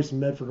from a place in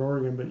Medford,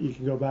 Oregon, but you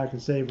can go back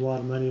and save a lot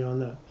of money on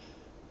the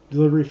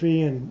delivery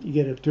fee, and you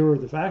get a tour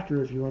of the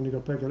factory if you want to go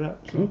pick it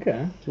up." So,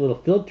 Okay. It's a little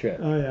field trip.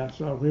 oh yeah.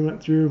 So we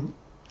went through.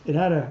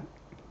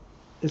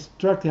 This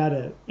truck had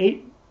a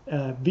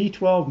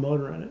V12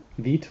 motor in it.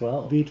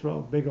 V12.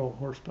 V12, big old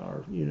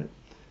horsepower unit.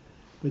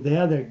 But they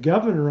had the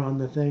governor on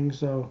the thing,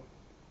 so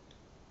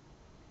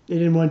they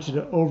didn't want you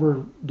to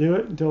overdo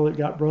it until it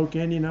got broke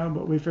in,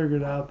 But we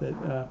figured out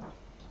that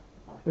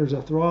there's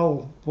a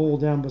throttle pull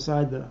down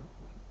beside the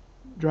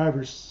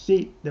driver's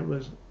seat that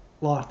was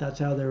locked. That's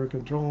how they were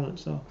controlling it.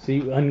 So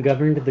you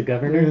ungoverned the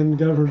governor? and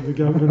governed the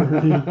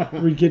governor.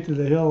 We'd get to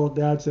the hill.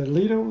 Dad said,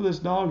 "Lean over this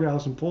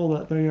doghouse and pull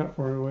that thing up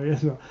for me."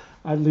 So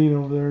I'd lean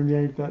over there and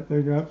yank that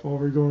thing up while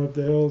we're going up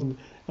the hills. And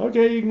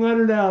okay, you can let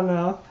her down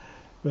now.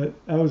 But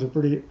that was a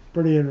pretty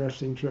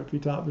interesting trip. He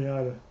taught me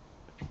how to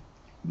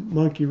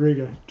monkey rig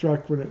a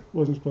truck when it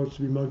wasn't supposed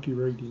to be monkey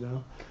rigged,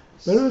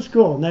 But it was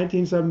cool.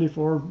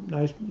 1974,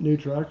 nice new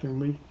truck,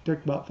 and we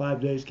took about 5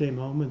 days, came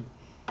home, and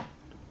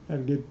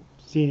had a good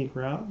scenic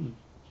route. And,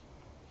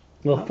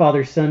 Little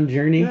father-son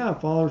journey? yeah,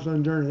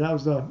 father-son journey. That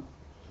was the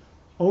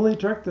only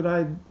truck that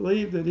I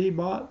believe that he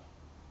bought.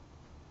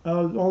 The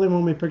only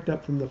one we picked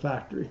up from the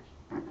factory.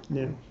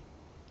 New.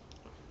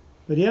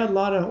 But he had a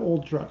lot of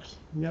old trucks.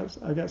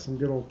 I got some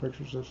good old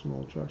pictures of some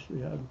old trucks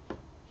we had.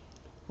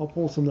 I'll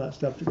pull some of that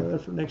stuff together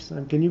for next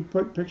time. Can you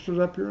put pictures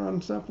up here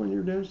on stuff when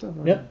you're doing stuff?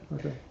 Okay. Yep.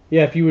 Okay.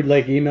 Yeah, if you would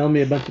email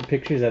me a bunch of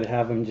pictures, I'd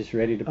have them just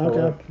ready to pull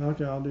up.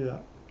 Okay, I'll do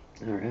that.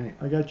 All right.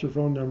 I got your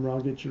phone number.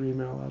 I'll get your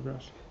email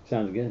address.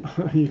 Sounds good.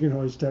 You can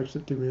always text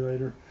it to me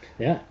later.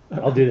 Yeah,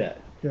 I'll do that.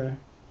 Okay.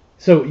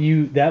 So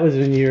that was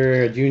when you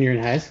were a junior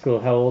in high school.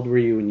 How old were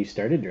you when you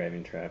started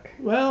driving truck?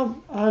 Well,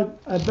 I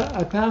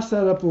passed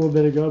that up a little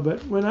bit ago,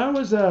 but when I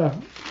was you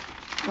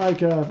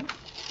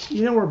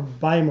know where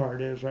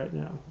Bimart is right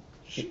now?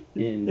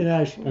 In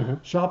Ashland. Uh-huh.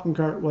 Shopping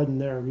cart wasn't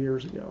there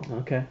years ago.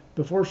 Okay.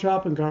 Before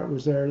shopping cart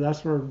was there,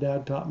 that's where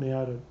Dad taught me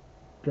how to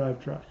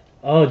drive truck.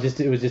 Oh, it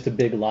was just a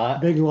big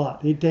lot? Big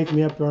lot. He'd take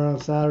me up there on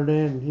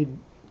Saturday and he'd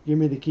give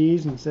me the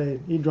keys and say,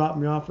 he'd drop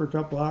me off for a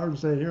couple hours and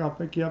say, here, I'll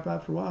pick you up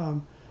after a while.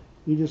 And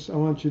I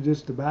want you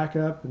just to back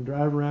up and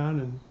drive around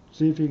and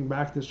see if you can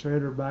back this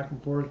trailer back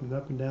and forth and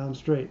up and down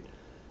straight.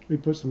 We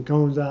put some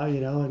cones out,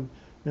 and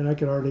I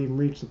could hardly even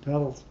reach the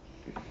pedals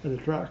of the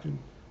truck. And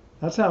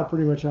that's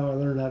pretty much how I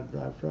learned how to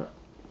drive truck.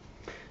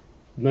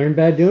 Learn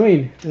by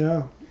doing.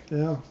 Yeah.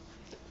 And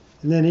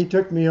then he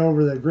took me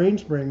over the Green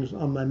Springs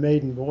on my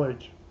maiden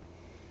voyage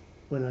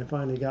when I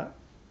finally got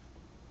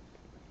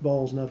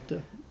balls enough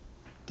to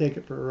take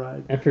it for a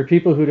ride. And for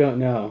people who don't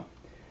know,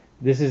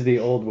 this is the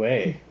old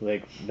way.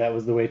 Like, that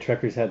was the way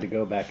truckers had to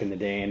go back in the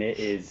day, and it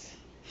is,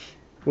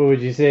 what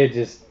would you say,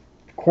 just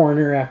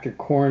corner after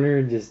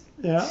corner, just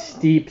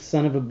steep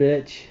son of a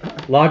bitch.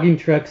 Logging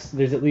trucks,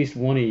 there's at least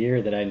one a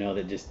year that I know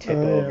that just tip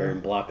over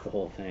and block the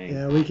whole thing.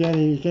 Yeah, you can't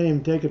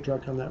even take a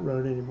truck on that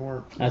road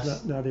anymore.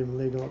 It's not even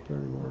legal up there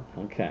anymore.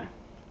 Okay.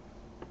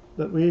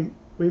 But we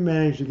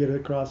managed to get it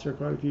across there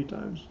quite a few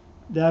times.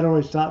 Dad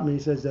always taught me, he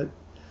says that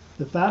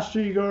the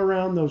faster you go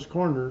around those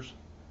corners,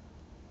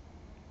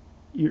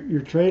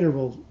 your trailer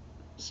will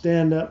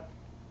stand up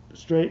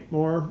straight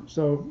more.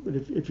 So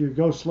if you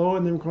go slow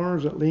in them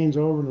corners, it leans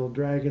over and it'll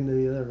drag into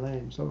the other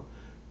lane. So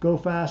go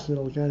fast and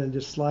it'll kind of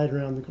just slide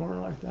around the corner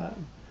like that.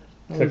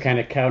 So kind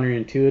of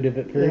counterintuitive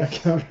at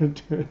first? Yeah,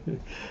 counterintuitive.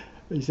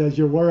 He says,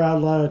 you'll wear out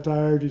a lot of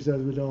tires. He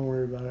says, but don't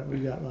worry about it. We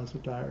got lots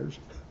of tires.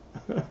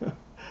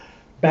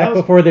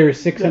 Before they were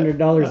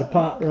 $600 a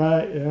pop.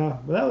 Right, yeah.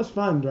 But that was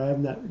fun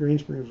driving that. Green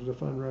Springs was a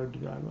fun road to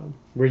drive on.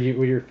 Were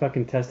your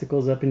fucking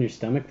testicles up in your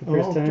stomach the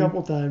first time? A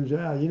couple times,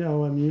 yeah.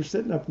 You're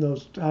sitting up in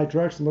those high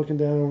trucks and looking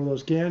down over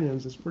those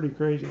canyons. It's pretty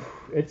crazy.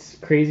 It's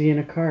crazy in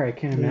a car. I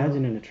can't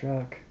imagine in a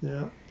truck.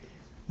 Yeah.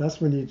 That's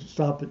when you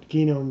stop at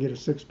Keno and get a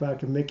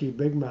 6-pack of Mickey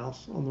Big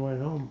Mouths on the way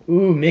home.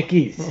 Ooh,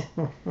 Mickey's.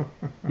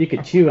 You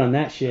could chew on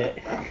that shit.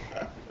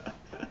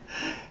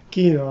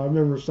 Keno, I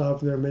remember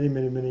stopping there many,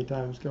 many, many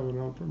times coming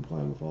home from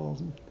Klamath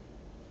Falls and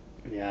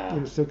get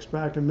a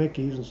 6-pack of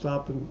Mickey's and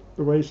stop in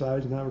the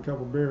waysides and have a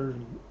couple beers.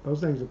 And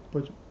those things are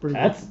pretty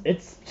good.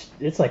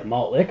 It's like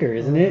malt liquor,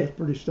 isn't it? It's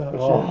pretty stout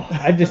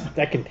shit.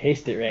 I can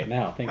taste it right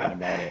now thinking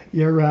about it.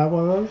 You ever have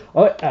one of those?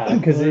 Oh,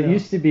 because it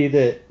used to be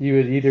that you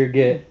would either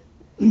get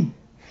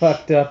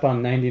fucked up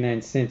on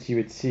 99 cents, you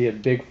would see a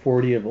big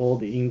 40 of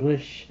Old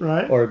English,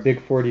 right, or a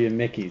big 40 of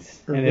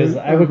Mickey's, and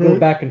I would go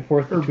back and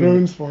forth between. Or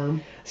Boone's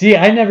Farm. See,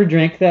 I never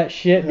drank that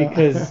shit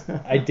because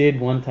I did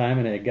one time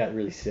and I got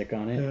really sick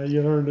on it. Yeah,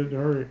 you learned it in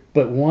a hurry.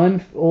 But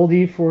one Old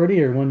E40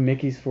 or one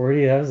Mickey's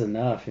 40, that was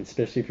enough,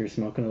 especially if you're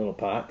smoking a little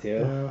pot too.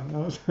 Yeah, that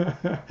was.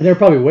 And they were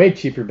probably way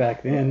cheaper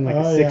back then. Like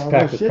a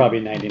 6-pack was probably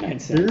 99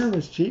 cents. Beer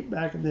was cheap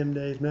back in them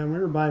days, man. We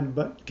were buying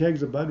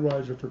kegs of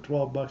Budweiser for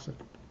 $12 a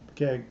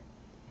keg.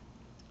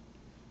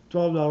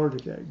 $12 a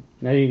keg.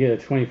 Now you get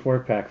a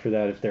 24-pack for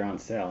that if they're on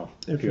sale.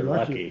 If you're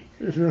lucky.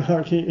 If you're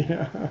lucky,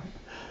 yeah.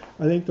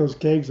 I think those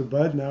kegs of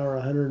Bud now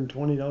are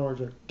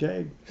 $120 a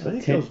keg. So I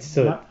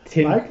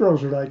think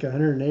micros are like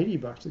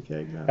 $180 a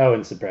keg now. That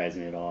wouldn't surprise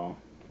me at all.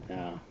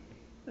 No.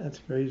 That's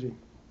crazy.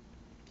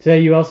 So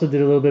you also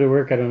did a little bit of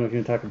work, I don't know if you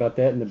want to talk about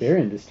that, in the beer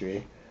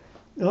industry.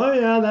 Oh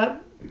yeah,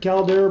 that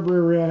Caldera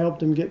Brewery, I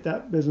helped him get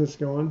that business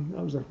going.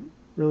 That was a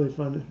really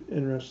fun,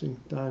 interesting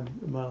time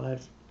in my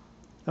life.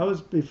 That was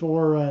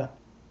before, that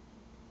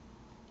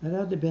had to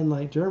have been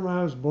like,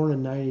 Jeremiah was born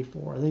in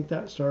 94. I think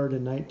that started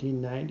in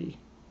 1990.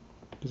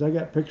 Because I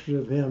got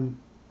pictures of him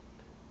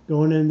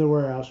going into the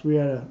warehouse. We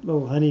had a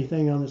little honey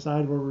thing on the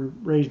side where we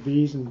raised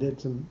bees and did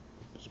some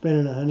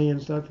spinning of honey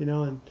and stuff,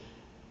 and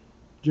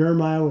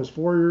Jeremiah was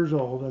 4 years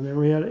old. I mean,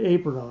 we had an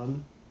apron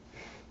on,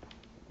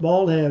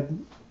 bald head.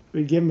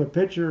 We'd give him a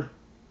pitcher,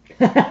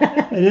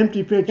 an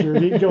empty pitcher.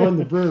 He'd go in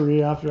the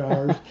brewery after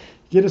hours,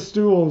 get a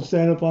stool and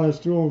stand up on a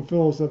stool and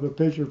fill us up a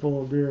pitcher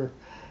full of beer.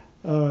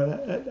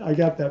 I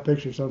got that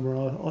picture somewhere.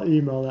 I'll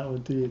email that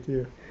one to you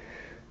too.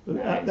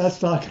 Nice. That's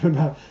talking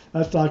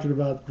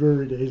about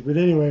brewery days. But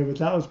anyway,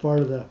 that was part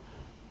of the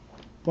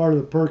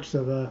perks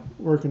of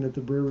working at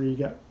the brewery. You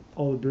got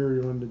all the beer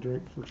you wanted to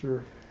drink for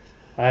sure.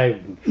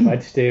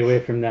 I'd stay away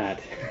from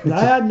that.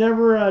 I had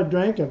never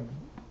drank a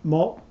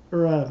malt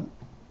or a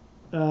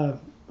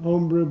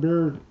homebrew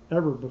beer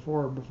ever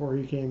before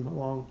he came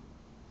along.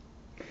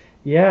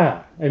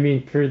 Yeah, I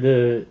mean for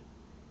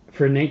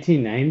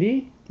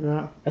 1990,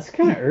 Yeah, that's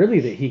kind of early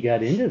that he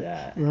got into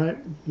that. right.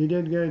 He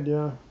did good.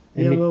 Yeah,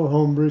 he And had a he- little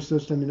homebrew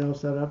system,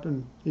 set up,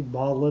 and he'd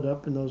bottle it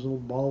up in those little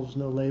bottles,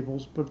 no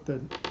labels, put the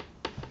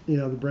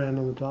brand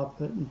on the top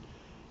of it, and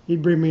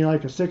he'd bring me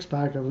like a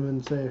 6-pack of them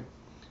and say,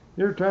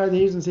 "Here, try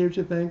these and see what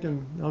you think,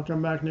 and I'll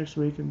come back next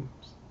week and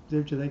see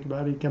what you think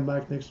about it." He'd come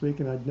back next week,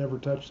 and I'd never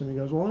touched them. He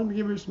goes, "Well, let me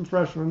give you some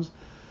fresh ones."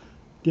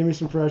 Give me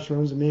some fresh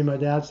ones, and me and my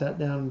dad sat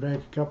down and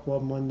drank a couple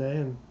of them one day,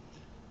 and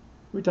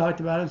we talked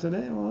about it and said,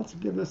 "Hey, well, let's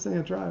give this thing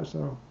a try."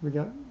 So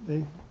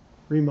they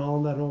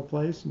remodeled that whole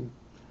place, and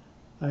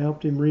I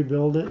helped him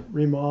rebuild it,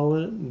 remodel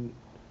it, and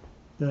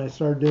then I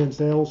started doing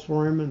sales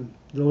for him and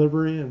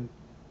delivery, and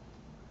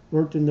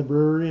worked in the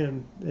brewery,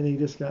 and then he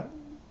just got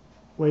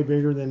way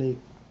bigger than he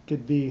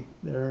could be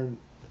there, and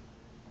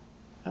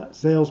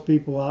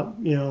salespeople out.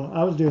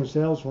 I was doing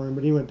sales for him,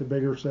 but he went to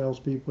bigger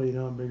salespeople,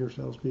 and bigger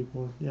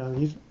salespeople. Yeah, and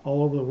he's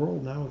all over the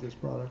world now with this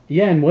product.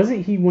 Yeah, and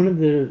wasn't he one of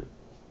the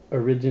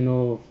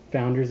original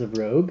founders of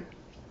Rogue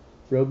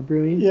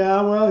Brewing?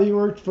 Yeah, well, he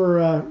worked for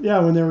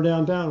when they were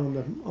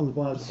downtown on the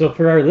plaza. So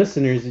for our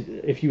listeners,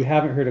 if you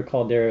haven't heard of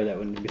Caldera, that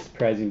wouldn't be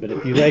surprising. But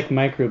if you like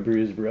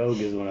microbrews, Rogue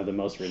is one of the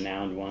most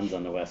renowned ones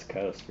on the West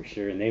Coast for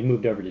sure. And they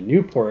moved over to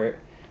Newport,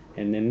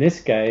 and then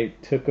this guy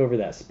took over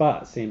that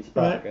same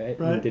spot, right?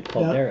 And did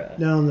Caldera.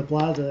 Down on the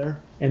plaza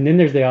there. And then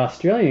there's the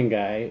Australian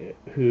guy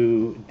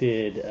who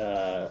did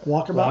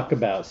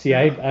Walkabout? See,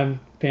 I'm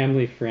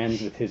family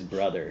friends with his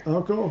brother.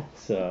 Oh, cool.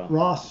 So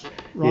Ross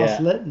Yeah.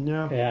 Litton,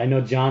 yeah. yeah, I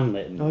know John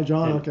Litton. Oh,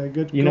 John, And okay,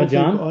 good. You cool know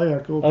John? people. Oh, yeah,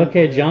 cool. Okay,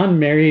 people, yeah. John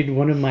married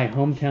one of my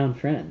hometown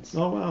friends.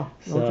 Oh, wow.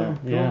 So, Okay,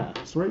 cool. yeah.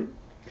 Sweet.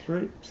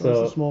 So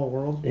So- it's a small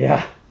world.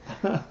 Yeah,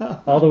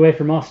 all the way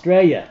from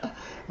Australia.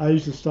 I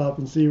used to stop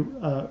and see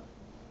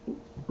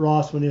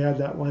Ross when he had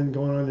that one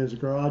going on in his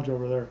garage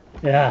over there.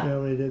 Yeah. Yeah,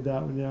 when he did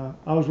that one, yeah.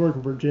 I was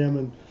working for Jim,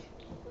 and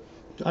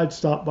I'd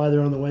stop by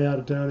there on the way out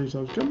of town. He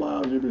says, "Come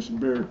on, give me some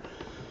beer."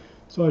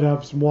 So I'd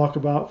have some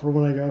walkabout for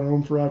when I got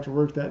home for after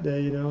work that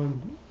day,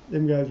 and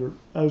them guys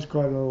that was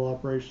quite a little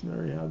operation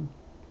there he had.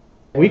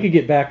 We could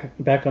get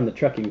back on the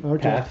trucking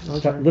Okay, path.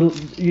 okay.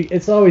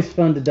 It's always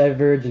fun to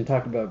diverge and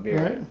talk about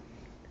beer. Right.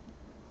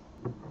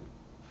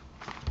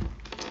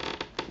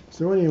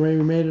 So anyway,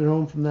 we made it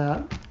home from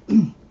that.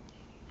 And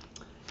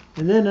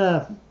then,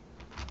 I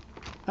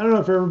don't know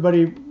if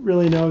everybody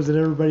really knows that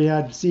everybody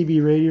had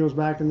CB radios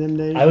back in them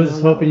days. I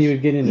was hoping you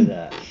would get into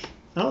that.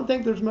 I don't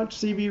think there's much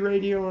CB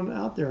radio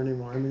out there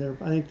anymore. I mean,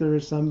 I think there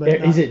is some, but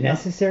Is it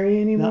necessary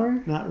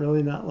anymore? Not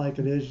really, not like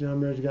it is.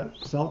 Everybody's got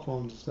cell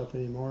phones and stuff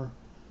anymore.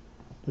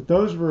 But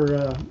those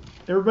were,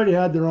 everybody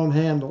had their own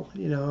handle,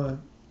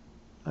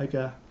 like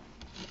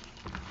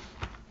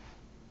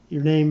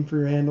your name for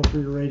your handle for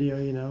your radio,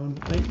 And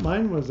I think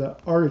mine was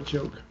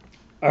Artichoke.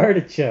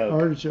 Artichoke.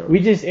 Artichoke. We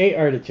just ate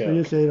artichoke. We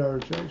just ate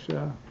artichokes,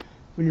 yeah.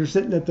 When you're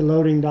sitting at the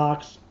loading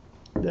docks,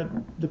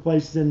 the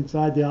places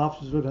inside the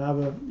offices would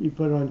have you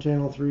put it on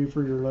channel 3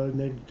 for your load, and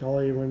they'd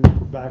call you when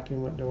back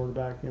in, what door to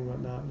back in,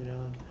 whatnot,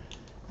 And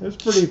it was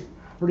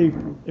pretty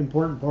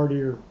important part of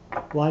your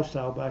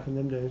lifestyle back in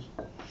them days.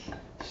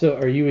 So,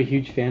 are you a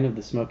huge fan of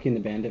the Smokey and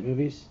the Bandit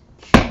movies?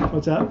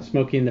 What's that?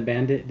 Smokey and the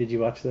Bandit, did you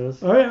watch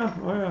those? Oh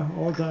yeah,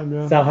 all the time,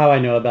 yeah. That's how I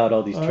know about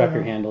all these Oh, trucker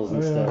yeah. handles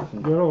and Oh, yeah. stuff.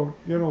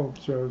 Good old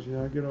shows,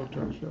 good old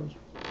truck shows.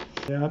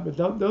 Yeah, but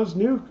those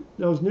new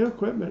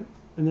equipment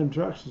in them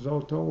trucks is a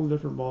total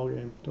different ball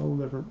game. Total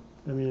different.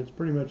 I mean, they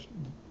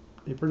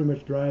pretty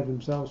much drive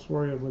themselves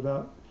for you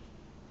without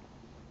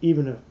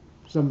even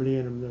somebody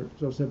in them. They're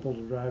so simple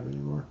to drive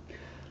anymore.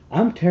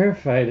 I'm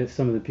terrified of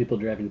some of the people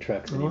driving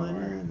trucks Oh,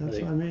 anymore. yeah, that's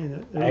what I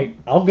mean.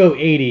 I'll go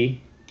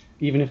 80,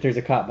 even if there's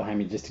a cop behind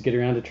me, just to get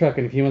around a truck.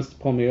 And if he wants to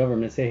pull me over, I'm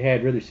going to say, hey,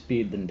 I'd rather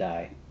speed than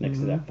die next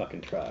to that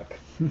fucking truck.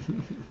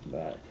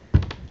 But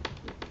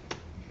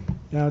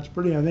Yeah, it's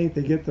pretty. I think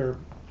they get their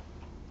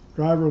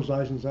driver's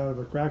license out of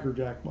a Cracker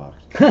Jack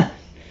box.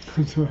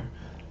 That's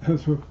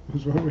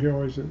what we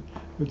always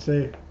would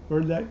say.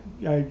 Where'd that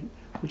guy?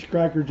 Which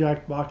Cracker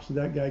Jack box did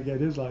that guy get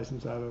his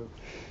license out of?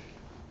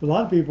 But a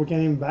lot of people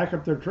can't even back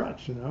up their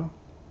trucks,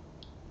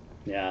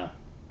 yeah.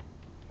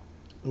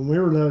 When we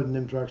were loading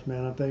them trucks,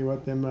 man, I'll tell you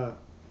what, them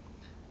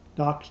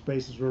dock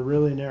spaces were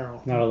really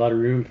narrow. Not a lot of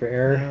room for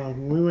error.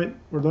 When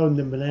we're loading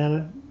them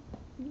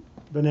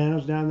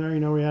bananas down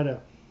there. We had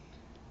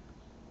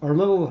our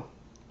little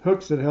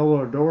hooks that held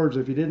our doors.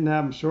 If you didn't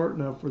have them short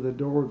enough where the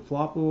door would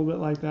flop a little bit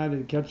like that,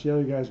 it'd catch the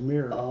other guy's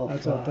mirror. Oh,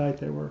 That's fuck. how tight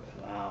they were.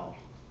 Wow.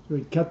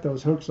 would cut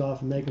those hooks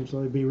off and make them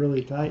so they'd be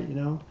really tight, you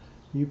know.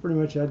 You pretty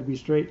much had to be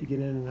straight to get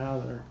in and out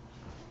of there.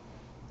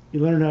 You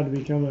learned how to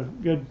become a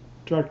good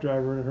truck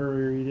driver in a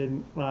hurry, or you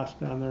didn't last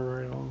down there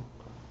very long.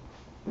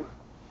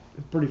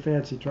 Pretty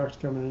fancy trucks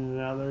coming in and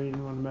out of there. You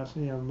didn't want to mess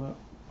any of them up.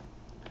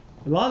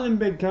 A lot of them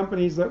big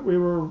companies that we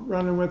were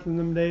running with in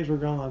them days were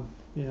gone.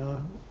 You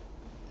know,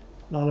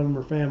 a lot of them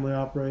were family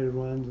operated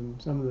ones,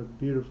 and some of the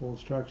beautiful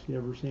trucks you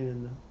ever seen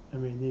in the. I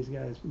mean, these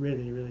guys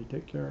really, really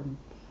took care of them.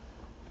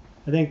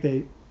 I think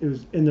it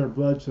was in their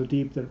blood so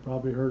deep that it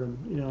probably hurt them.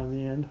 You know, in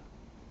the end.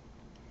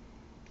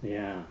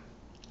 Yeah.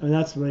 And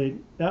that's the way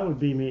that would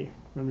be me.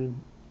 I mean,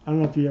 I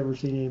don't know if you ever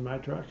seen any of my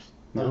trucks.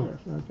 No.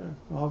 Okay.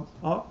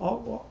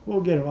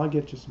 We'll get them. I'll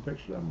get you some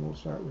pictures of them. We'll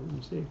start with them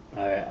and see.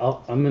 All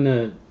right. I'm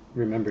gonna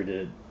remember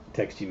to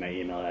text you my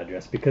email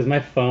address because my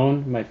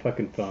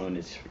fucking phone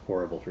is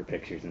horrible for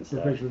pictures and For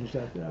stuff. pictures and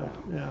stuff,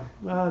 yeah.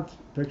 Well,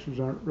 pictures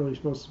aren't really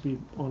supposed to be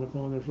on a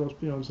phone. They're supposed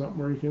to be on something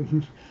where you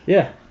can.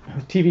 Yeah.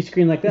 A TV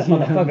screen like that,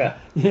 motherfucker.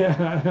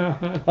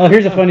 Yeah. Oh,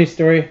 here's a funny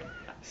story.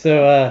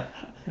 So,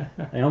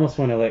 I almost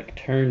want to like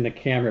turn the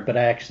camera, but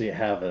I actually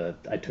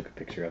I took a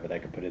picture of it I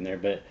could put in there,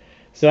 but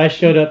so I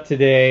showed up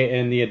today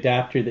and the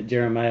adapter that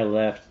Jeremiah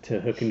left to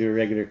hook into a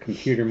regular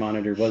computer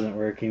monitor wasn't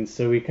working,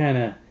 so we kind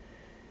of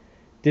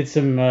did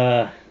some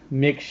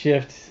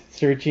makeshift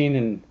searching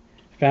and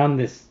found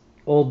this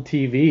old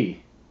TV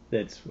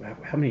that's,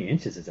 how many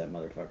inches is that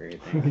motherfucker, you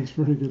think? It's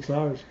pretty good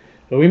size.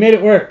 But we made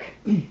it work.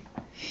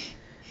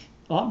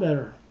 A lot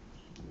better.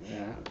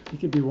 Yeah. You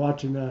could be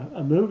watching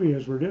a movie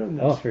as we're doing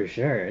this. Oh, for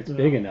sure. It's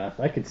big enough.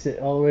 I could sit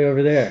all the way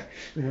over there.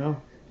 You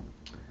know?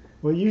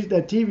 Well,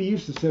 that TV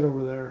used to sit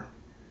over there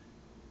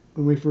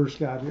when we first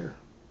got here.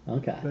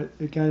 Okay. But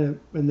it kind of,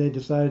 when they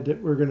decided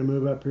that we're going to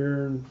move up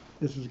here and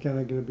this is kind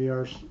of going to be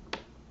our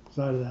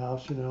side of the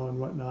house, you know, and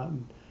whatnot.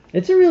 And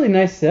it's a really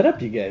nice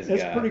setup you guys got.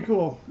 it's pretty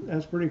cool.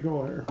 That's pretty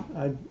cool here.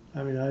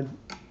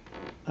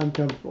 I'm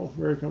comfortable,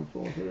 very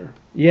comfortable with it here.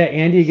 Yeah,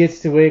 Andy gets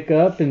to wake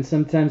up, and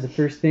sometimes the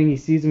first thing he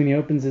sees when he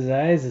opens his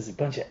eyes is a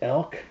bunch of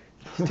elk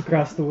just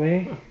across the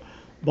way.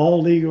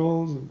 Bald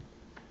eagles. And,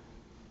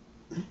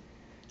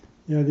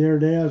 you know, the other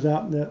day I was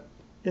out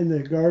in the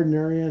garden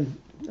area,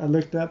 and I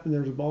looked up, and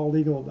there was a bald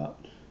eagle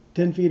about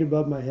 10 feet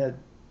above my head,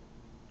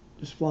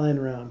 just flying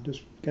around,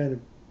 just kind of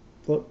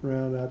floating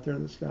around out there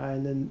in the sky.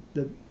 And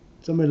then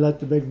somebody let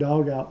the big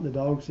dog out, and the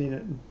dog seen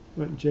it and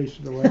went and chased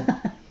it away.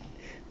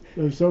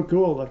 It was so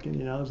cool looking,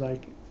 you know. It was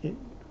like,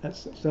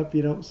 that's stuff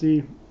you don't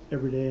see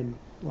every day in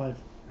life.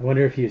 I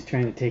wonder if he was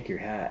trying to take your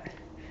hat.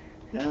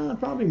 Yeah,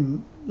 probably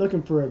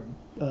looking for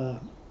a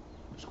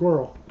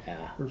squirrel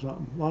Yeah. or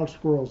something. A lot of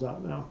squirrels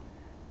out now.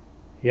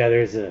 Yeah,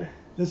 there's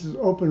This is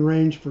open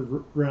range for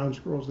ground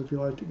squirrels if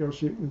you like to go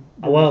shooting.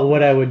 well,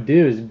 what I would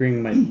do is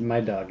bring my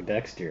dog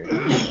Dexter.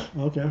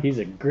 Okay. He's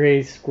a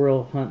gray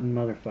squirrel hunting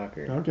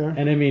motherfucker. Okay.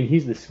 And I mean,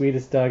 he's the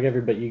sweetest dog ever,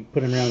 but you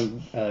put him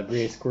around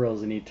gray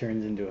squirrels and he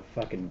turns into a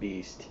fucking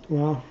beast.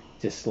 Wow.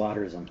 Just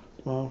slaughters them.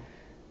 Wow.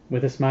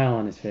 With a smile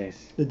on his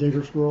face. The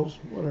digger squirrels,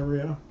 whatever,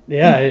 yeah.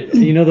 Yeah,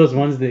 you know those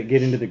ones that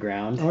get into the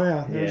ground? Oh,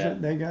 yeah. Yeah.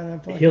 They got a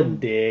fucking He'll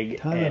dig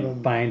ton of and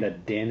them. find a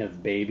den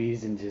of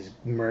babies and just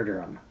murder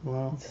them.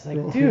 Wow. It's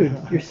like, dude,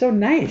 you're so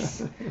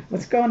nice.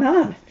 What's going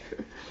on?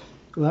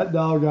 That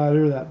dog out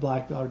here, that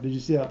black dog. Did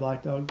you see that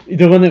black dog?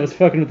 The one that was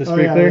fucking with the Oh,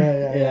 yeah, sprinkler?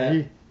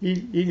 yeah.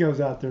 He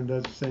goes out there and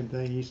does the same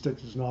thing. He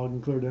sticks his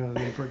noggin clear down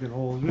in the freaking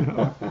hole. You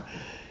know?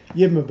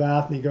 Give him a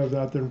bath and he goes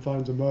out there and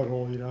finds a mud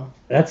hole, you know.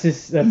 That's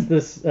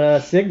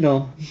the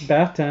signal.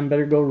 Bath time,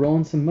 better go roll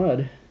in some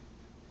mud.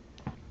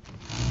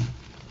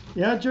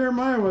 Yeah,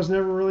 Jeremiah was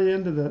never really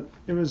into the.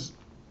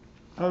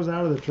 I was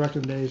out of the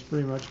trucking days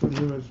pretty much when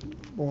he was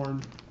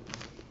born.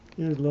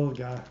 He was a little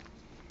guy.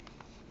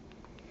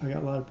 I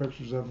got a lot of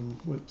pictures of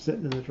him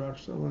sitting in the truck,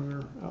 so when we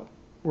were out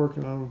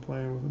working on him and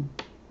playing with him.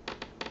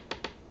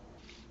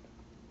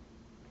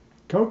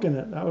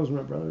 Coconut, that was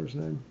my brother's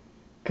name.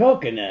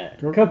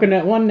 Coconut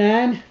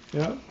 19.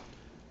 Yep.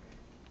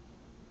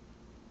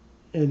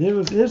 And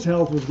his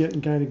health was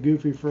getting kind of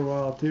goofy for a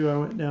while too. I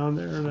went down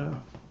there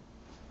and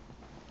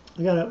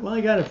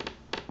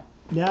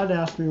Dad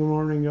asked me one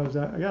morning, goes,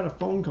 I got a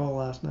phone call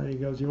last night. He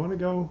goes, you want to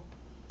go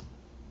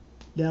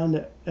down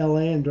to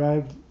L.A. and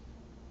drive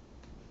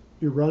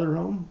your brother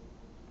home?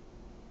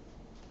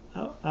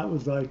 I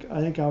was like, I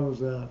think I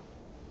was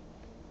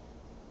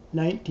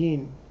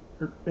 19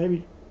 or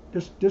maybe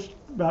just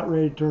about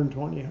ready to turn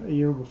 20, a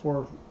year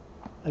before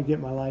I get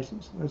my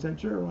license. I said,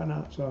 sure, why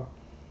not? So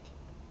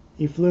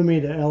he flew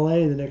me to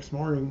L.A. the next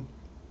morning.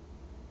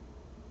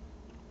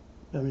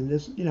 I mean,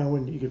 this, you know,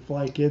 when you could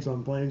fly kids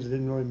on planes, it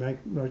didn't really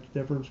make much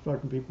difference.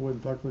 Fucking people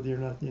wouldn't fuck with you or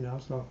nothing, you know.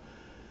 So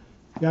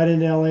got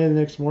into L.A. the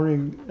next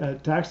morning. A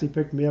taxi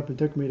picked me up and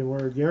took me to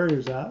where Gary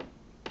was at.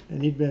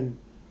 And he'd been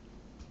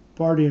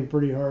partying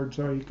pretty hard,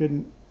 so he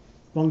couldn't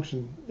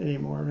function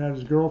anymore. And had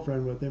his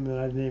girlfriend with him that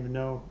I didn't even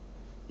know.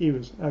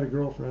 Had a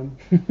girlfriend.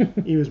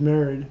 He was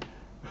married.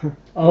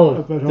 Oh,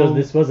 up at so home.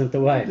 this wasn't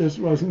the wife. This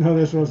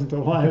wasn't the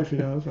wife, you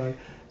know. So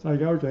it's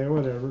like, okay,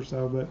 whatever.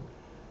 So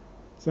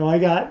I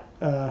got,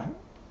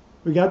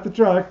 we got the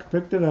truck,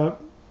 picked it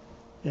up,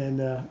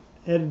 and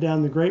headed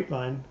down the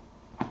Grapevine.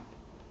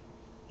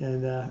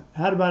 And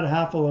had about a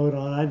half a load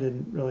on. I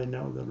didn't really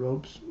know the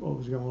ropes, what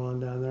was going on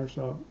down there,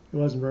 so it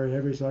wasn't very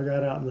heavy. So I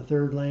got out in the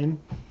third lane,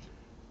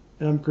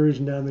 and I'm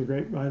cruising down the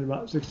Grapevine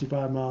about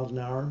 65 miles an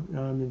hour.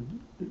 I mean,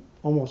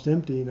 almost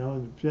empty,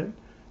 and shit.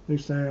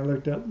 Next thing I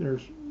looked up,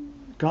 there's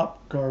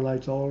cop car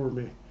lights all over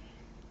me.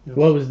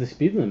 What was the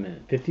speed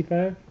limit?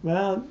 55?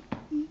 Well,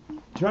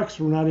 trucks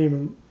were not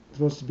even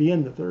supposed to be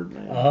in the third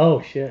lane. Oh,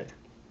 shit.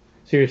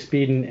 So you're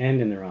speeding and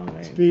in the wrong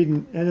lane.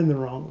 Speeding and in the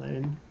wrong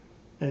lane.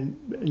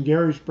 And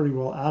Gary's pretty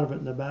well out of it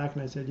in the back,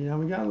 and I said,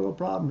 we got a little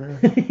problem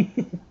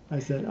here. I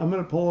said, I'm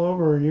gonna pull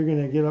over, and you're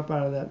gonna get up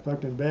out of that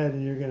fucking bed,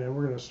 and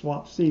we're gonna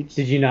swap seats.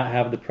 Did you not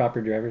have the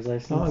proper driver's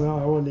license? Oh no,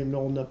 I wasn't even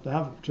old enough to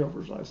have a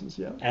chauffeur's license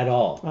yet. At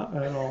all? Not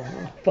at all.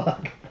 No.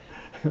 Fuck.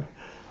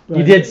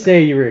 You did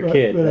say you were a but,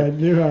 kid. But I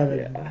knew how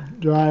to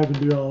drive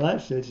and do all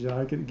that shit.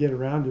 I could get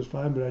around just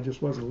fine, but I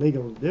just wasn't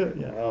legal to do it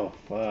yet. Oh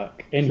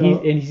fuck!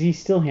 And is he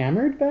still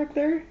hammered back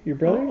there? Your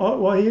brother?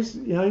 Well, he's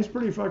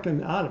pretty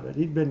fucking out of it.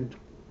 He'd been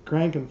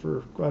cranking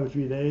for quite a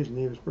few days, and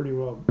he was pretty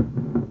well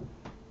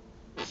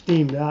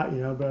steamed out,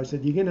 But I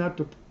said, you're gonna have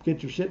to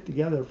get your shit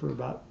together for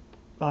about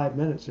 5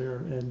 minutes here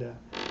and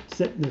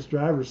sit in this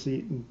driver's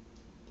seat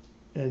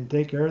and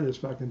take care of this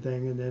fucking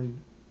thing, and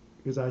then.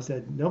 Because I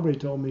said, nobody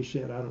told me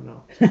shit, I don't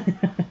know.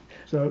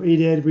 So he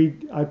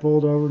did. I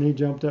pulled over and he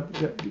jumped up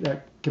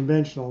that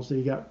conventional, so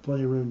he got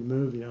plenty of room to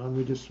move, and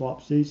we just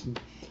swapped seats. And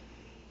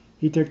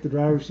he took the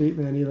driver's seat,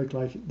 man, he looked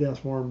like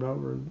death warmed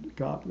over. And the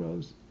cop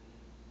goes,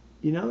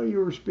 you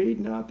were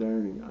speeding out there?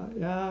 And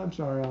yeah, I'm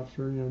sorry,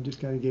 officer. Just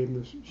kind of gave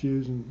him the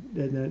shoes and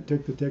then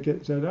took the ticket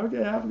and said,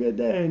 okay, have a good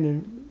day. And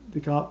then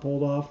the cop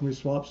pulled off and we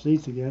swapped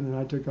seats again, and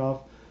I took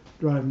off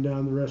driving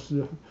down the rest of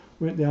the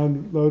went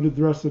down, loaded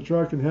the rest of the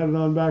truck, and headed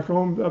on back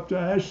home up to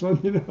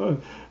Ashland.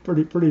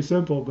 Pretty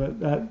simple, but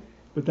that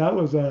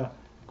was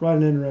quite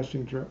an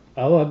interesting trip.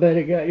 Oh, I bet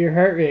it got your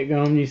heart rate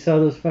going when you saw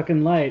those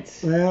fucking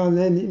lights. Well, and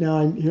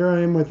then here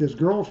I am with his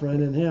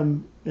girlfriend and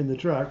him in the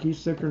truck. He's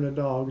sicker than a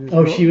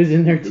dog. She was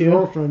in there too. His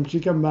girlfriend, she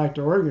come back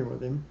to Oregon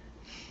with him,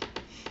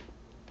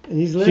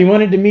 and she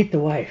wanted to meet the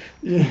wife.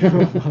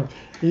 Yeah,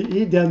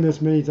 he'd done this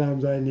many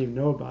times. I didn't even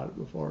know about it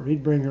before.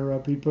 He'd bring her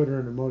up. He'd put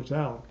her in a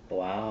motel.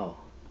 Wow.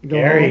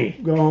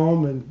 Go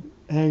home and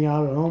hang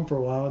out at home for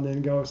a while, and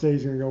then say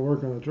he's going to go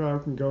work on the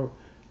truck and go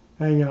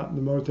hang out in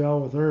the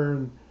motel with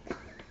her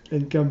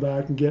and come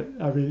back and get.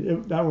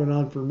 That went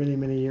on for many,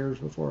 many years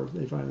before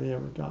they finally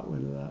ever got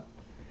wind of that.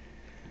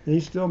 And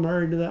he's still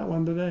married to that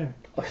one today.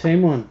 Oh,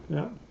 same one.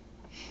 Yeah.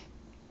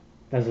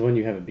 That's the one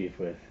you have a beef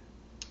with.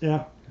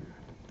 Yeah.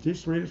 She's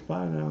sweet as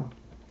pie now.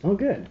 Oh,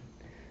 good.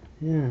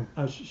 Yeah.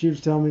 She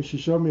was telling me, she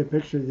showed me a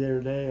picture the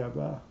other day of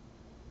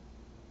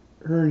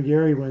her and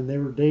Gary when they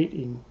were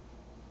dating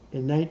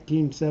in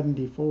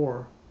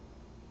 1974.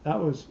 That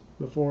was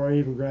before I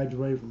even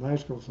graduated from high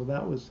school. So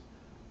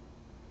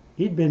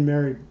he'd been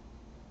married.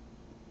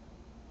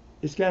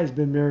 This guy's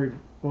been married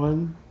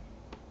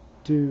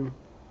to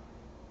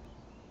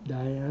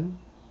Diane,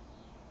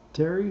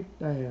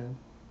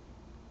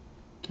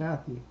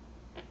 Kathy.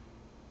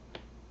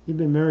 He'd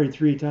been married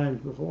 3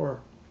 times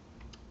before.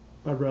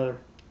 My brother.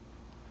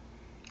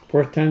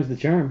 4th time's the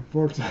charm.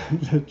 4th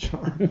time's the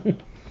charm.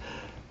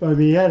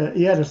 He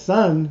had a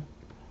son.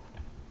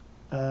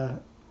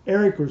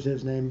 Eric was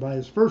his name by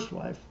his first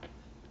wife,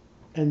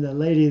 and the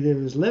lady that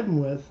he was living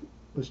with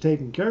was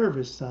taking care of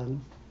his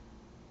son.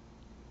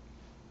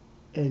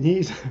 And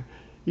he's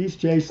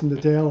chasing the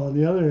tail on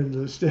the other end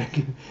of the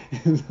stick.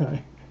 It's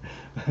like,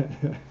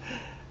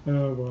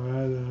 oh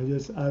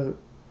boy,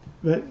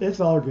 but it's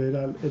all good.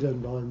 It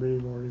doesn't bother me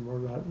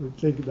anymore.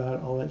 Think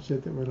about all that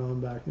shit that went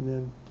on back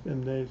in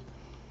them days.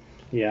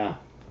 Yeah.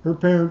 Her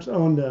parents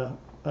owned a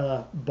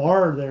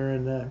bar there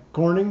in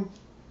Corning,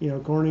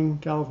 Corning,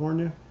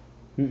 California.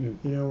 Mm-mm.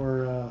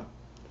 Where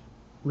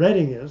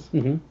Redding is.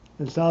 Mm-hmm.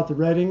 And south of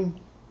Redding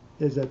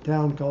is a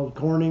town called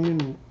Corning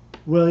and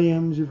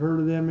Williams. You've heard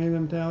of them, any of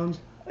them towns?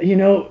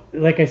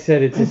 Like I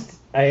said, it's just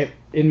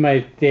in my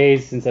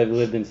days since I've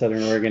lived in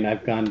Southern Oregon,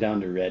 I've gone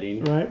down to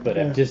Redding. Right. But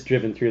I've just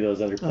driven through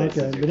those other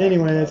places. Okay, but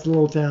anyway, that's a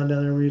little town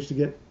down there. We used to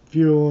get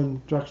fuel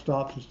and truck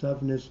stops and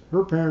stuff. And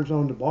her parents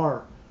owned a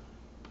bar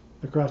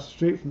across the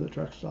street from the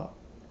truck stop.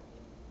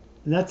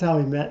 And that's how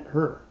he met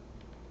her.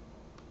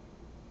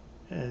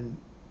 And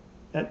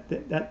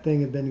that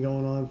thing had been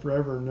going on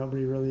forever, and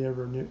nobody really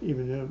ever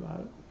even knew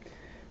about it.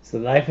 It's the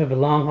life of a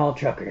long haul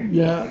trucker.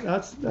 Yeah,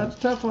 that's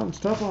tough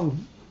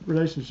on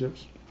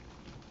relationships.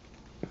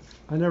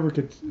 I never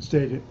could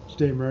stay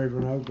married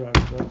when I was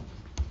driving, but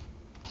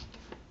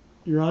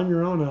you're on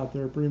your own out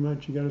there pretty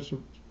much. You got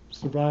to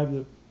survive,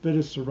 the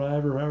fittest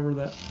survivor, however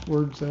that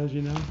word says.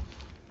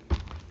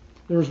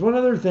 There was one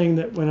other thing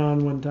that went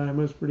on one time.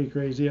 It was pretty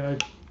crazy.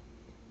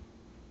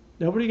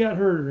 Nobody got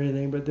hurt or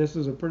anything, but this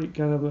is a pretty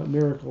kind of a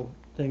miracle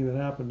thing that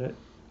happened.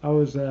 I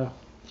was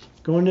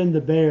going into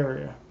the Bay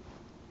Area.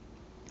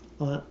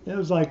 It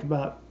was like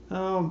about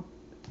 2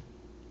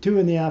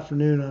 in the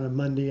afternoon on a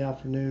Monday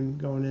afternoon,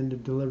 going in to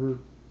deliver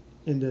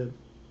into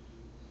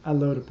a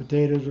load of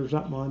potatoes or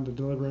something on to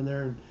deliver in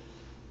there, and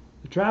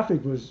the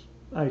traffic was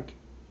like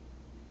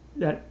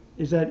that.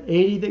 Is that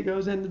 80 that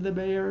goes into the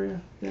Bay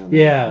Area down there?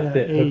 Yeah,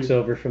 that 80. hooks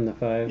over from the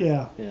 5.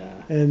 Yeah, Yeah.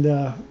 and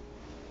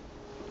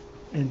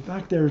in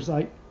fact, there's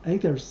like I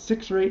think there's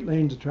 6 or 8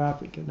 lanes of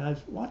traffic, and I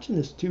was watching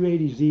this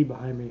 280Z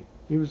behind me.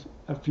 He was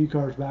a few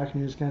cars back,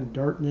 and he was kind of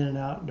darting in and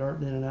out,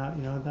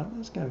 You know, I thought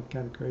that's kind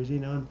of crazy, you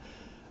know. And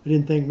I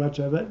didn't think much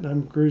of it, and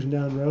I'm cruising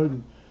down the road,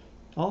 and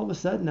all of a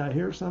sudden I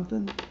hear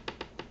something,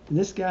 and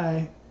this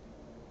guy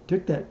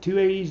took that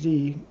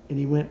 280Z and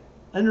he went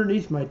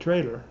underneath my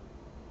trailer.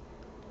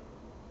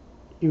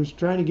 He was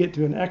trying to get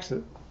to an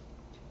exit.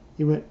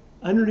 He went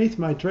underneath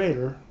my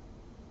trailer,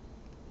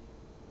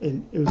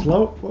 and it was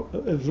low.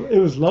 It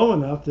was low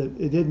enough that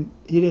he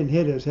didn't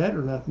hit his head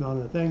or nothing on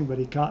the thing, but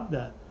he caught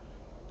that.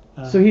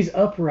 So he's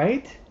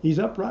upright? He's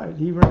upright.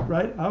 He went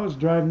right. I was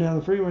driving down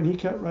the freeway, and he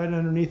cut right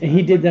underneath. And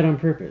he did that on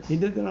purpose? He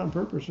did that on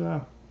purpose,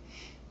 yeah.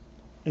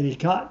 And he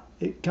caught.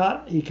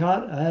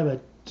 I have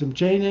some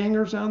chain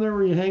hangers down there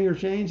where you hang your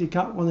chains. He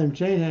caught one of them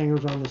chain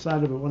hangers on the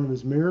side of one of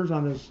his mirrors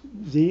on his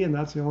Z, and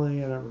that's the only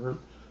thing I ever heard.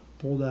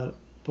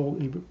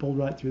 He pulled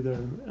right through there.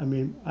 I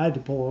mean, I had to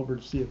pull over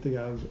to see if the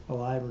guy was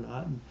alive or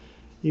not, and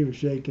he was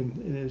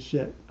shaking in his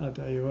shit. I'll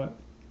tell you what.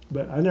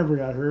 But I never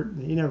got hurt,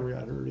 and he never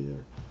got hurt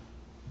either.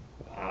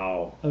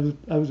 Wow.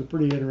 That was a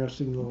pretty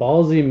interesting little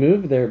ballsy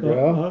move there,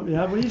 bro.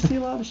 Yeah, but you see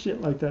a lot of shit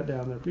like that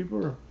down there.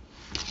 People are.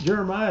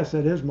 Jeremiah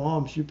said his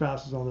mom, she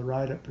passes on the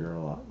ride up here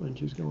a lot when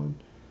she's going.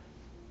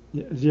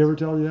 Yeah, has he ever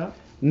tell you that?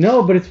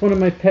 No, but it's one of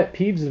my pet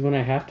peeves is when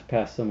I have to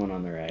pass someone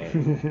on the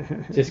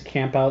right. Just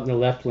camp out in the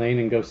left lane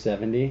and go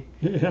 70.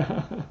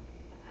 Yeah.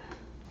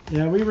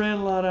 Yeah, we ran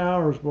a lot of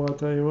hours, boy, I'll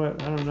tell you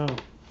what. I don't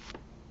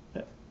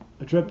know.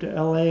 A trip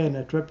to LA and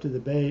a trip to the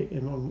Bay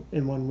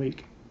in 1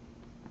 week.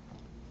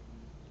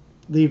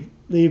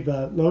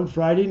 Load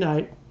Friday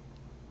night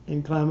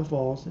in Klamath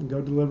Falls and go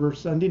deliver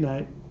Sunday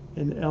night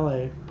in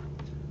LA.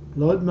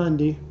 Load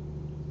Monday.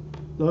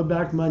 Load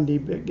back Monday,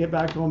 get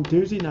back home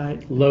Tuesday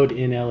night. Load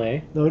in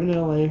LA. Load in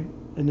LA,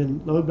 and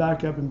then load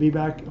back up and be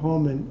back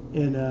home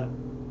in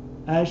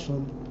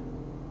Ashland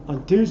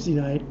on Tuesday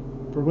night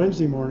for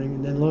Wednesday morning,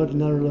 and then load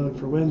another load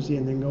for Wednesday,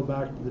 and then go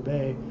back to the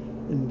Bay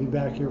and be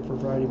back here for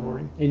Friday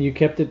morning. And you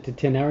kept it to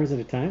 10 hours at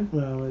a time?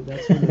 Well,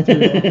 that's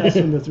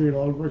when the three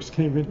load works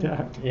came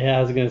intact. Yeah,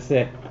 I was gonna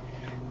say.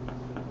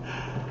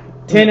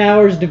 10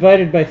 hours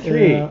divided by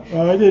 3. Yeah,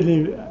 well,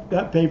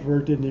 that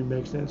paperwork didn't even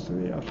make sense to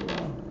me after a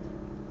while.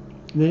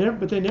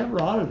 But they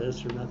never audited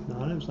us or nothing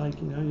on it. It was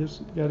like, you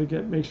just got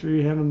to make sure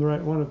you hand them the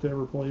right one if they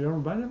ever pull you over.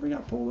 But I never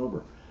got pulled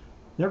over.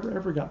 Never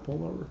ever got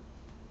pulled over.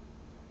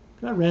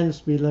 I ran the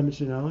speed limits,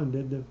 and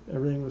did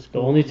everything was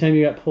cool. The only time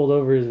you got pulled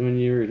over is when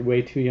you were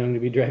way too young to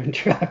be driving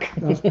truck.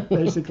 That's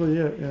basically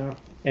it, yeah.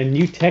 And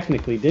you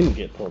technically didn't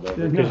get pulled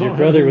over because your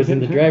brother was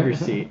in the driver's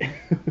seat.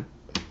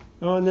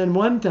 Oh, and then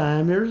one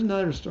time, here's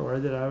another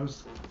story that I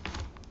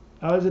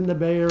was in the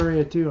Bay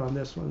Area too on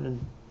this one,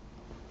 and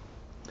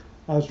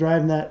I was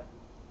driving that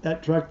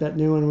truck, that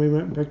new one we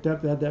went and picked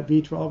up, that had that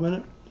V12 in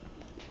it.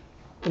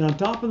 And on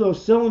top of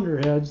those cylinder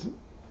heads,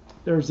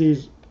 there's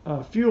these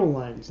fuel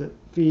lines that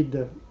feed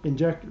the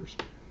injectors.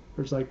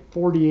 There's like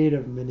 48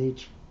 of them in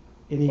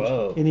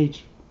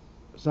each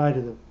side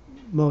of the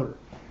motor.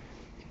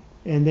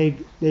 And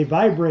they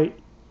vibrate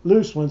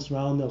loose once in a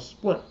while and they'll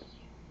split.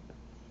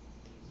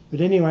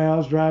 But anyway, I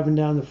was driving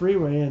down the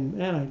freeway and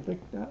man, I think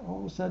that all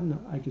of a sudden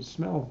I could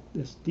smell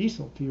this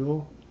diesel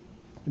fuel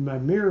and my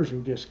mirrors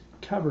were just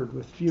covered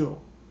with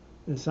fuel.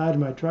 The side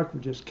of my truck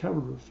was just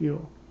covered with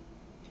fuel.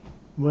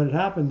 When it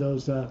happened,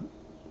 those those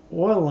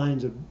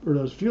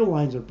fuel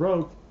lines that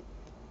broke,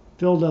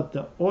 filled up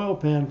the oil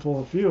pan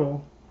full of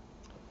fuel,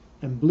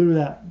 and blew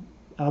that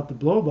out the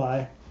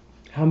blow-by.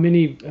 How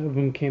many of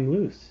them came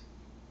loose?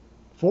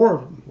 4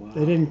 of them. Wow.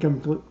 They didn't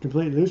come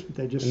completely loose, but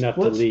they just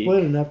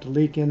split enough to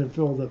leak in and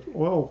fill the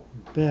oil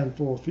pan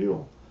full of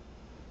fuel.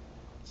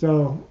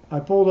 So I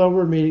pulled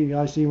over immediately.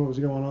 I seen what was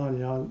going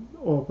on.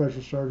 Oil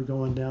pressure started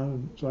going down,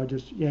 and so I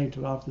just yanked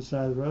it off the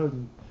side of the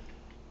road.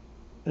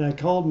 And I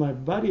called my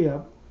buddy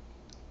up.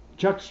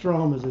 Chuck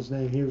Strom is his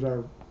name. He was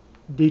our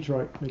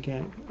Detroit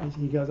mechanic.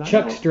 He goes,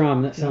 Chuck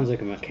Strom. That sounds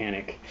like a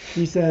mechanic.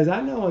 He says,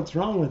 I know what's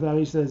wrong with that.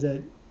 He says,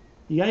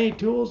 you got any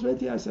tools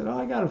with you? I said,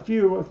 I got a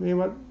few with me.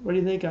 What do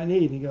you think I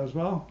need? And he goes,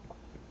 well,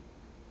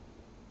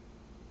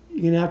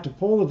 you're going to have to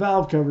pull the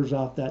valve covers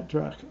off that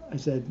truck. I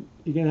said,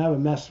 you're going to have a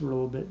mess for a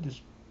little bit.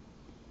 Just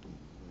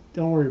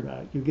don't worry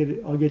about it. You'll get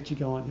it. I'll get you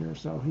going here.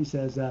 So he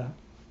says,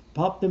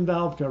 pop them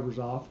valve covers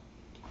off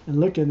and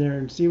look in there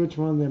and see which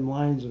one of them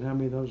lines and how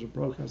many of those are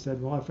broken. I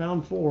said, well, I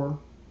found 4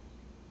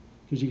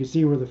 because you can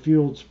see where the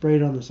fuel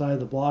sprayed on the side of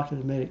the block and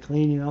it made it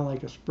clean,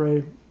 like a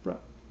spray,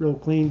 real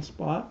clean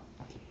spot.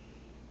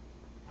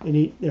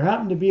 And there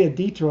happened to be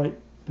a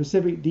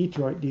Pacific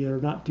Detroit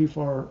dealer not too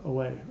far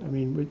away. I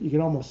mean, you could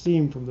almost see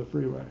him from the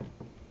freeway.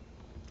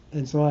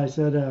 And so I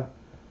said,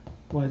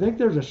 well, I think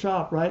there's a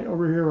shop right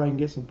over here where I can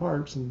get some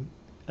parts. And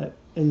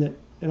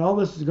and all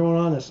this is going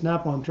on. A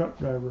Snap-on truck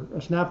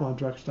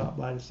stopped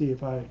by to see if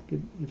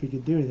he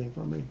could do anything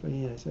for me. But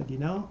I said,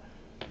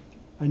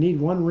 I need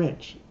one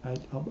wrench.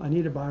 I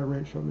need to buy a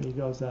wrench from me. He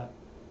goes,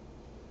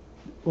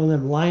 one of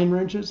them line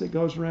wrenches that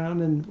goes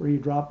around and where you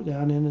drop it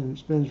down in and it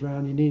spins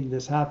around. You need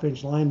this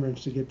 1/2-inch line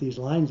wrench to get these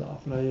lines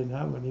off, and I didn't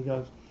have one. He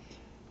goes,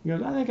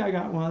 I think I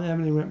got one of them,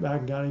 and he went back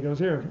and got it. He goes,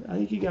 here, I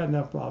think you got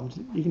enough problems.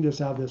 You can just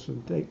have this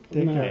one. Take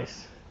care of it.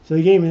 So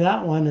he gave me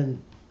that one,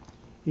 and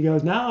he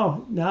goes,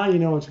 now you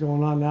know what's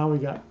going on. Now we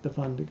got the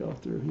fun to go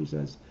through. He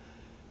says,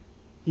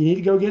 you need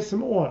to go get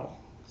some oil.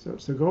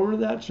 So go over to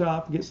that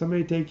shop, get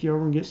somebody to take you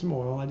over and get some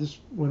oil. I just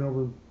went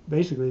over,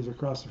 basically, it was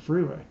across the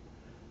freeway.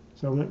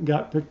 So I went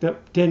and picked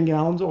up 10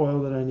 gallons of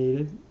oil that I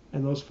needed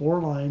and those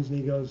 4 lines. And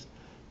he goes,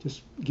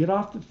 just get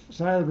off the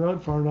side of the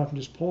road far enough and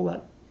just pull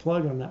that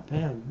plug on that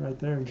pan right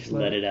there and just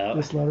let it out.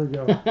 Just let her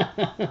go.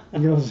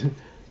 He goes,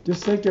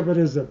 just think of it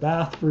as a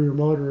bath for your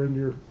motor in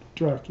your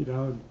truck,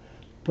 and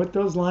put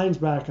those lines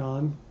back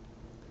on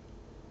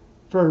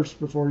first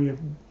before you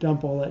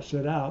dump all that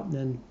shit out. And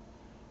then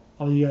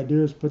all you got to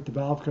do is put the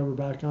valve cover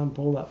back on,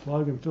 pull that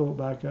plug and fill it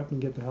back up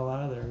and get the hell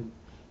out of there.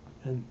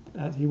 And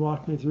he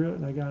walked me through it,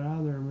 and I got out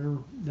of there, and we were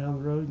down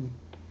the road, and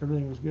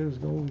everything was good as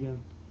gold again.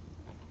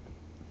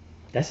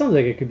 That sounds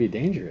like it could be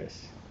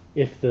dangerous.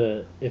 If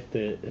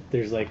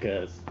there's like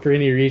for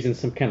any reason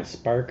some kind of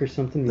spark or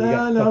something.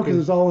 No, because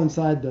it's all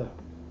inside the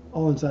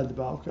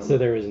valve cover. So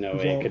there was no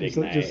way it could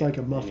ignite. Just like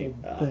a muffled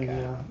thing.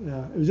 Okay.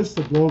 Yeah. It was just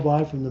the blow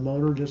by from the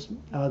motor, just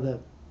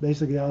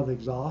basically out of the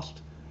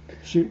exhaust,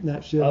 shooting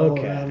that shit all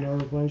around all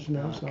over the place.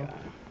 So.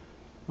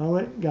 I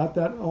went and got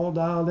that all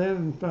dialed in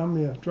and found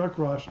me a truck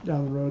wash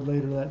down the road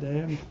later that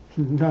day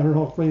and got her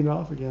all cleaned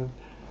off again.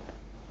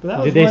 But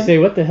that Did they say,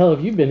 what the hell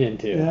have you been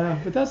into? Yeah,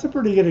 but that's a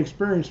pretty good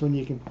experience when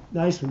you can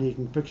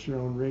fix your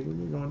own rig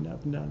when you're going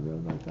up and down the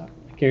road like that.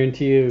 I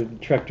guarantee you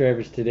truck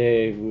drivers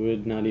today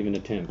would not even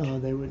attempt. Oh,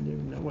 they wouldn't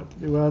even know what to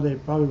do. Well, they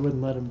probably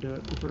wouldn't let them do it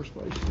in the first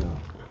place. No.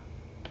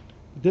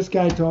 This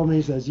guy told me,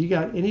 he says, you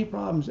got any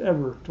problems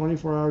ever,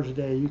 24 hours a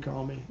day, you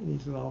call me. And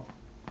he said,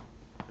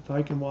 if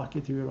I can walk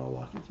you through it, I'll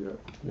walk you through it.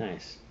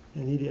 Nice.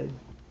 And he did.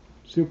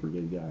 Super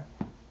good guy.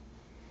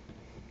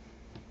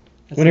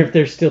 Wonder if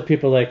there's still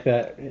people like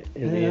that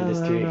in the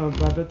industry. I don't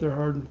know. I bet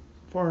they're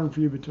far and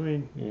few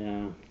between.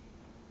 Yeah.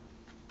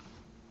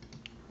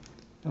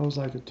 That was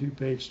like a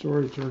 2-page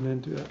story turned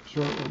into a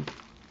short one.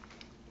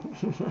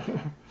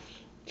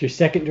 It's your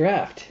second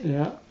draft.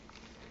 Yeah.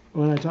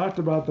 When I talked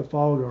about the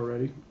fog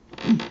already,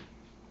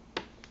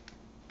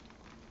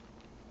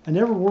 I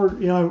never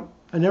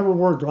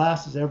wore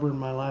glasses ever in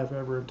my life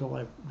until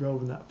I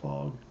drove in that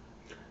fog.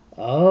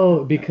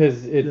 Oh,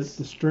 because it's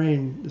the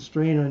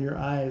strain on your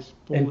eyes.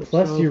 And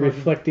plus you're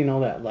reflecting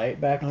all that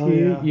light back to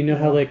you. Yeah, you know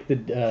how like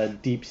the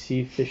deep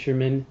sea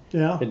fishermen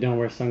that don't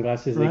wear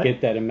sunglasses, they get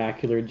that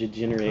macular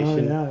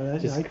degeneration. Oh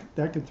yeah,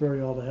 that could throw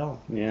you all to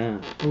hell. Yeah.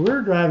 But we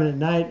were driving at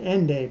night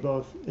and day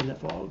both in the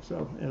fog,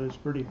 so it was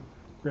pretty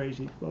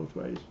crazy both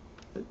ways.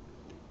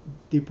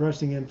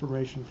 Depressing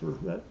information for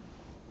that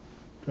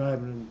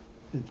driving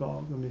in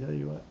fog. Let me tell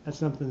you what, that's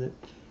something that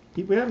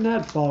we haven't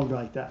had fog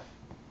like that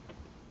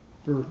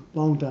for a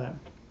long time.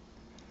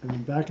 I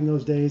mean, back in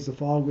those days, the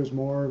fog was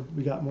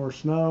we got more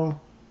snow.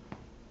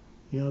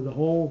 The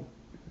whole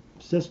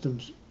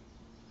system's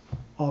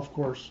off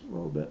course a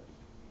little bit.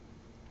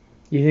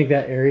 You think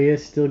that area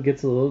still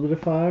gets a little bit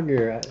of fog,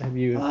 or have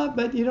you?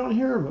 But you don't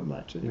hear of it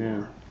much anymore.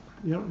 Yeah.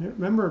 You don't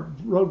remember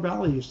Rogue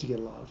Valley used to get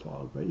a lot of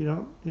fog, but you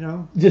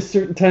don't. Just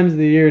certain times of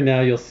the year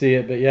now you'll see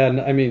it, but yeah,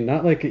 I mean,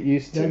 not like it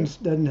used to.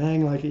 Doesn't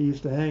hang like it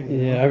used to hang.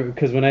 Yeah,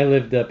 because when I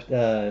lived up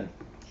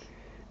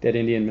Dead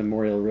Indian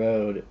Memorial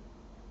Road,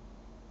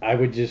 I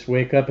would just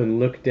wake up and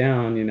look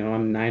down.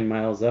 I'm 9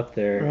 miles up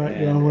there, right,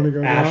 and you don't want to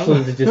go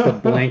Ashland's is just a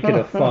blanket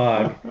of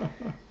fog.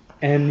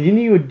 And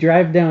you would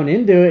drive down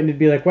into it, and it'd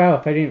be like, wow,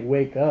 if I didn't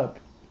wake up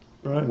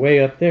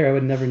way up there, I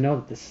would never know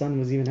that the sun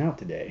was even out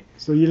today.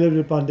 So you lived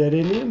up on Dead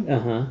Indian?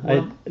 Wow.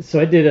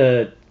 I did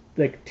a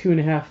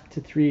 2.5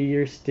 to 3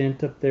 year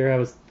stint up there. I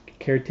was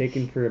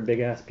caretaking for a big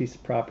ass piece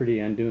of property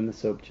and doing the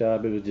soap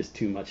job. It was just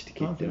too much to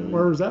keep doing.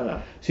 Where was that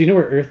at? So you know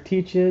where Earth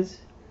Teach is?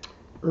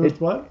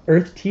 What?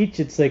 Earth Teach,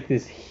 it's like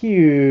this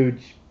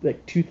huge,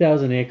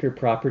 2,000 acre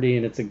property,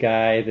 and it's a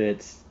guy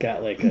that's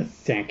got like a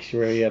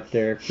sanctuary up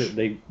there.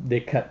 They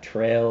cut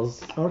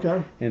trails.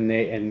 Okay.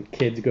 And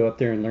kids go up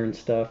there and learn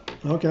stuff.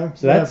 Okay.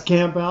 So that's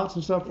camp outs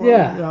and stuff.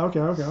 Yeah. Yeah.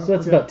 Okay. So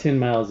that's about 10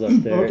 miles up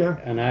there.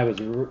 Okay. And I was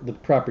the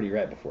property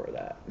right before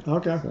that.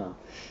 Okay. So,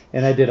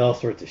 and I did all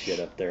sorts of shit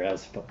up there.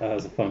 That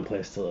was a fun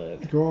place to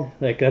live. Cool.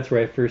 That's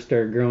where I first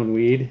started growing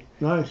weed.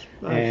 Nice.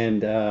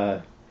 And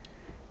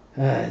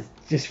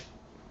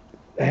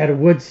I had a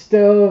wood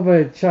stove.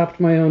 I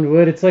chopped my own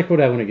wood. It's like what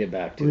I want to get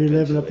back to. Were you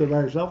living up there by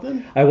yourself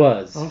then? I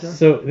was. Okay.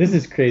 So this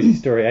is a crazy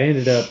story. I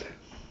ended up,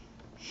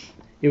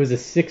 it was a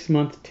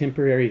 6-month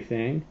temporary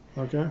thing.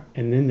 Okay.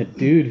 And then the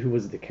dude who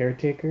was the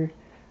caretaker,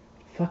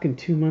 fucking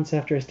 2 months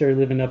after I started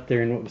living up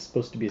there in what was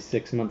supposed to be a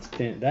 6-month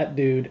stint, that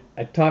dude,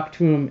 I talked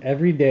to him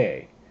every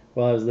day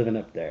while I was living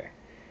up there.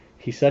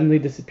 He suddenly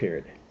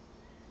disappeared.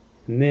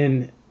 And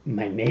then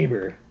my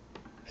neighbor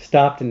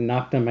stopped and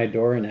knocked on my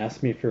door and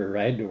asked me for a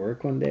ride to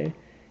work one day.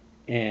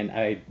 And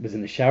I was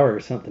in the shower or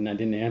something. I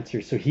didn't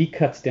answer. So he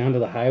cuts down to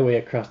the highway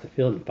across the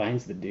field and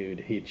finds the dude.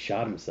 He had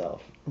shot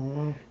himself.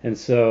 Oh, And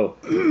so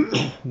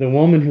the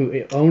woman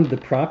who owned the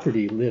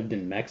property lived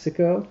in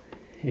Mexico.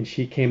 And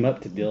she came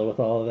up to deal with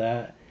all of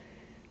that.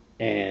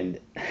 And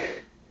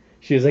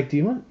she was like, do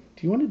you want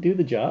to do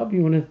the job?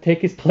 You want to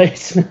take his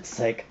place? And I was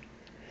like,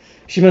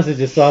 she must have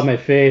just saw my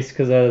face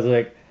because I was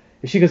like,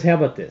 she goes, how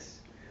about this?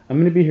 I'm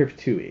going to be here for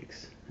 2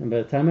 weeks. And by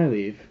the time I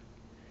leave,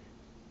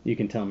 you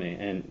can tell me.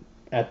 And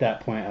at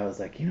that point, I was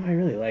like, I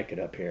really like it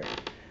up here.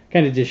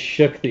 Kind of just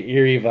shook the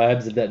eerie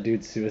vibes of that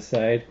dude's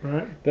suicide.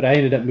 right. But I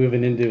ended up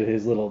moving into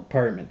his little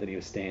apartment that he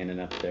was staying in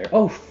up there.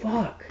 Oh,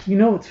 fuck. You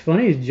know what's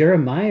funny is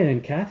Jeremiah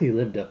and Kathy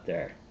lived up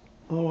there.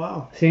 Oh,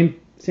 wow.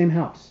 Same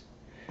house.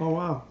 Oh,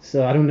 wow.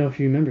 So I don't know if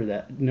you remember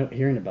that,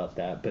 hearing about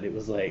that, but it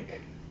was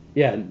like,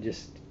 yeah,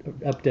 just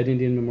up Dead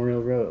Indian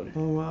Memorial Road.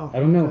 Oh, wow. I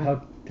don't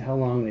know how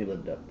long they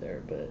lived up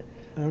there, but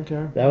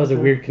Okay. that was a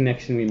Okay. weird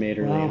connection we made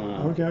early Wow.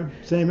 on. Okay.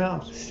 Same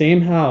house.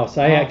 Same house.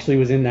 I Wow. actually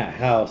was in that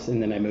house,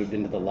 and then I moved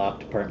into the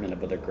loft apartment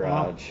above the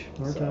garage.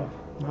 Okay. So,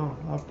 Wow.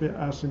 I'll have to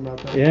ask him about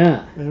that.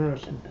 yeah.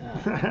 Interesting.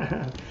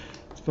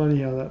 It's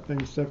funny how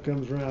that stuff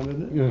comes around,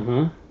 isn't it?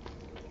 Uh-huh.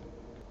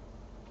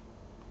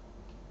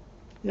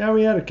 Yeah,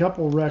 we had a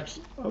couple wrecks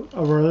of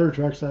our other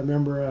trucks. I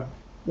remember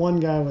one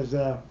guy was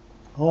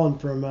hauling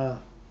from.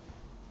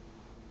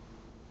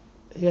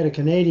 He had a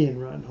Canadian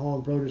run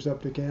hauling produce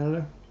up to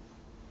Canada.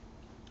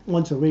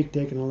 Once a week,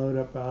 taking a load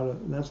up out of,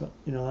 and that's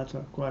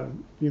quite a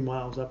few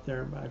miles up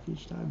there and back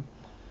each time.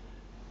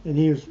 And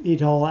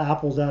he'd haul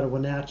apples out of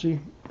Wenatchee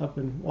up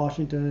in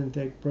Washington and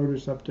take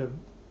produce up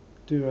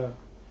to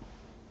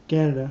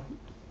Canada.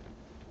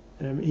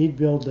 And he'd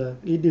do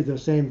the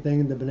same thing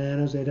in the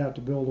bananas. They'd have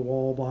to build a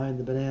wall behind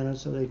the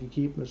bananas so they could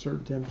keep them a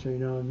certain temperature,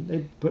 and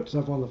they'd put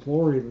stuff on the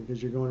floor even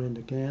because you're going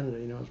into Canada,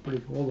 it's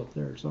pretty cold up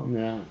there. So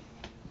Yeah.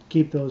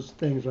 keep those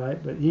things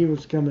right. But he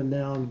was coming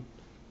down,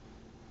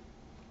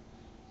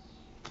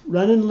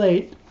 running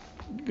late,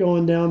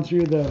 going down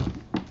through the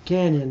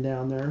canyon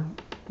down there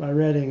by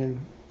Redding and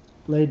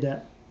laid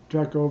that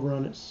truck over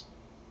on its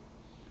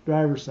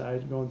driver's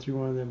side, going through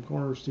one of them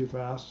corners too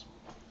fast.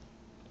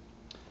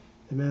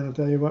 And man, I'll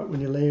tell you what, when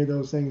you lay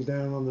those things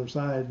down on their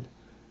side,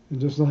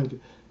 it's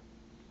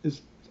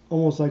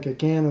almost like a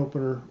can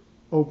opener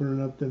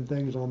opening up them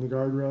things on the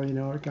guardrail,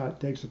 it kind of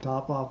takes the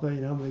top off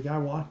it, but the guy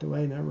walked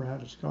away, never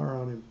had a scar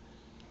on him.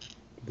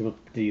 Did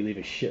he leave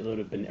a shitload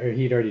of or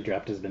he'd already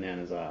dropped his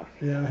bananas off?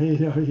 Yeah, he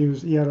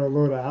had a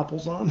load of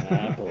apples on.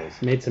 Apples.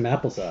 Made some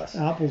applesauce.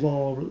 Apples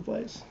all over the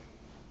place.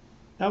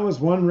 That was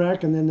one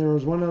wreck, and then there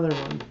was one other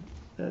one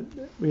that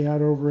we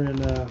had over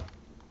in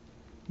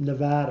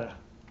Nevada.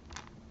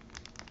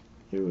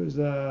 It was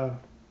what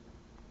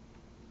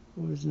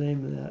was the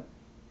name of that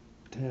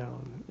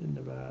town in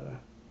Nevada?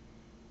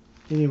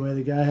 Anyway,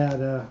 the guy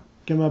had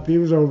come up. He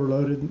was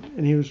overloaded,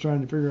 and he was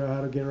trying to figure out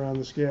how to get around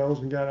the scales,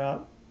 and got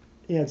out.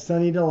 He had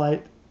Sunny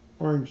Delight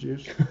orange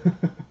juice,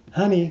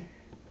 honey,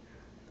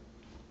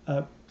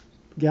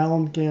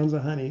 gallon cans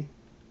of honey,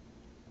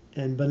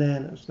 and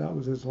bananas. That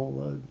was his whole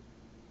load,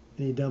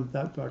 and he dumped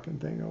that fucking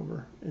thing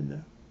over in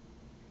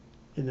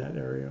that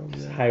area over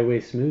Just there. highway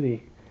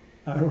smoothie.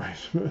 Highway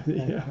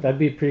smoothie. Yeah. That'd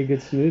be a pretty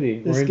good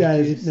smoothie. This Orange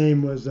guy's juice.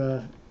 name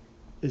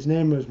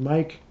was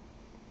Mike.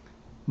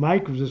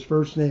 Mike was his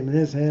first name, and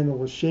his handle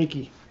was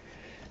Shaky.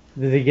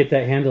 Did they get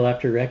that handle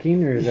after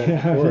wrecking, or is that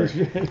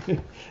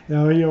before?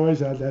 No, he always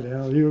had that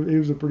handle. He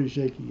was a pretty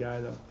shaky guy,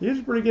 though. He was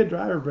a pretty good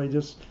driver, but he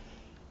just,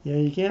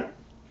 you can't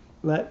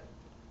let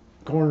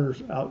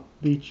corners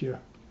outbeat you.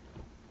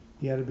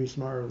 You got to be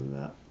smarter than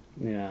that.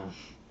 Yeah.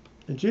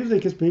 It's usually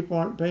because people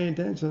aren't paying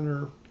attention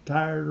or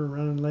tired or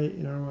running late,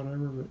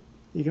 whatever. But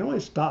you can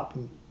always stop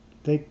and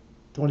take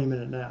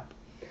 20-minute nap.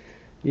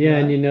 Yeah,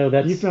 and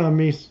that's... You found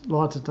me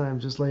lots of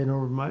times just laying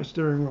over my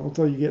steering wheel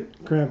until you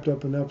get cramped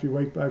up enough, you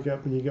wake back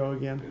up and you go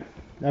again.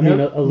 I mean,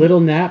 a little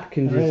nap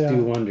can just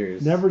do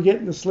wonders. Never get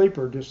in the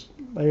sleeper, just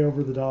lay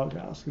over the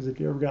doghouse, because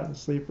if you ever got in the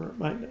sleeper,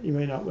 you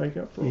may not wake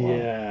up for a while.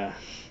 Yeah.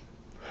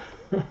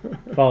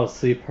 Fall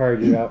asleep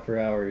hard, you're out for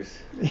hours.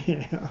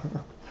 Yeah.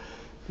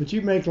 But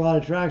you make a lot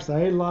of tracks. I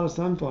ate a lot of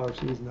sunflower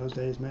seeds in those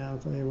days, man. I'll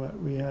tell you what,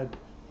 we had...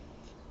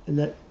 And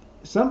that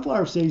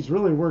sunflower seeds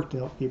really work to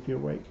help keep you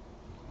awake.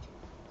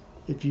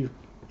 If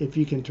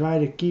you can try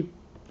to keep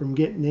from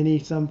getting any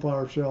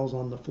sunflower shells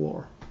on the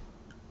floor.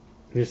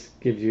 Just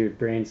gives your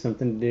brain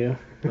something to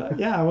do.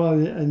 Yeah, well,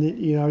 and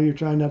you're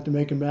trying not to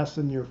make a mess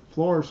in your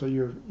floor, so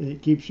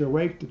it keeps you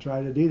awake to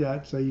try to do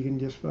that, so you can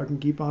just fucking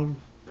keep on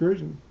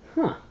cruising.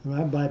 Huh.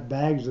 I buy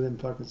bags of them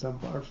fucking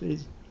sunflower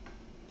seeds.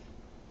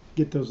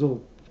 Get those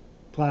little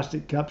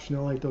plastic cups,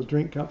 like those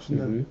drink cups,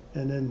 and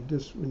then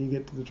just when you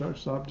get to the truck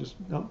stop,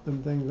 just dump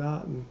them things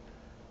out. And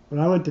when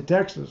I moved to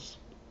Texas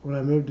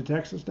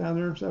down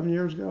there 7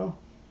 years ago,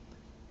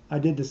 I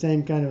did the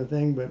same kind of a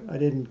thing, but I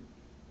didn't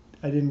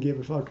I didn't give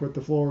a fuck what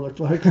the floor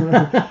looked like.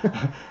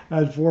 I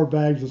had 4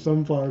 bags of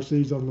sunflower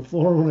seeds on the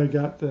floor when I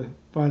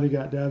finally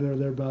got down there.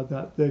 They're about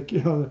that thick.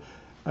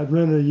 I'd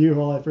rented a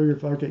U-Haul. I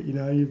figured, fuck it,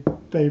 you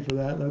pay for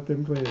that. Let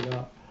them clean it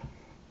up.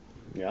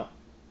 Yeah.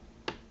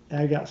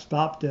 I got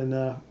stopped in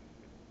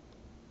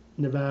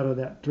Nevada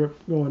that trip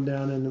going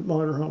down in the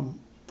motorhome,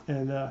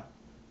 and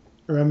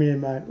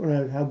when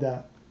I had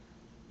that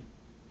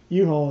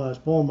U-Haul and I was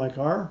pulling my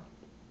car.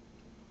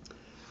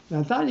 And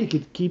I thought you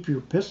could keep your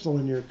pistol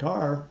in your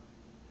car.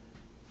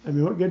 I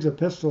mean, what good's a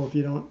pistol if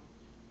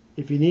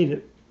you need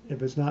it,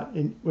 if it's not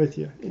with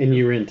you? And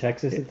you were in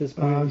Texas at this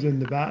point? I was in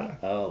Nevada.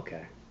 Oh,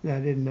 okay. And I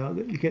didn't know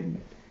that you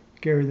couldn't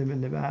carry them in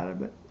Nevada,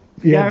 but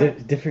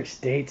different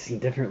states and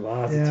different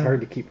laws. Yeah. It's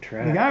hard to keep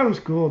track. The guy was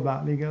cool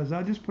about it. He goes,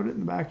 "I'll just put it in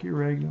the back of your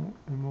rig,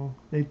 and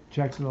they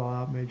checked it all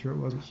out, made sure it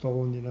wasn't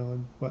stolen,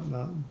 and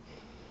whatnot."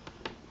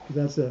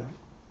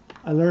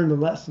 I learned a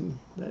lesson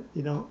that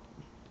you don't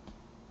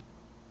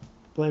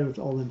play with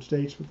all them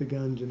states with the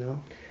guns,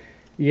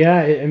 Yeah,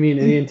 I mean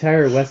the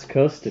entire West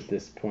Coast at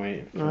this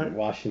point, from right.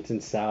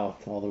 Washington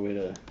south all the way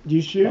to Do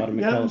you shoot bottom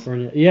of guns?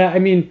 California. Yeah, I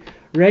mean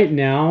right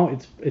now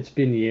it's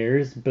been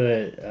years,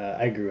 but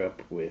I grew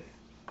up with,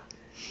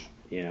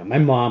 my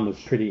mom was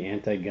pretty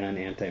anti-gun,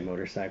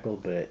 anti-motorcycle,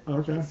 but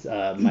okay.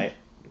 My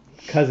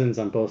cousins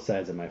on both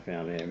sides of my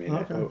family. I mean,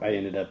 okay. I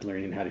ended up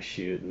learning how to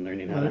shoot and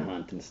learning how to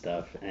hunt and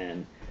stuff,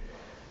 and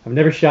I've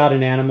never shot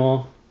an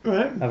animal.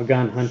 Right. I've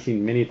gone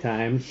hunting many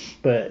times,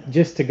 but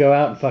just to go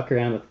out and fuck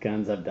around with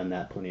guns, I've done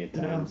that plenty of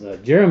times. Yeah.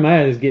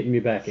 Jeremiah is getting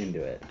me back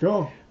into it.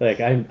 Cool. Like,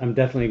 I'm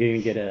definitely going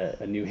to get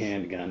a new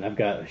handgun. I've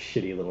got a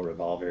shitty little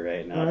revolver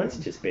right now. It's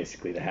just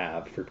basically to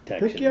have for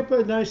protection. Pick you up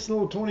a nice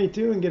little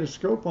 22 and get a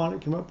scope on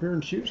it. Come up here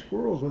and shoot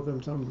squirrels with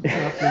them some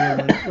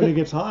afternoon. When it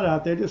gets hot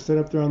out there, just sit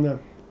up there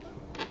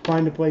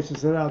find a place to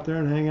sit out there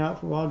and hang out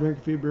for a while, drink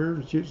a few beers,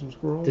 and shoot some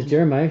squirrels. Does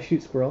Jeremiah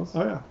shoot squirrels?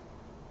 Oh, yeah.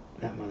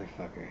 That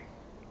motherfucker.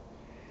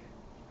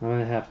 I'm going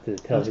to have to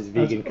tell his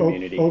vegan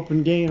community.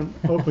 Open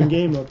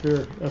game up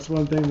here. That's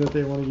one thing that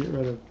they want to get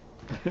rid of.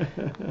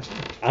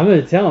 I'm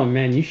going to tell him,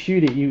 man, you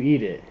shoot it, you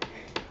eat it.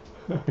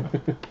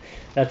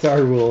 That's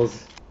our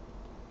rules.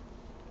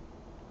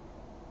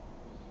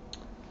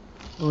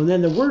 Oh, and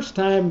then the worst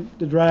time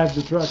to drive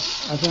the truck,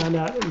 I found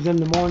out it was in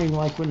the morning,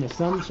 like when the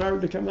sun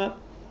started to come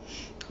up.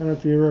 I don't know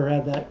if you ever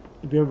had that.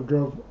 If you ever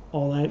drove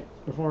all night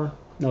before.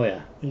 Oh,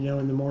 yeah.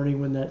 In the morning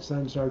when that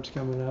sun starts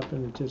coming up,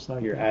 and it's just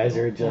like your eyes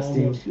are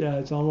adjusting.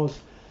 It's almost.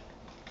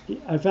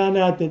 I found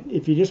out that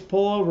if you just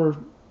pull over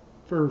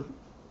for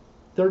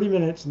 30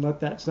 minutes and let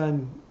that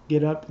sun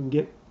get up and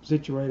get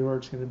situated where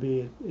it's going to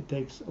be, it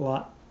takes a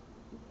lot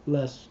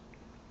less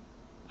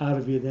out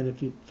of you than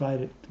if you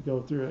fight it to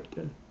go through it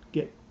to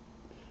get.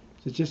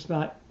 It's just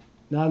not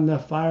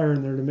enough fire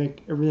in there to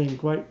make everything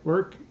quite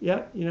work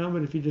yet,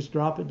 But if you just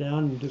drop it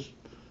down and just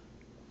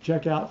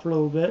check out for a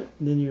little bit,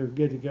 and then you're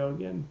good to go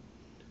again.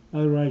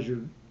 Otherwise, you're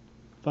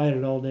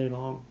fighting all day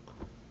long.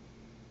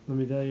 Let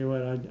me tell you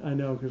what, I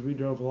know, because we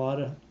drove a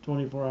lot of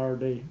 24-hour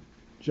day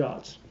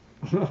shots.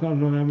 I don't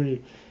know how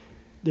many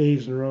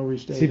days in a row we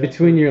stayed. See,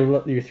 between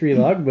your 3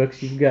 log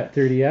books, you've got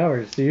 30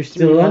 hours, so you're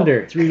still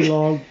under. 3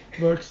 log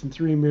books and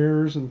 3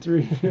 mirrors and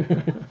 3.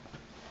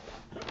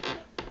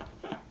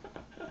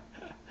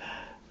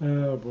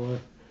 Oh boy,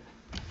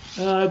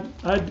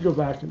 I'd go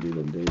back and do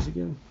them days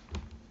again.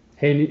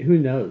 Hey, who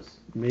knows?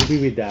 Maybe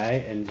we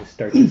die and just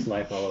start this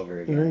life all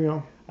over again. There you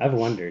go. I've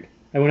wondered.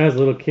 And when I was a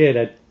little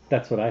kid,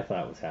 that's what I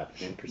thought was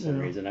happening for some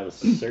reason. I was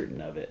certain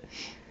of it.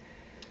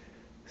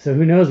 So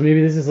who knows?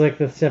 Maybe this is like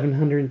the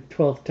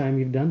 712th time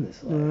you've done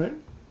this life. All right.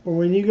 Well,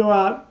 when you go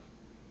out,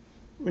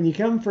 when you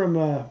come from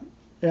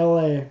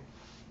L.A.,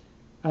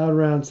 out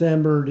around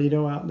San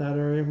Bernardino, out in that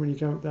area, when you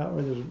come up that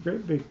way, there's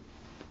a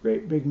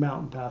great big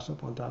mountain pass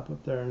up on top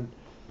up there. And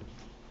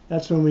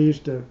that's when we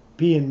used to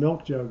pee in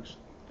milk jugs.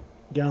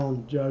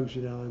 Gallon jugs,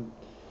 and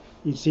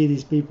you'd see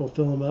these people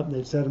fill them up and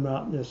they'd set them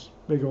out in this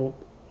big old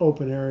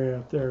open area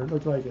up there. It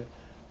looked like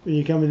when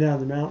you're coming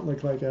down the mountain, it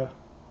looked like a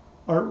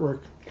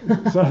artwork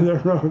side of the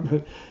road,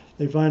 but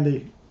they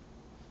finally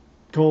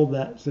culled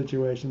that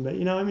situation. But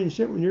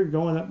shit, when you're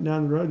going up and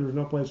down the road, there's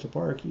no place to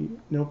park,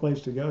 no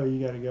place to go,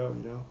 you got to go,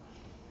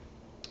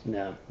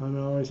 No. I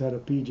always had a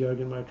pee jug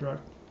in my truck.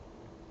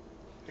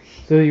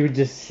 So you would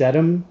just set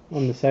them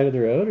on the side of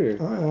the road, or?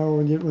 Oh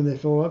yeah, when they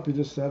fill up, you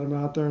just set them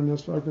out there in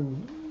this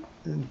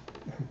and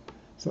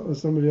let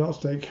somebody else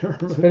take care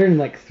of it. It's better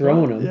than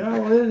throwing them. Yeah,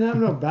 well, they didn't have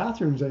no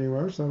bathrooms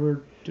anywhere, so we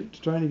were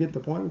trying to get the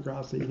point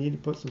across that you need to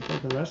put some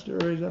fucking rest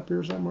areas up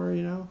here somewhere,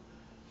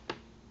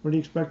 What do you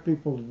expect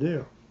people to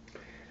do?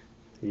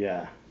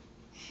 Yeah.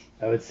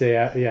 I would say,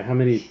 how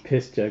many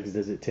piss jugs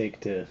does it take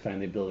to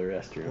finally build a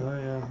restroom?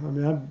 Oh,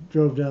 yeah. I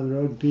drove down the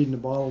road and peed in a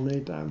bottle many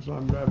times when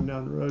I'm driving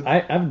down the road.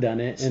 I've done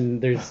it, and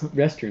there's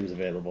restrooms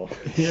available.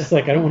 Yeah. It's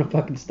like, I don't want to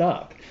fucking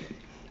stop.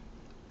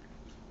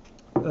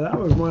 That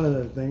was one of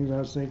the things I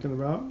was thinking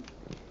about.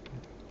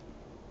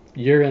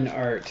 Urine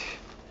art.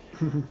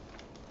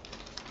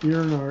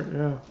 Urine art,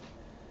 yeah.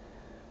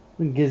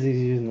 When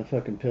Gizzy's using the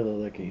fucking pillow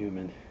like a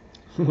human.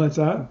 What's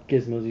that?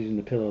 Gizmo's using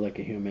the pillow like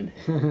a human.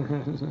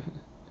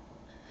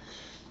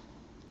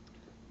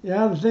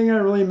 Yeah, the thing I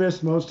really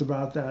miss most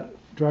about that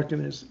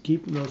trucking is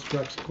keeping those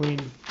trucks clean.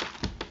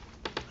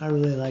 I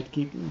really like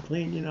keeping them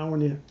clean. You know,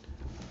 when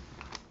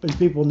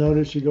people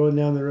notice you going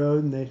down the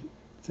road and they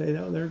say,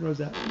 "Oh, there goes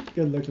that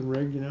good-looking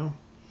rig," you know,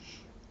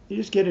 you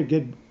just get a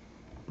good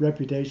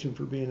reputation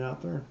for being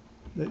out there.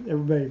 That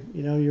everybody,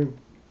 you know, you're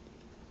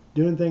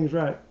doing things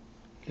right.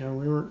 You know,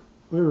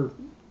 we were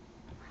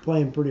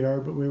playing pretty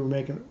hard, but we were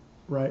making it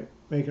right,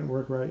 making it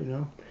work right. You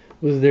know.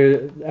 Was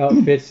there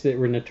outfits that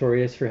were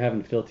notorious for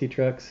having filthy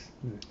trucks?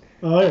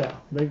 Oh yeah,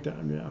 big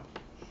time. Yeah,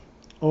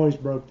 always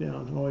broke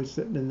down. Always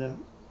sitting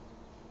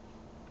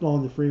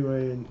along the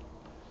freeway and.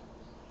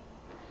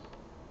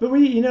 But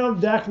you know,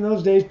 back in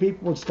those days,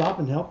 people would stop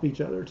and help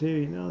each other too.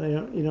 You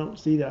know, you don't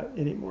see that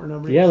anymore.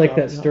 Nobody. Yeah, would like stop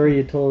that and help. story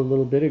you told a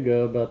little bit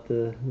ago about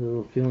the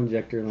little fuel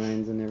injector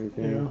lines and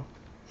everything. Yeah.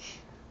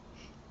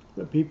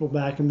 But people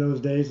back in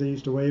those days, they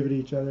used to wave at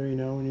each other. You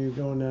know, when you're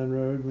going down the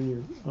road, when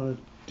you're on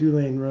a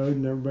 2-lane road,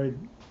 and everybody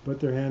put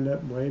their hand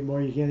up and wave. Boy,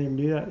 you can't even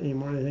do that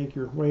anymore. They think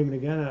you're waving a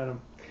gun at them.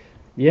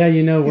 Yeah,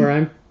 you know where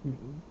I'm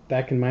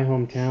back in my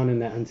hometown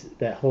and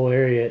that whole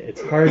area.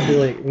 It's hard to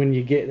like when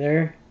you get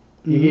there.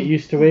 You get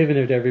used to waving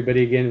it to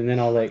everybody again, and then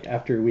I'll like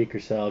after a week or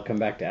so, I'll come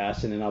back to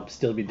Ashton and I'll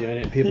still be doing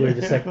it. And people are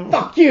just like,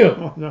 "Fuck you!"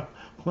 Oh, no,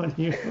 on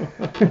you.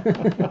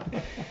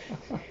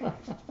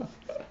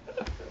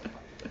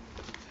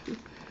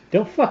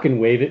 Don't fucking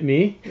wave at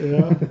me.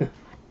 Yeah.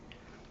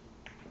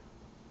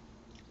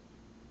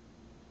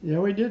 Yeah,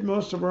 we did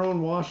most of our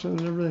own washing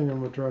and everything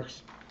on the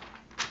trucks.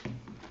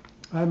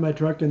 I had my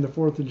truck in the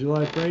 4th of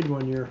July parade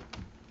one year.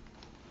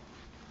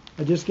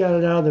 I just got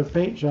it out of the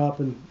paint shop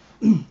and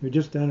we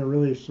just done a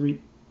really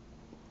sweet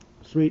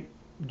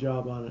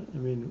job on it. I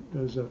mean, it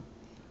was the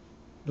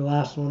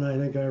last one I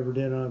think I ever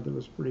did on it that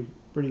was pretty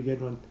good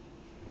one.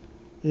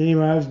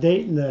 Anyway, I was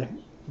dating the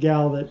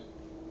gal that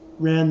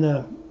ran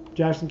the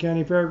Jackson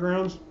County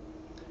Fairgrounds.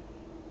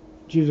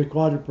 She was a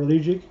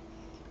quadriplegic,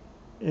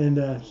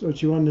 and so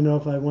she wanted to know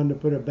if I wanted to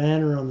put a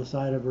banner on the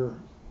side of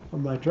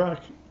my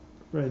truck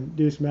and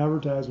do some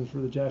advertisements for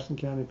the Jackson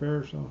County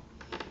Fair. So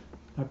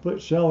I put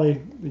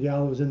Shelly, the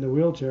gal that was in the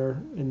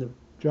wheelchair, in the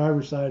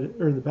driver's side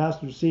or in the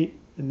passenger seat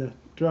in the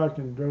truck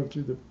and drove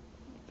through the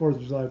 4th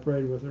of July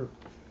parade with her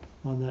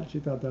on that. She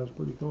thought that was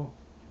pretty cool.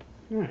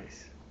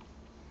 Nice.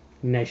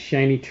 Nice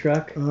shiny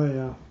truck. Oh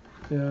yeah,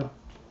 yeah,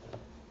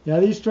 yeah.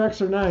 These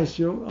trucks are nice.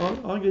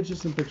 I'll get you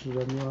some pictures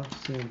of them. You'll have to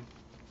see them.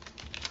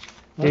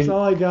 That's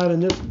all I got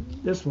in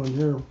this one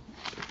here.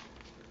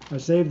 I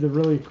saved the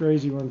really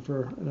crazy one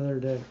for another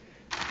day.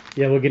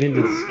 Yeah, we'll get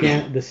into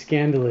the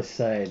scandalous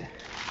side.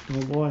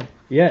 Oh boy.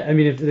 Yeah, I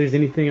mean, if there's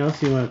anything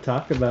else you want to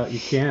talk about, you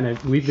can.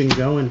 We've been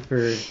going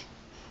for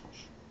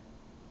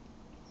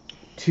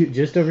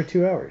just over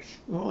 2 hours.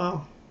 Oh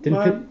wow.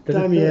 By the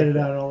time you edit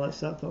out all that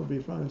stuff, that'll be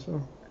fine.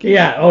 So.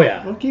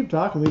 Yeah. We'll keep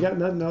talking. We got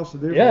nothing else to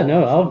do. Yeah,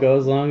 no, I'll go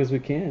as long as we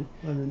can.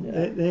 I mean,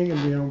 they ain't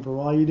gonna be home for a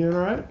while. You doing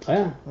all right?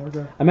 Yeah.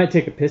 Okay. I might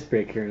take a piss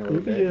break here in a little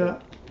bit. You can do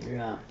that.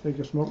 Yeah. Take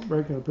a smoke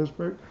break and a piss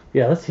break.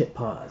 Yeah, let's hit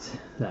pause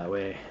that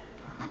way.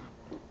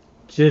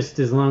 Just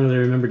as long as I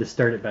remember to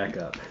start it back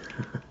up.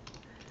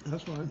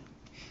 That's fine.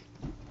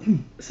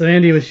 So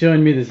Andy was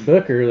showing me this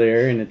book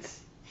earlier, and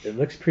it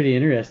looks pretty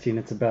interesting.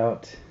 It's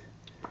about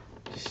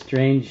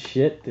strange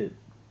shit that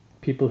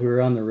people who are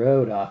on the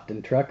road,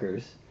 often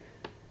truckers,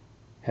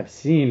 have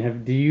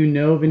seen. Do you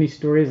know of any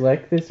stories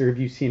like this, or have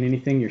you seen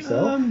anything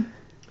yourself?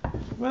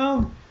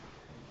 Well,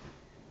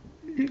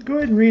 go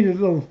ahead and read a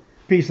little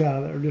piece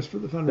out of there just for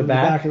the fun of it. The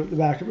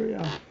back of it,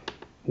 yeah.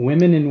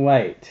 Women in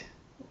white,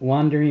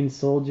 wandering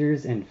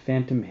soldiers, and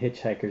phantom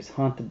hitchhikers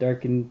haunt the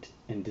darkened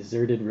and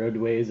deserted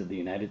roadways of the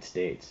United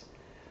States.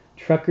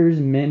 Truckers,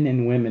 men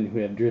and women who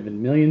have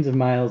driven millions of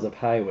miles of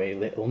highway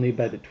lit only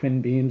by the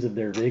twin beams of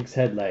their rigs'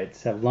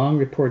 headlights have long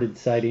reported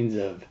sightings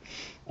of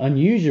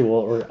unusual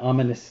or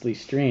ominously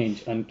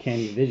strange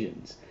uncanny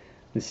visions,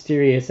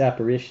 mysterious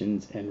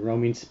apparitions, and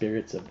roaming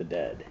spirits of the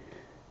dead.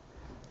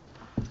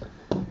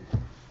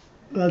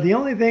 The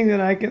only thing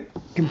that I can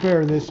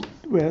compare this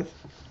with,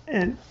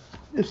 and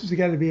this has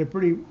got to be a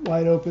pretty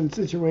wide open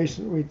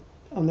situation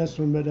on this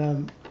one, but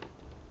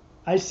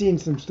I seen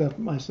some stuff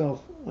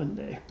myself one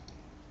day.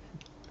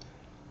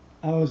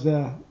 I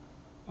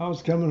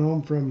was coming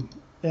home from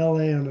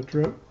L.A. on a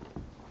trip,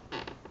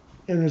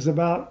 and it was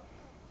about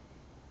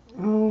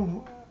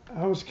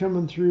I was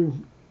coming through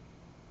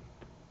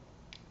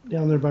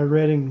down there by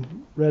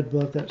Redding, Red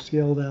Bluff, that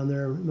scale down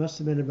there. It must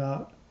have been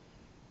about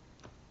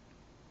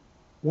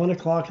 1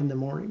 o'clock in the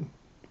morning.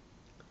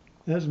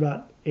 It was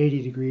about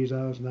 80 degrees.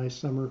 That was a nice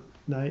summer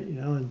night, you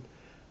know, and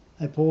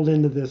I pulled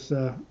into this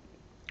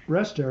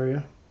rest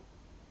area,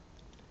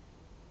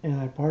 and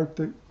I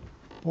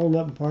pulled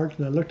up and parked,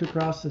 and I looked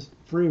across this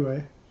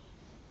freeway,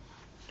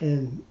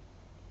 and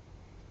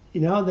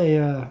you know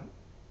they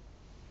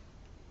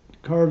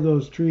carve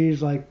those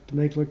trees like to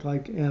make look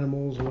like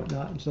animals and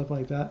whatnot and stuff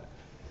like that.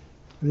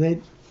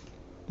 And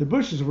the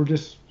bushes were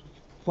just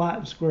flat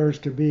and square as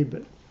could be,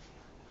 but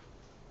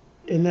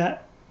in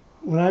that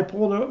when I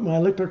pulled up, when I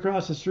looked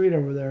across the street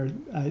over there,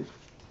 I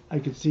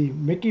could see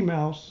Mickey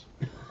Mouse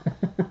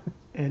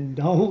and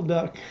Donald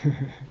Duck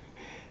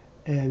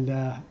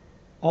and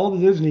all the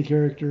Disney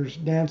characters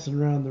dancing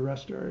around the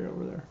rest area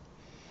over there.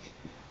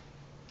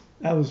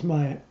 That was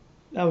me.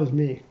 That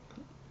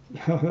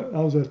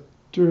was a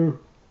true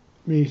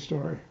me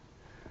story.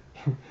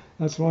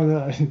 That's one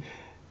that I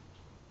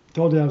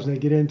told you I was going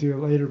to get into it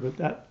later, but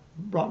that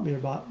brought me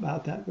about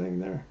that thing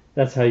there.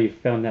 That's how you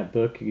found that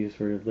book? You just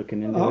were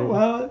looking into it?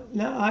 Well,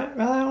 no,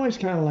 I always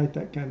kind of like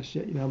that kind of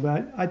shit,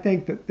 but I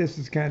think that this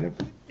is kind of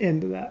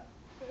into that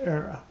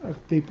era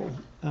of people.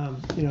 I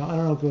don't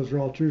know if those are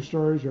all true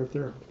stories or if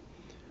they're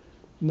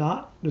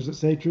not. Does it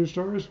say true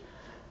stories?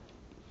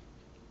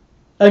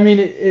 I mean,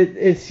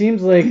 it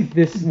seems like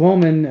this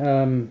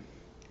woman,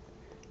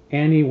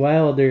 Annie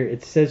Wilder,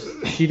 it says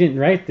she didn't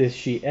write this,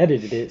 she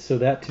edited it, so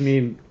that to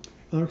me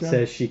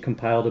says she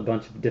compiled a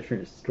bunch of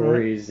different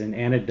stories and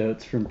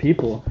anecdotes from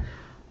people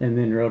and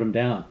then wrote them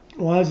down.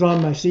 Well, I was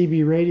on my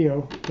CB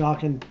radio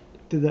talking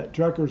to the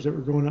truckers that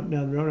were going up and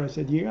down the road. I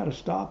said, you got to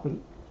stop and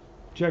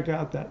check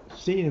out that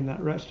scene in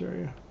that rest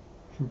area.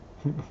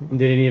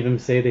 Did any of them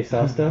say they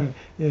saw stuff?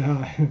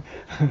 Yeah.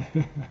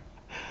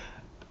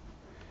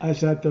 I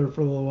sat there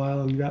for a little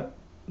while and got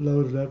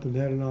loaded up and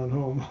headed on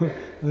home.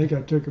 I think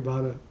I took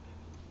about a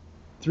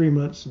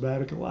 3-month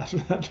sabbatical after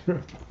that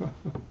trip.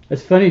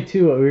 It's funny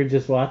too what we were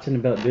just watching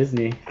about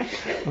Disney.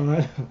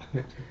 Kind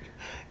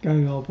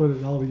of all put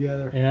it all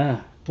together.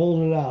 Yeah.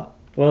 Pulled it out.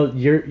 Well,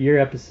 your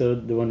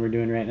episode, the one we're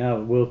doing right now,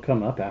 will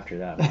come up after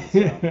that one.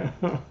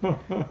 So.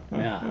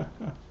 Yeah.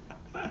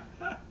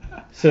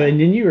 So, and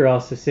then you were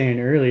also saying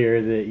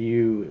earlier that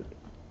you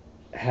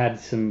had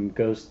some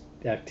ghost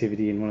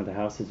activity in one of the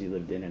houses you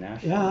lived in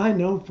Ashland. Yeah, I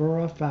know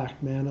for a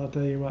fact, man. I'll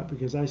tell you what,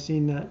 because I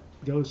seen that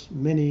ghost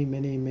many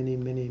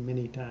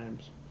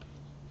times.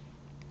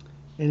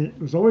 And it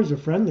was always a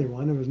friendly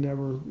one. It was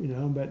never,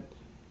 but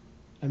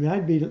I mean,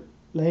 I'd be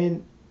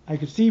laying, I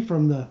could see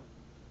from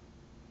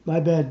my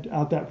bed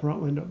out that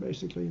front window,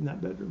 basically, in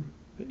that bedroom.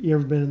 You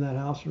ever been in that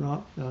house or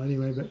not? No,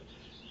 anyway, but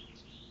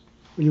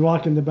when you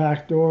walk in the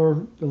back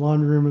door, the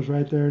laundry room was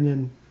right there, and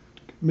then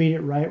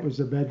immediate right was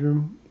the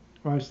bedroom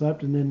where I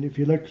slept. And then if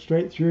you look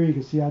straight through, you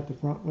can see out the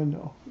front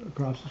window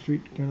across the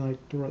street, kind of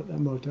like to where that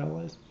motel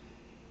is.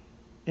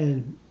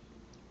 And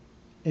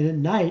at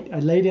night,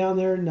 I'd lay down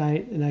there at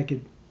night, and I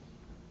could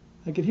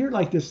hear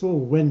like this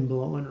little wind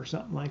blowing or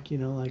something, like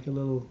like a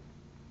little.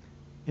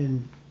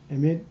 And I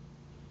mean,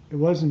 it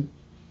wasn't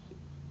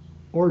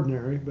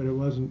ordinary, but it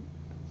wasn't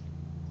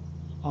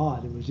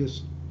odd. It was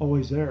just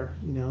always there,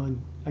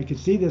 and I could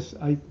see this.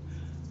 I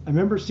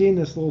remember seeing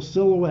this little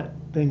silhouette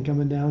thing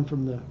coming down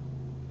from the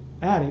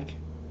attic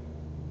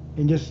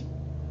and just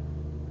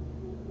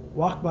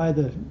walk by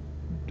the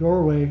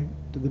doorway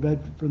to the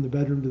bed, from the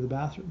bedroom to the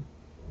bathroom.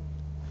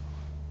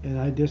 And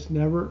I just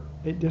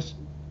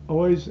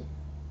always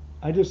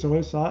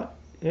thought,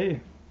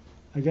 hey,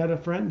 I got a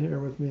friend here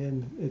with me,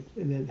 and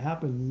it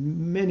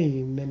happened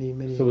many.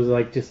 So it was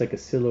like just like a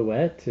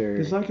silhouette, or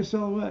just like a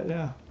silhouette,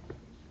 yeah.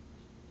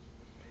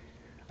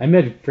 I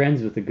made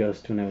friends with a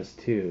ghost when I was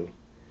 2,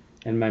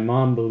 and my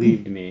mom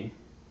believed me.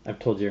 I've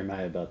told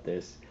Jeremiah about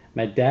this.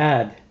 My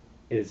dad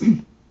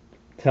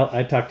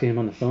I talked to him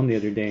on the phone the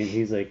other day, and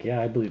he's like,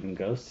 yeah, I believe in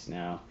ghosts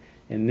now.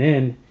 And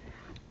then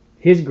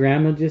his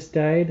grandma just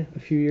died a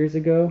few years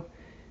ago,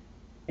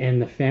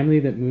 and the family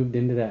that moved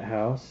into that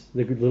house,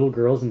 the little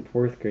girl's in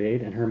 4th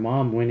grade, and her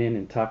mom went in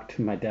and talked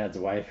to my dad's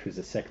wife, who's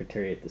a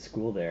secretary at the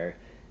school there,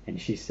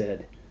 and she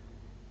said,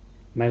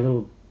 my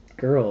little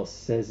girl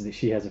says that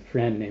she has a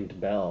friend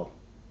named Belle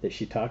that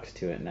she talks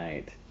to at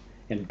night.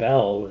 And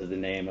Belle was the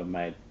name of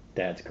my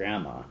dad's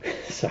grandma.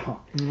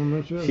 So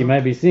she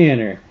might be seeing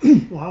her.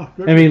 Wow.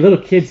 I mean, little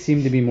kids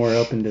seem to be more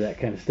open to that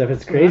kind of stuff.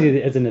 It's crazy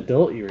that as an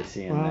adult you were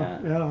seeing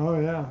that. Yeah,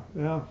 oh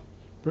yeah.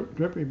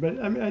 Trippy.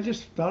 But I mean, I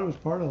just thought it was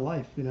part of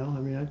life, I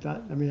mean, I'd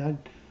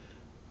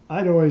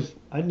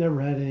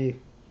never had any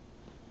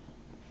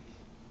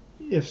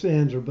ifs,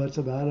 ands, or buts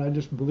about it. I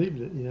just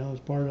believed it, as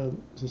part of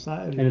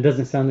society. And it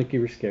doesn't sound like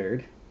you were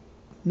scared.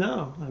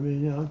 No, I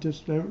mean,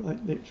 just like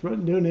it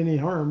wasn't doing any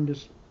harm,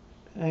 just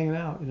hanging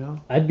out,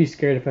 I'd be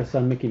scared if I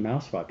saw Mickey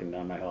Mouse walking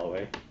down my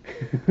hallway.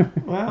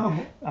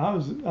 Well, I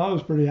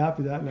was pretty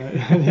happy that night.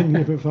 I didn't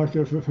give a fuck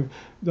if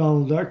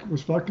Donald Duck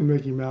was fucking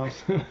Mickey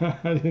Mouse.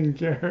 I didn't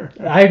care.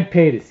 I'd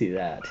pay to see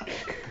that.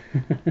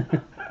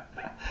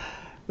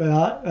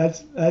 But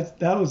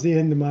that was the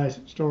end of my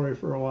story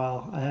for a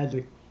while. I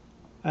had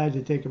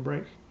to take a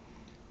break.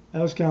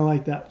 That was kind of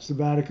like that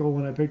sabbatical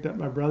when I picked up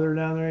my brother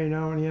down there,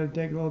 when he had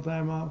to take a little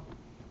time off.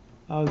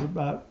 I was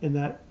about in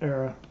that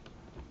era,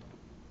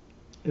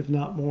 if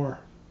not more.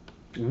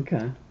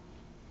 Okay.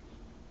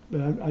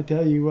 But I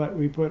tell you what,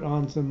 we put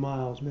on some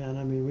miles, man.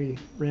 I mean, we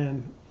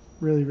ran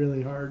really,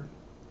 really hard.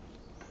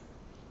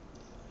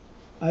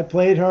 I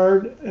played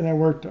hard and I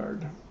worked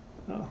hard.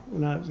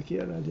 When I was a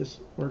kid, I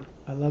just worked.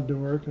 I loved to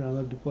work and I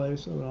loved to play,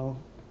 so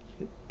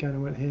it kind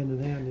of went hand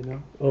in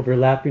hand,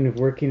 Overlapping of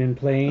working and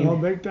playing. Oh,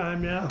 big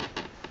time, yeah.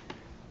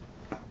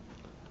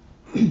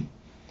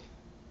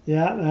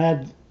 Yeah,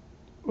 and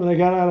when I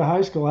got out of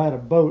high school, I had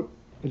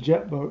a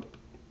jet boat,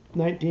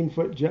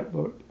 19-foot jet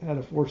boat, had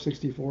a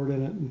 460 Ford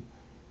in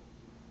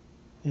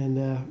it,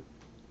 and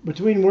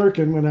between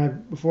working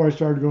before I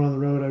started going on the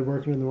road, I'd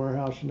working in the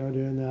warehouse,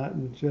 doing that,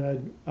 and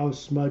shit. I was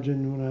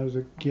smudging when I was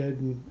a kid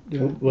and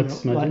doing What's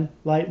smudging?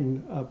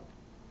 Lighting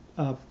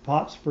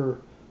pots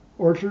for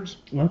orchards,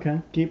 Okay.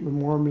 keep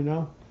them warm.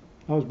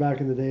 I was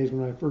back in the days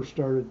when I first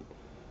started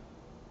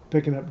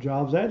picking up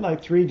jobs. I had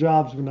like 3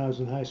 jobs when I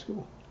was in high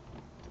school.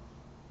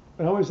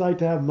 I always liked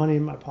to have money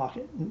in my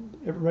pocket. And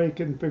everybody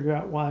couldn't figure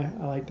out why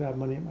I like to have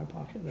money in my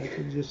pocket.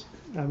 It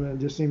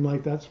just seemed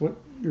like that's what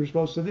you're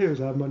supposed to do is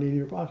have money in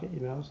your pocket,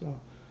 So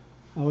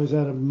I always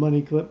had a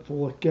money clip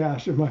full of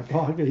cash in my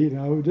pocket,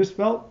 It just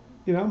felt,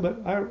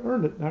 but I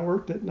earned it. And I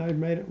worked it and I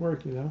made it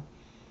work,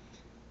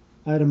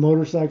 I had a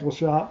motorcycle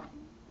shop.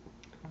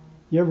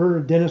 You ever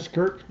heard of Dennis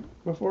Kirk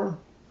before?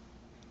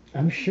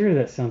 I'm sure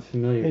that sounds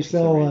familiar. They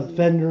sell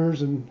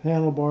fenders and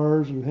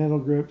handlebars and handle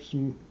grips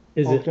and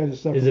all kinds of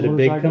stuff. Is it a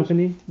big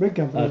company? Big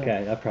company.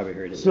 Okay, I've probably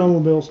heard it.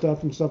 Snowmobile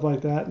stuff and stuff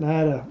like that. And I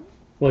had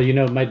Well,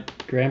 my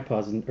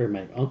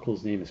my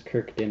uncle's name is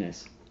Kirk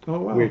Dennis. Oh,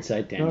 wow. Weird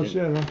side tangent. Oh,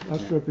 shit.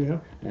 That's trippy, huh?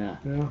 Yeah.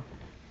 Yeah.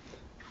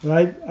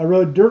 But I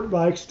rode dirt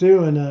bikes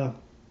too, and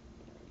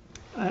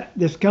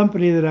this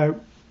company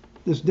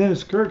this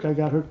Dennis Kirk, I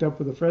got hooked up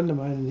with a friend of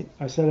mine, and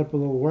I set up a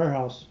little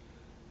warehouse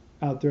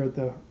out there at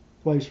the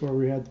place where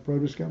we had the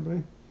produce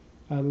company.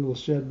 I had a little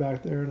shed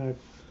back there, and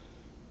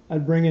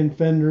I'd bring in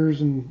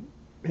fenders and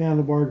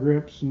handlebar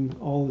grips and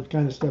all the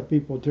kind of stuff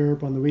people would tear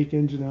up on the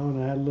weekends, and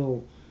I had a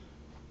little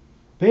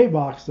pay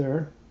box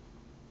there.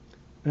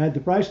 I had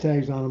the price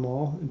tags on them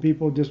all, and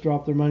people would just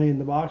drop their money in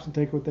the box and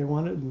take what they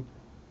wanted, and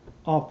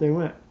off they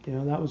went.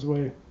 That was the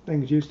way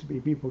things used to be.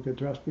 People could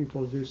trust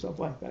people to do stuff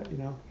like that,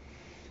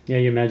 Yeah,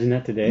 you imagine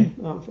that today?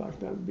 Oh, fuck,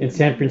 that would be in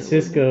San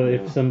Francisco, yeah.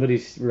 if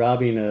somebody's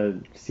robbing a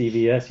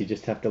CVS, you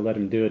just have to let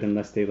them do it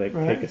unless they Right.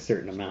 take a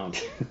certain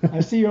amount.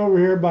 I see you over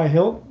here by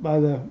Hilt, by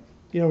the,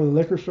 where the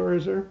liquor store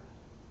is there.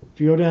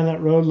 If you go down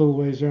that road a little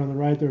ways there on the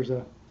right, there's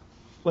a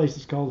place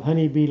that's called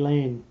Honeybee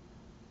Lane.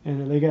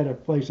 And they got a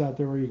place out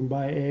there where you can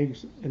buy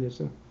eggs, and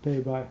it's a pay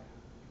by.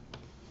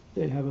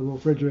 They have a little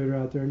refrigerator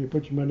out there, and you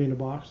put your money in a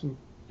box and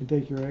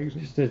take your eggs.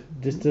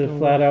 Just a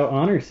flat out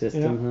honor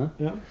system, huh?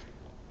 Yeah.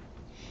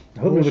 I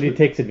hope nobody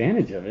takes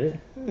advantage of it.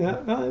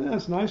 Yeah,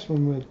 that's nice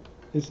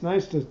it's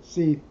nice to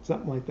see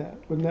something like that.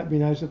 Wouldn't that be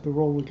nice if the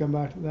world would come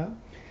back to that?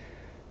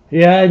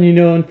 Yeah, and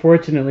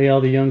unfortunately,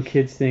 all the young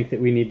kids think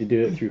that we need to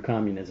do it through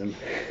communism.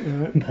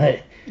 Right.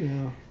 But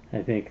yeah.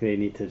 I think they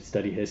need to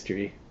study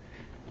history.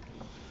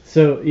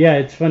 So, yeah,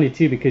 it's funny,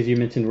 too, because you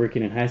mentioned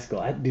working in high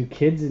school. Do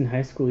kids in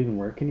high school even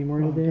work anymore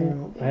today?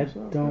 I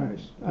don't.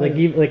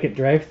 Even like at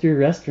drive-through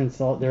restaurants,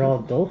 they're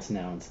all adults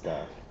now and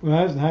stuff. When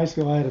I was in high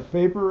school, I had a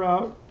paper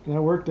route, and I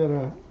worked at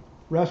a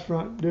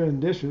restaurant doing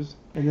dishes,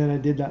 and then I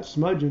did that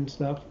smudging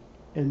stuff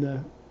in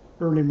the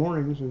early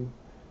mornings, and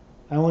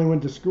I only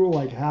went to school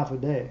like half a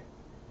day.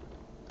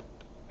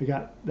 I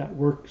got that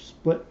work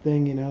split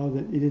thing,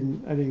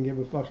 that I didn't give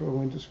a fuck if I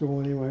went to school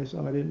anyway,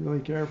 so I didn't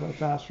really care if I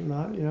passed or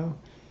not,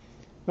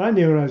 But I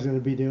knew what I was going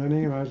to be doing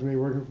anyway. I was going to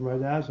be working for my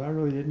dad, so I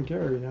really didn't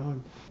care,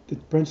 And the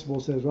principal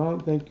says, well, I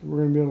don't think we're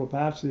going to be able to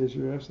pass this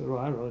year. I said, well,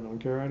 I really don't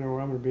care. I know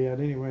where I'm going to be at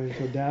anyway. And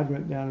so Dad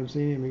went down and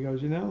seen him. He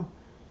goes, you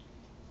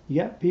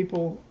got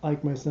people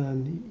like my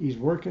son. He's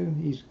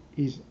working.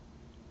 He's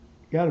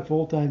got a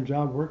full-time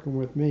job working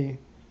with me.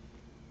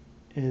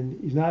 And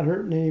he's not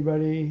hurting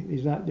anybody.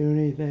 He's not doing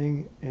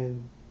anything.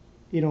 And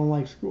he don't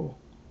like school.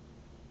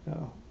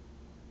 So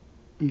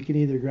you can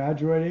either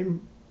graduate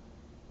him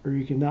or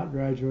you can not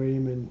graduate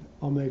him, and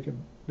I'll make a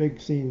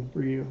big scene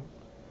for you.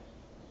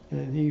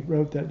 And he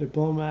wrote that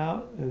diploma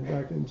out and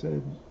fucking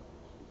said,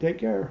 take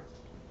care.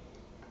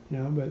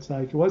 But it's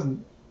like, it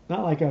wasn't,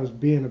 not like I was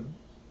doing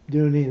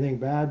anything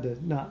bad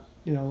to not,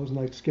 it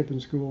wasn't like skipping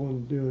school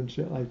and doing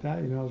shit like that,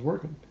 I was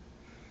working.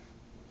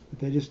 But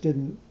they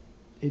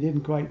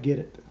didn't quite get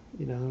it,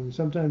 and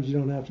sometimes you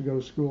don't have to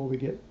go to school to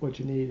get what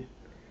you need.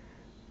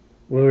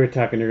 Well, we were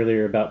talking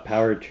earlier about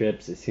power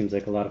trips. It seems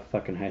like a lot of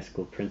fucking high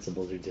school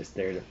principals are just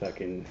there to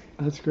fucking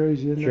That's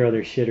crazy, isn't throw it?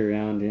 their shit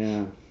around,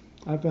 yeah.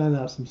 I found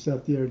out some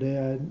stuff the other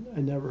day I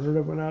never heard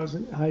of when I was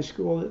in high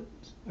school.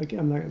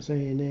 I'm not going to say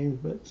any names,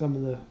 but some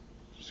of the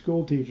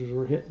school teachers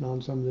were hitting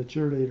on some of the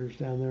cheerleaders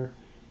down there.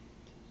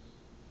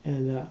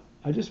 And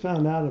I just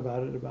found out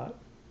about it about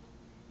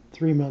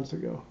 3 months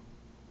ago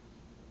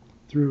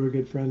through a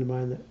good friend of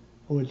mine that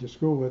I went to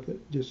school with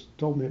that just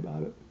told me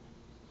about it.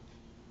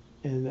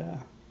 And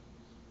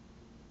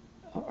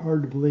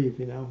hard to believe,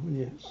 when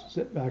you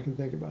sit back and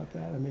think about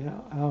that. I mean,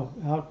 how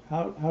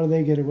do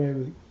they getting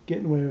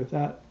away with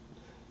that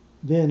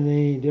then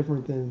any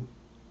different than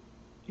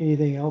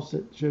anything else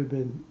that should have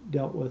been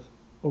dealt with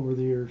over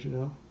the years,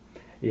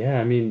 Yeah,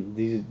 I mean,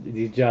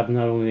 these jobs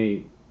not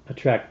only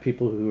attract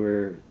people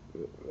who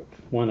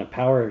want a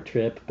power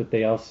trip, but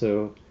they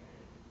also,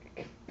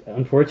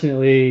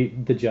 unfortunately,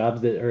 the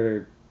jobs that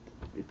are,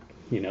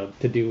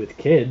 to do with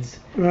kids,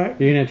 right?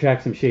 You're gonna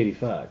attract some shady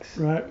fucks,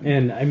 Right.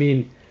 And I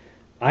mean,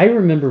 I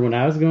remember when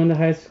I was going to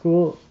high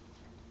school,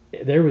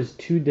 there was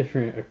 2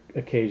 different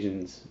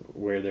occasions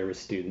where there were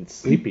students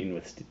sleeping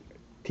with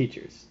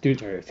teachers.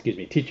 Teachers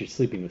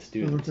sleeping with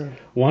students. Okay.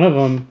 One of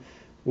them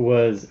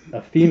was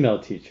a female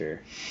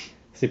teacher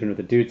sleeping with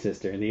a dude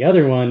sister, and the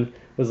other one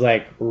was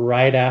like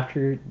right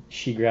after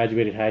she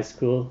graduated high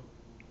school,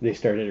 they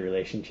started a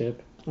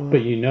relationship.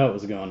 But you know it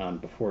was going on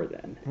before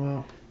then.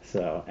 Wow.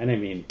 So, and I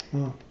mean,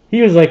 Wow.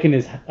 he was like in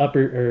his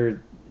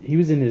he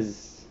was in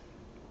his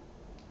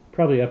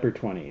probably upper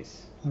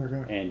 20s.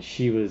 Okay. And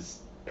she was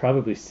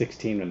probably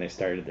 16 when they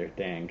started their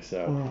thing.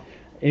 So, Wow.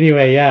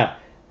 anyway, yeah,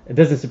 it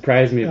doesn't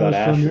surprise me about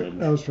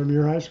Ashland. That was from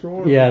your high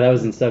school? Or? Yeah, that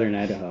was in southern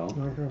Idaho.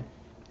 Okay.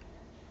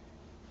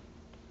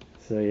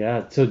 So,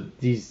 yeah,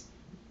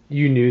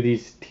 you knew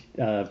these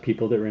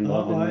people that were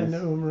involved in I this?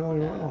 know them really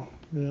well.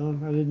 You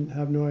know, I didn't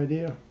have no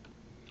idea.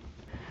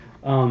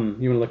 You want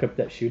to look up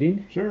that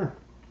shooting? Sure.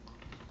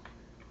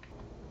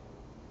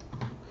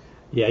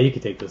 Yeah, you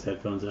could take those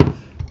headphones off.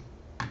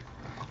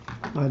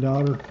 My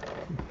daughter.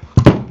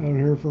 I don't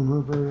hear from her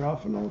very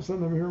often. All of a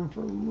sudden, I'm hearing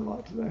from her a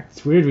lot today.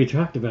 It's weird we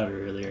talked about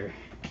her earlier.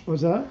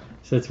 What's that?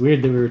 So it's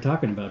weird that we were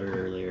talking about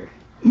her earlier.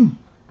 Can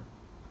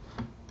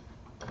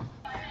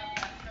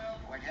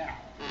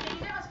you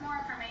give us more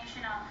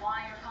information on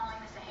why you're calling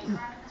this a hate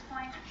crime at this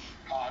point?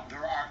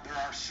 There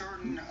are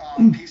certain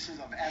pieces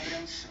of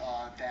evidence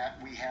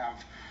that we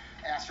have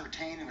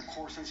ascertained in the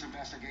course of this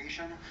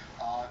investigation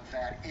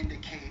that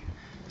indicate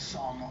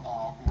some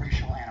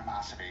racial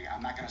animosity.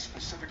 I'm not going to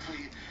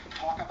specifically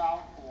talk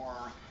about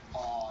or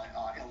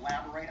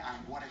elaborate on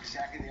what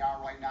exactly they are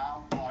right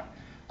now, but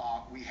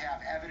we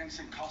have evidence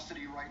in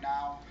custody right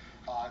now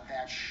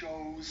that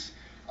shows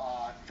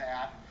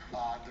that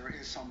there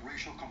is some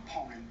racial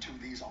component to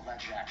these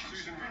alleged actions.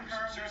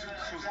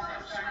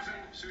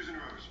 Susan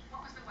Rose.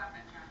 What was the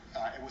weapon,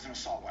 John? It was an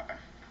assault weapon.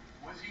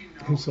 Was he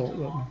known Assault to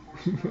law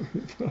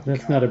enforcement?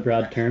 That's not a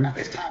broad term. At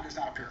this time, does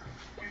not appear.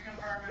 You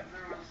confirm if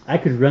there was... I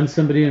could run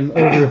somebody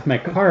over with my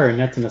car, and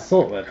that's an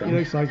assault He weapon.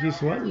 looks like he's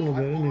sweating a little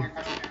bit, isn't he?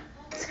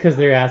 It's because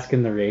they're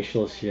asking the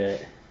racial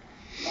shit.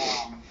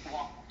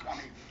 Well, I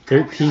mean,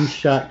 13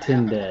 shot,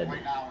 10 dead.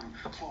 Right now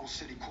in closed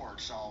city court,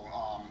 so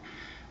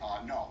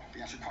no. The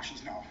answer to the question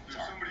is no. There's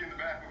Sorry. somebody in the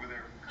back over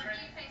there. Could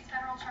he face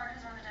federal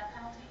charges or the death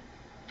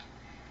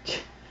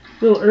penalty?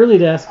 A little early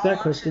to ask that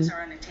All question. options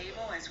are on the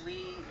table as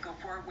we go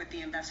forward with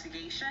the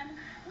investigation.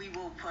 We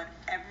will put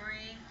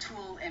every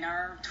tool in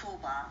our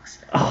toolbox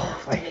Oh,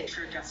 to make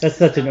sure justice that's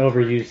such is an done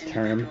for the overused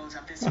term. individuals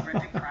of this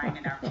horrific crime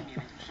in our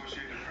community.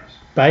 Associated Press.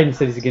 Biden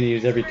said he's going to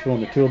use every tool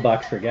in the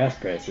toolbox for gas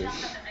prices. The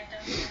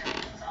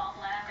victim was all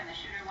black and the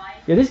shooter white.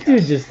 Yeah, this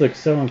dude just looks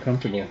so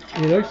uncomfortable.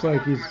 He looks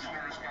like he's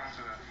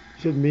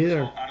shouldn't be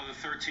there. Out of the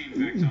 13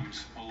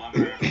 victims,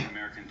 11 are African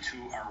American,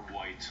 2 are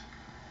white.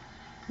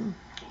 So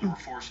there were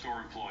 4 store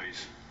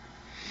employees.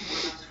 Were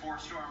those 4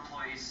 store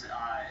employees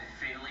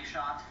fatally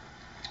shot?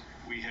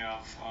 We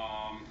have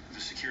the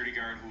security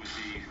guard, who was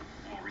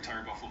the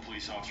retired Buffalo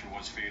police officer,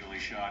 was fatally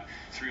shot.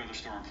 3 other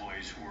store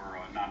employees were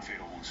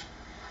non-fatal wounds.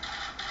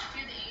 Do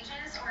you have the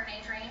ages or an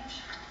age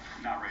range?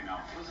 Not right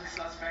now. Was the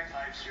suspect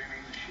live streaming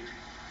the shooting?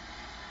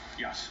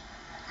 Yes.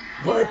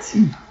 What?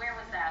 Where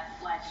was that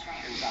live stream?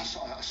 It was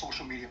on a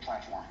social media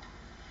platform.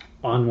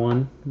 On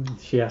one?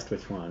 She asked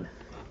which one.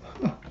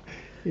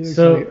 He looks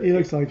So-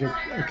 like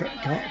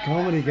a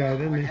comedy guy,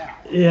 doesn't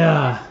he?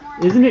 Yeah.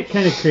 Isn't it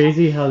kind of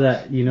crazy how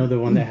that, the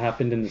one that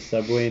happened in the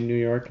subway in New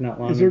York not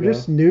long Is there ago?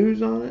 just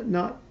news on it,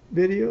 not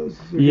videos? Is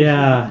there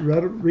Yeah.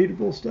 just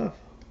readable stuff.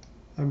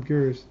 I'm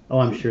curious. Oh,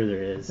 I'm sure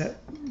there is. That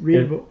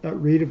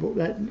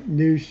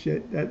news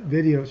shit, that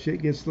video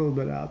shit gets a little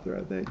bit out there,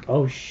 I think.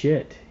 Oh,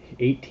 shit.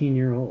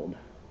 18-year-old.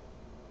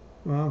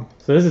 Wow.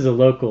 So this is a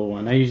local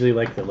one. I usually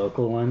like the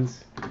local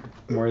ones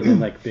more than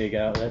like big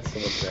outlets. So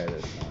let's try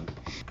this one.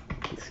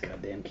 This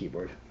goddamn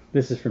keyboard.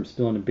 This is from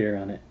spilling a beer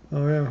on it.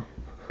 Oh yeah.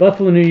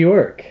 Buffalo, New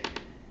York.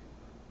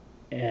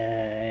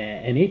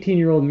 An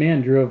 18-year-old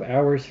man drove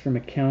hours from a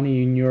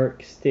county in New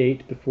York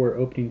State before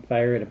opening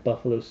fire at a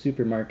Buffalo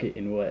supermarket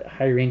in what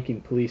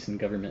high-ranking police and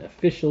government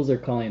officials are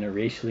calling a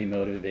racially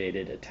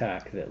motivated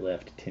attack that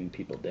left 10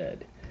 people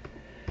dead.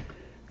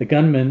 The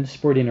gunman,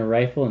 sporting a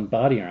rifle and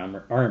body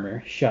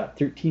armor, shot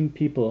 13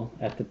 people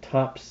at the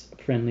Tops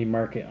Friendly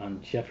Market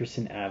on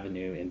Jefferson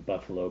Avenue in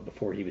Buffalo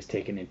before he was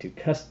taken into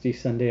custody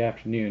Sunday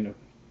afternoon.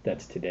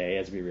 That's today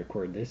as we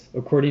record this,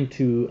 according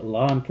to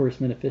law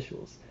enforcement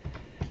officials.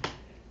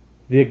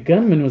 The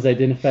gunman was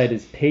identified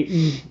as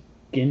Peyton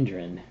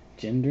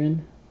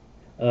Gendron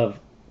of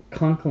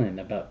Conklin,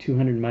 about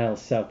 200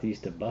 miles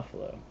southeast of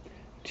Buffalo.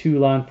 2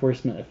 law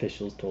enforcement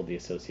officials told the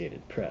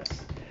Associated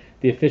Press.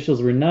 The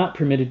officials were not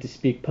permitted to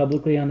speak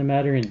publicly on the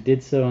matter and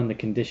did so on the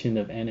condition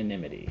of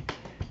anonymity.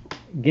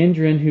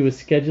 Gendron, who was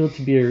scheduled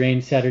to be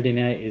arraigned Saturday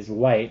night, is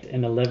white,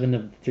 and 11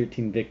 of the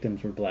 13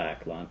 victims were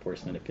black, law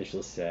enforcement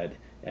officials said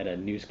at a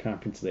news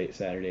conference late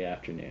Saturday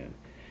afternoon.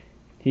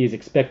 He is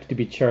expected to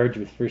be charged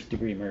with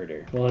first-degree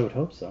murder. Well, I would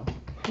hope so.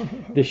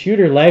 The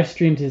shooter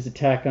live-streamed his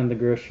attack on the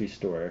grocery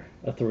store,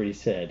 authorities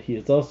said. He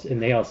is also,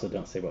 and they also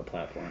don't say what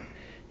platform.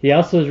 He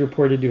also is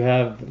reported to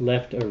have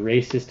left a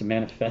racist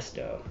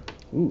manifesto.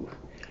 Ooh.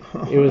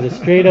 It was a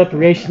straight-up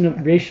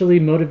racially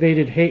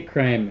motivated hate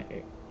crime,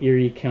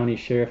 Erie County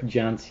Sheriff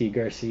John C.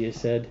 Garcia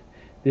said.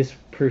 This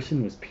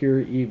person was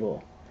pure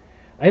evil.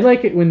 I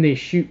like it when they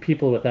shoot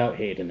people without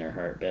hate in their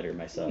heart better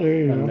myself. I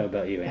don't know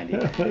about you, Andy.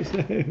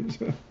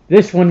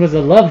 This one was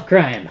a love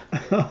crime.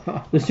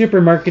 The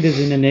supermarket is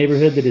in a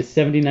neighborhood that is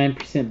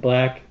 79%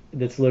 black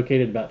that's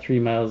located about 3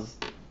 miles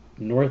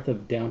north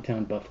of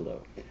downtown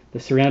Buffalo. The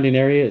surrounding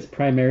area is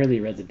primarily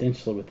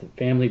residential with a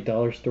family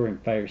dollar store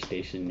and fire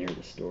station near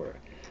the store.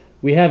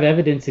 We have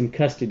evidence in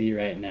custody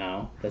right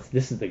now,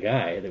 this is the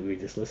guy that we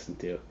just listened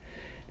to,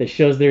 that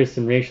shows there is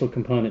some racial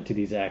component to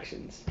these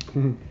actions.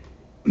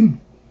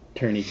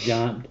 Attorney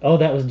John,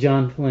 that was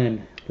John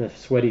Flynn, the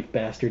sweaty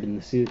bastard in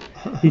the suit.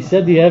 He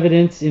said the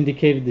evidence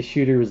indicated the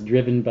shooter was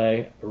driven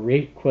by,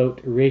 quote,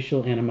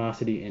 racial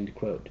animosity, end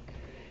quote.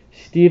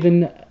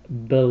 Stephen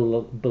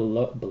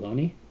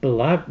Bologna,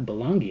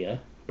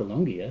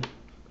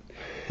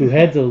 who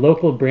heads a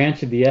local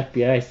branch of the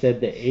FBI, said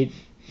the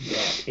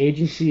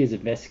agency is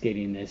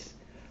investigating this,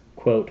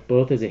 quote,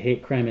 both as a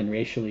hate crime and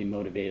racially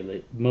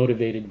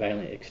motivated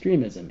violent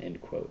extremism, end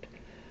quote.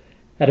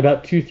 At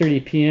about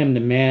 2:30 p.m., the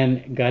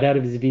man got out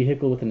of his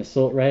vehicle with an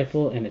assault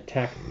rifle and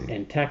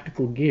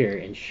tactical gear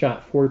and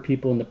shot 4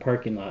 people in the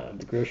parking lot of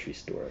the grocery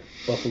store.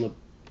 Buffalo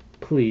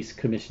Police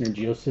Commissioner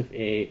Joseph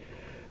A.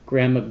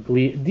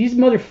 Gramaglia. These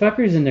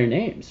motherfuckers and their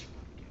names.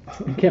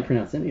 You can't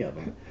pronounce any of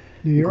them.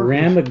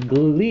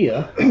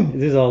 Gramaglia.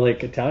 This is all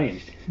like Italian.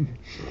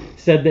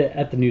 Said that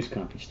at the news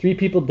conference, 3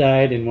 people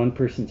died and 1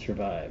 person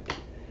survived.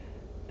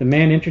 The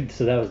man entered,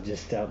 so that was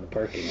just out in the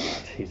parking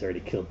lot. He's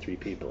already killed 3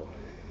 people.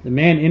 The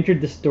man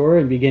entered the store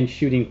and began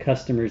shooting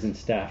customers and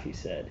staff, he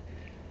said.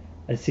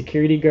 A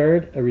security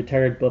guard, a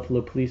retired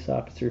Buffalo police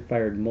officer,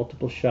 fired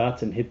multiple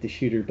shots and hit the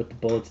shooter, but the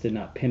bullets did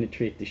not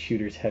penetrate the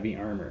shooter's heavy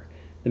armor.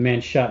 The man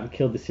shot and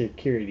killed the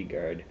security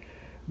guard,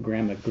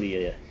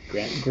 Gramaglia.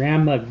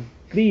 I'm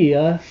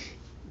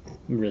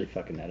really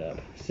fucking that up,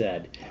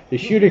 said. The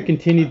shooter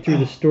continued through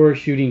the store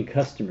shooting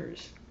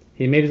customers.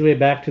 He made his way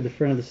back to the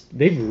front of the...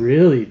 They've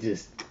really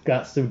just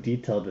got so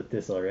detailed with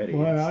this already.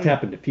 It's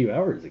happened a few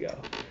hours ago.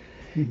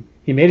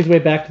 He made his way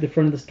back to the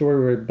front of the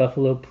store where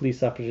Buffalo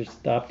police officers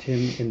stopped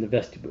him in the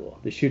vestibule.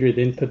 The shooter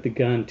then put the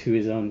gun to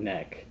his own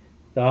neck.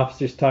 The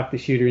officers talked the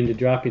shooter into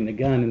dropping the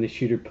gun, and the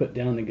shooter put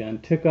down the gun,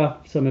 took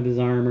off some of his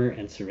armor,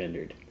 and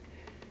surrendered.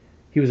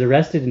 He was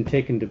arrested and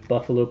taken to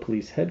Buffalo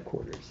Police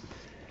Headquarters.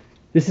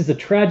 This is a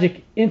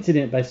tragic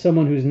incident by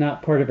someone who's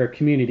not part of our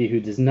community, who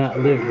does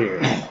not live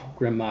here,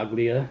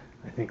 Gramaglia,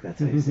 I think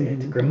that's how you say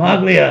it,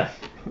 Gramaglia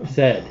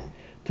said.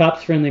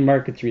 Tops Friendly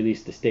Markets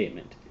released a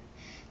statement.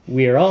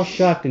 We are all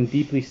shocked and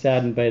deeply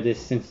saddened by this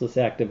senseless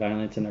act of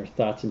violence, and our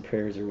thoughts and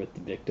prayers are with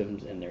the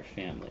victims and their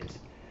families.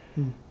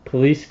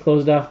 Police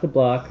closed off the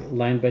block,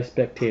 lined by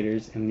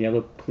spectators, and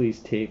yellow police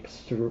taped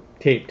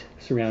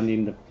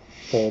surrounding the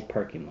full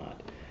parking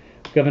lot.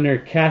 Governor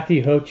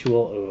Kathy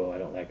Hochul, I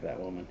don't like that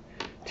woman,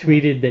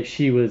 tweeted that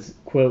she was,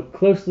 quote,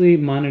 closely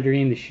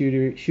monitoring the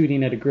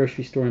shooting at a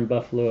grocery store in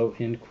Buffalo,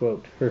 end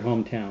quote, her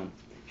hometown.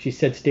 She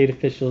said state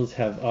officials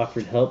have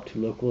offered help to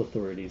local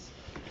authorities.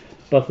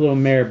 Buffalo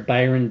Mayor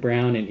Byron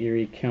Brown and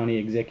Erie County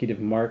Executive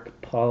Mark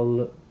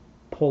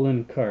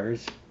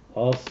Poloncarz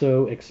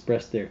also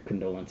expressed their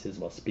condolences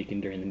while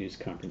speaking during the news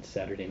conference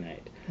Saturday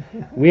night.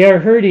 We are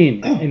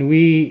hurting, and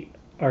we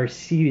are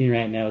seething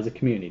right now as a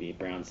community,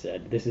 Brown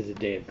said. This is a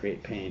day of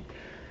great pain.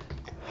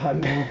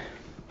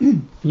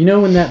 You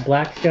know when that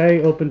black guy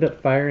opened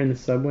up fire in the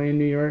subway in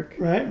New York?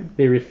 Right.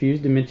 They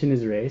refused to mention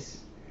his race.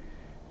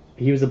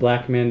 He was a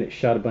black man that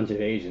shot a bunch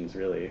of Asians,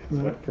 really.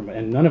 Right.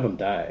 And none of them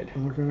died.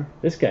 Okay.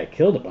 This guy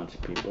killed a bunch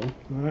of people.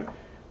 Right.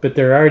 But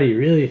they're already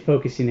really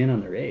focusing in on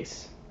the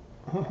race.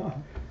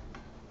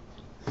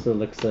 So it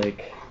looks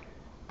like...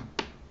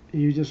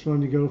 You just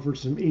wanted to go for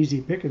some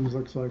easy pickings,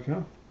 looks like,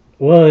 huh?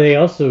 Well, they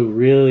also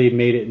really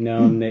made it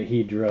known that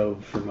he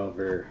drove from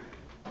over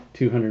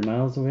 200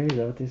 miles away. Is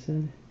that what they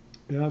said?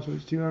 Yeah, so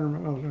it's 200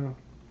 miles now.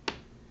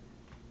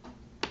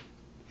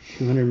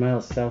 200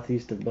 miles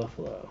southeast of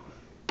Buffalo.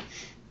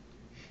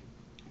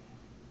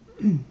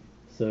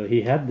 So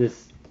he had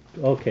this...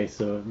 Okay,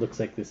 so it looks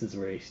like this is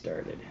where he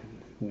started.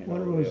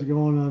 What was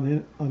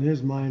going on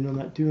his mind on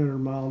that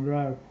 200-mile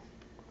drive?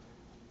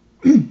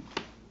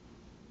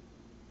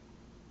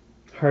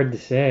 Hard to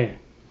say.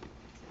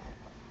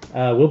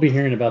 We'll be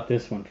hearing about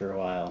this one for a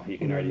while. You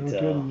can already tell.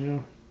 Kidding, yeah.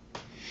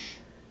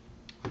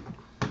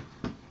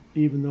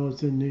 Even though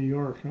it's in New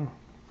York, huh?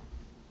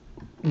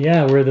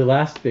 Yeah, where the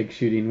last big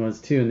shooting was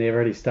too, and they've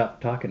already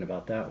stopped talking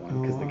about that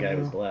one because the guy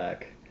was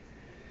black.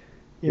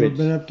 You ever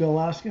been up to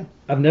Alaska?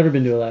 I've never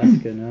been to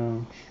Alaska,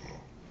 no.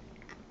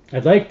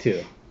 I'd like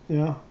to.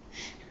 Yeah.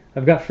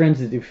 I've got friends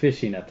that do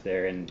fishing up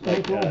there in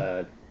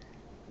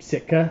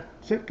Sitka.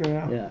 Sitka,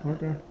 yeah. Yeah.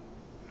 Okay.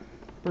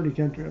 Pretty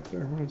country up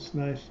there. It's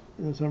nice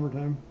in the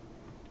summertime.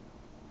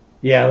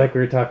 Yeah, like we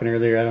were talking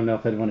earlier, I don't know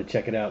if I'd want to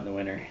check it out in the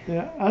winter.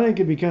 Yeah, I think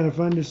it'd be kind of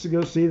fun just to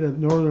go see the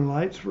Northern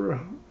Lights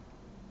for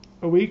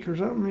a week or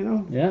something, you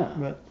know? Yeah.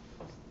 But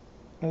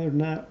Other than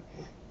that,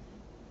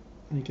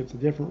 I think it's a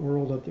different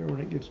world up there when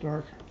it gets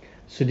dark.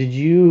 So did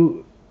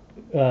you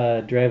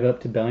drive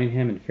up to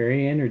Bellingham and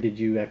ferry in, or did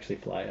you actually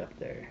fly up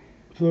there?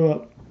 Flew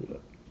up.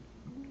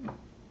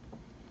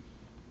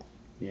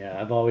 Yeah,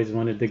 I've always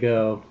wanted to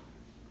go.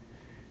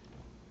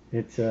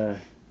 It's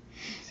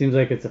seems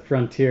like it's a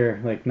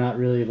frontier, like not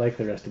really like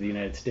the rest of the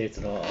United States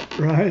at all.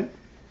 Right?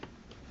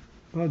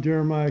 Well,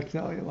 Jeremiah can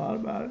tell you a lot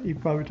about it. You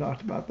probably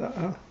talked about that,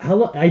 huh? How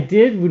long? I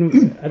did.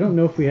 When, I don't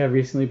know if we have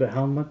recently, but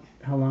how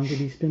long did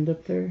he spend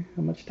up there?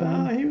 How much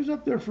time? He was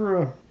up there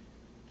for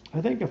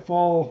I think a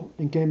fall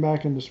and came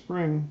back in the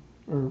spring,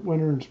 or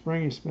winter and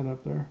spring he spent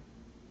up there.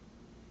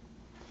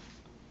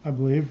 I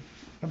believe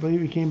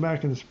he came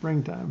back in the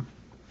springtime.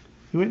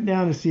 He went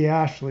down to see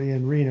Ashley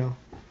in Reno.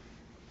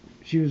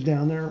 She was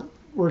down there,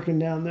 working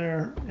down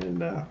there,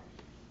 and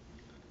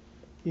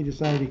he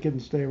decided he couldn't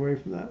stay away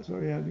from that, so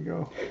he had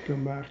to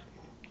come back.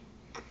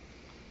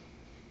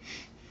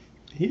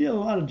 He did a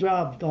lot of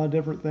jobs, a lot of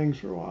different things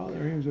for a while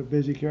there. He was a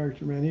busy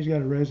character, man. He's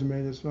got a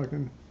resume that's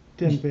fucking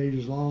 10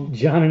 pages long.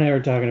 John and I were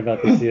talking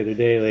about this the other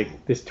day.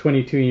 Like, this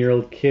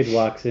 22-year-old kid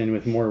walks in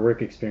with more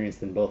work experience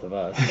than both of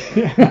us.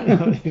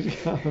 He's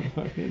got a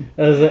fucking...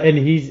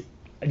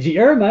 And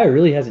Jeremiah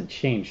really hasn't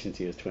changed since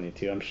he was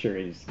 22. I'm sure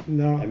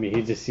No. I mean,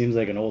 he just seems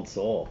like an old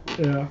soul.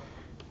 Yeah.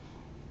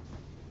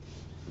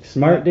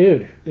 Smart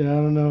dude. Yeah, I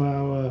don't know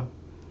how...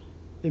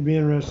 it'd be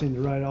interesting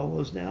to write all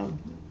those down.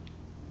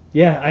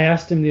 Yeah, I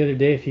asked him the other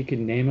day if he could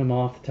name them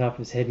off the top of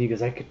his head, and he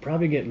goes, I could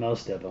probably get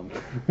most of them.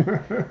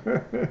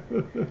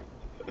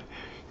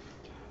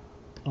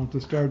 I'll have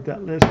to start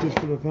that list just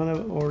for the fun of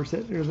it while we're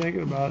sitting here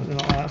thinking about it,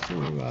 and I'll ask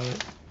him about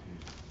it.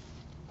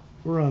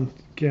 We're on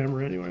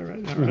camera anyway right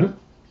now, right? Mhm.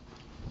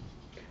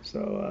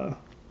 So,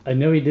 I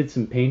know he did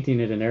some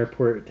painting at an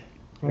airport.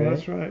 oh,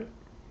 that's right.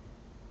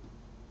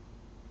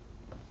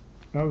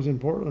 I was in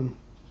Portland.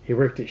 He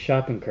worked at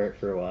Shopping Cart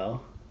for a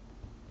while.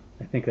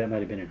 I think that might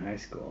have been in high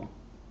school.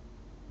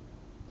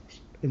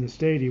 In the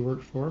state he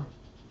worked for.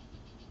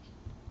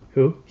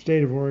 Who?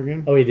 State of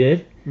Oregon. Oh, he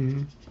did?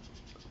 Mm-hmm.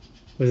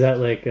 Was that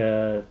like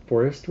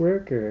forest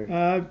work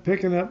or?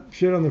 Picking up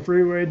shit on the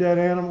freeway, dead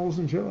animals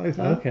and shit like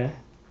that. Okay.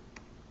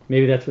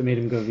 Maybe that's what made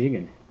him go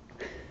vegan.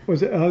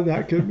 Was it? Oh,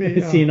 that could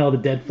be. Seeing all the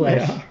dead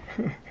flesh.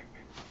 Yeah.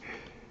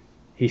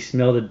 He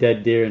smelled a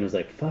dead deer and was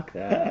like, fuck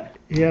that.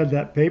 He had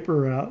that paper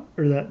route,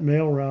 or that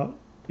mail route.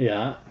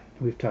 Yeah,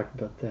 we've talked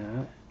about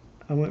that.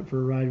 I went for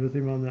a ride with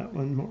him on that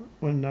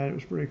one night. It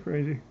was pretty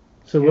crazy.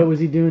 So Yeah. what was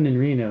he doing in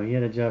Reno? He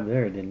had a job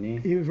there, didn't he?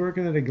 He was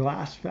working at a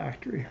glass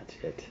factory. That's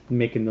it.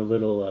 Making the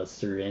little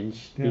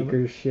syringe Yeah,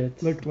 beaker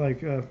shits. Looked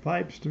like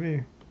pipes to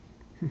me.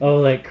 Oh,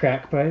 like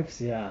crack pipes?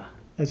 Yeah.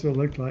 That's what it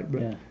looked like.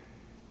 But Yeah.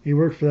 he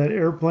worked for that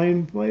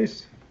airplane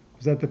place.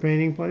 Was that the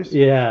painting place?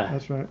 Yeah.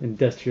 That's right.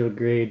 Industrial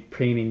grade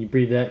painting. You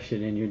breathe that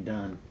shit in, you're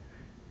done.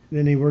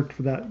 Then he worked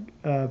for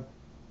that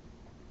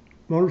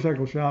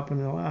motorcycle shop in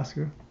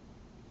Alaska.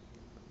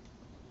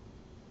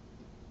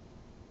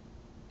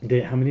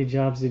 How many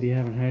jobs did he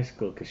have in high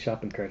school? Because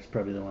Shopping Cart's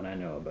probably the one I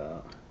know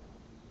about.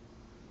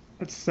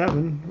 That's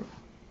 7.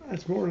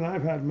 That's more than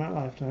I've had in my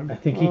lifetime. I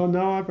think Oh,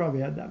 no, I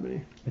probably had that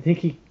many. I think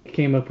he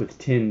came up with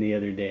 10 the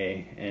other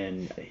day,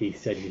 and he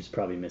said he was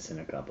probably missing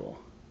a couple.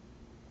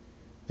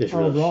 Just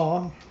Oh, real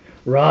raw.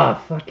 Raw.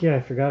 Fuck yeah,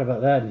 I forgot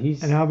about that. And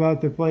he's And how about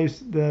the place,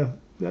 the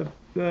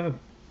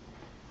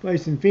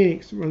place in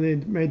Phoenix where they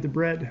made the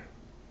bread?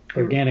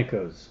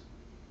 Organicos.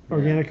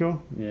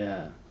 Organico?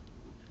 Yeah.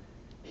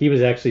 He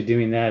was actually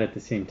doing that at the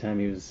same time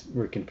he was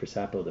working for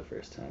Sapo the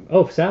first time.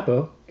 Oh,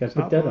 Sapo. Gotta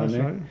put that on That's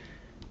there. right.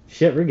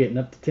 Shit, we're getting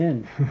up to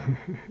 10.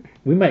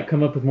 We might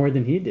come up with more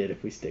than he did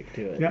if we stick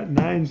to it. Got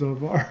 9 so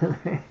far.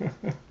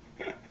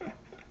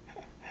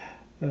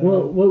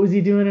 Well, what was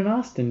he doing in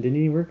Austin? Didn't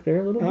he work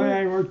there a little bit?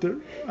 I worked at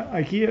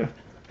IKEA.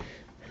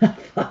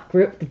 Fuck,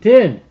 we're up to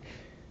 10.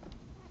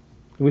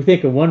 We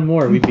think of one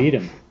more, we beat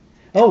him.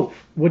 Oh,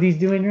 what he's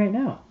doing right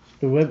now.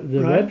 The web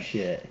Right.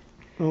 shit.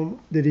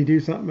 Did he do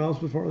something else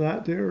before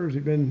that too, or has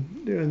he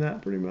been doing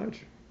that pretty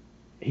much?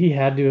 He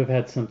had to have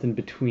had something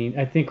between.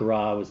 I think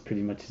Raw was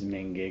pretty much his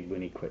main gig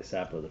when he quit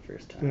Sapo the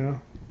first time. Yeah.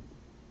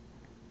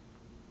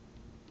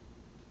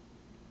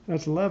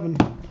 That's 11.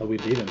 Oh, we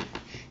beat him.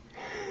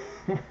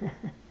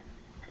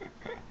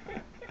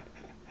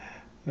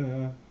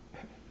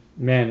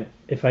 Man,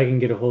 if I can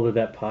get a hold of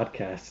that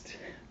podcast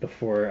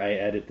before I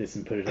edit this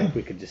and put it up,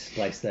 we could just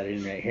splice that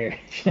in right here.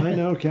 I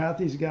know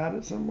Kathy's got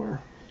it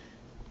somewhere.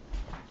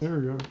 There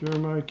we go.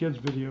 Jeremiah Kids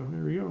video.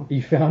 There we go.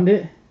 You found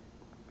it?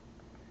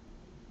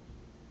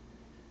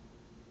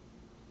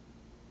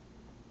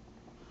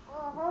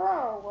 Well,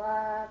 hello.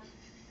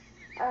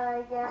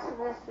 I guess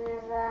this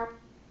is, I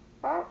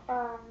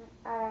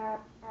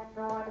don't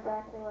know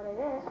exactly what it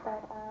is,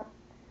 but,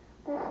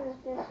 this is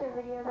just a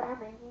video that I'm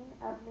making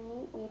of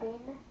me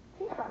eating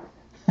cheese puffs.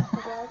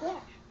 What do I get?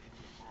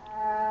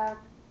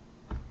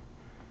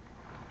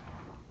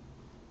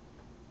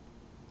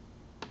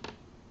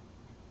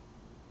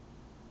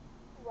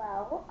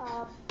 Well,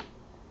 let's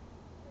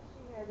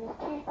see here. These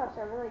cheese puffs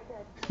are really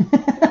good. You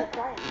should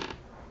try them.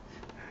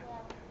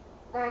 Yeah.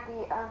 They're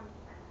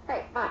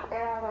Hey, Mom,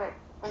 get out of the way.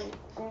 Please.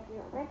 Thank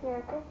you. Thank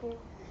you. Thank you.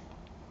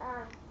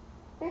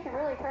 You should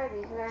really try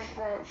these. There's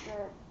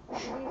the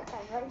disease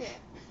kind right here.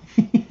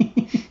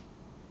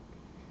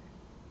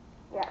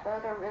 Yeah,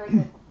 those are really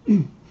good.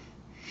 You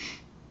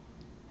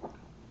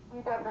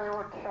definitely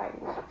want to try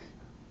these.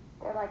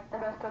 They're like the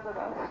best of the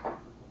best.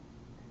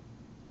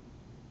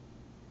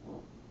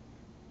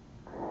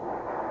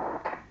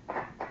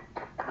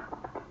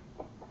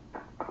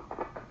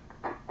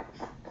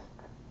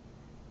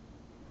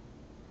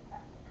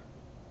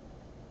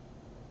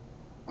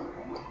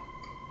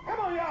 Come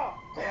on, y'all.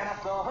 And I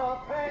saw her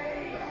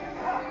face.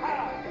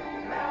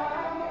 Now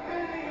I'm a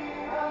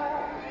believer.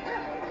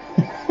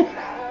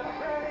 Not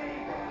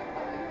afraid.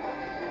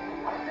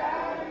 I'm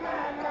down in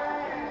my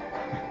mind.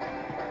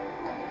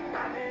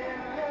 I'm in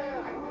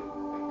love.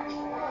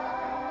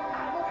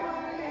 I'm a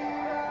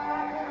believer. I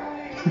can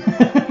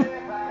believe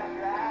if I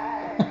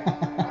try.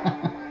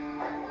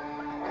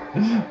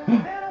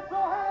 Then I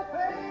saw her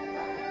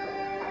face.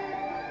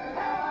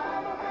 Now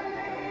I'm a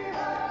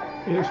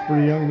believer. He looks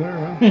pretty young there,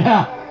 huh?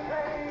 Yeah.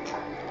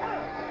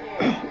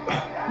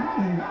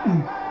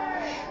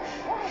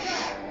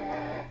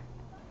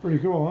 Pretty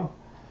cool,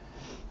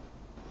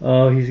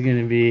 Oh, he's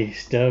gonna be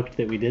stoked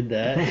that we did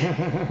that.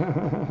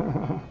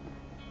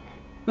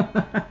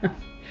 huh?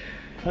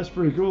 That's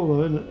pretty cool,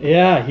 though, isn't it?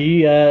 Yeah,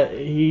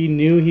 he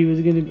knew he was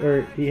gonna,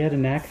 or he had a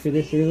knack for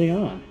this early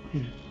on.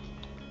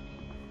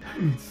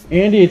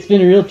 Andy, it's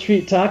been a real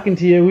treat talking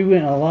to you. We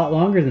went a lot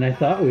longer than I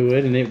thought we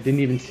would, and it didn't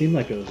even seem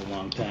like it was a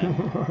long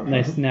time.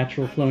 Nice,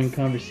 natural, flowing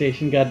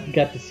conversation. Got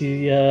to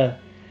see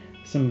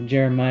some of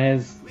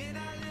Jeremiah's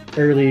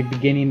early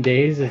beginning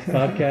days of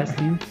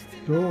podcasting.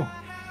 Cool.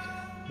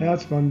 Yeah,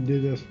 it's fun to do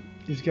this.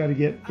 You just got to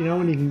get,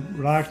 when you can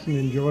relax and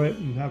enjoy it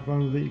and have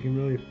fun with it, you can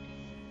really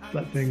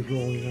let things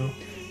roll,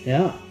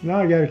 Yeah. Now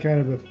I got a kind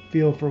of a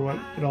feel for what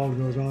it all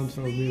goes on,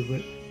 so it'll be a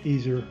bit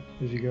easier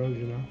as you go,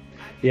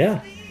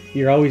 Yeah.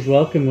 You're always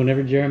welcome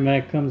whenever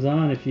Jeremiah comes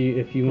on. If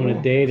you want a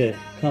Cool. day to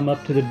come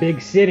up to the big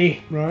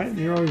city. Right?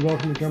 You're always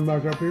welcome to come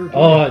back up here, too.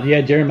 Oh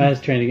yeah, Jeremiah's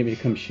trying to get me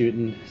to come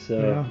shooting. So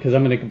Yeah. because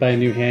I'm gonna buy a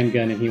new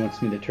handgun and he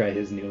wants me to try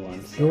his new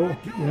one. So. Cool.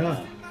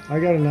 Yeah. I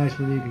got a nice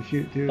one you can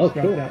shoot, too. Oh, It's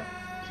got cool.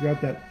 It's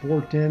got that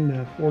 410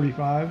 to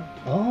 45.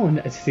 Oh,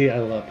 see, I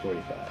love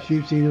 45.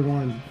 Shoots either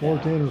one,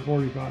 410 or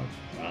 45.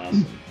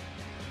 Awesome.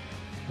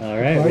 All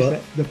right.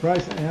 Well, The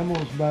price of ammo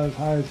is about as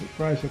high as the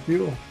price of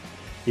fuel.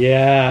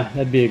 yeah,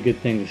 that'd be a good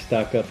thing to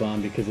stock up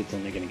on because it's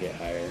only gonna get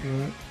higher.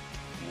 Right.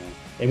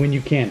 And when you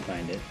can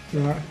find it.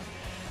 Right.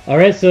 All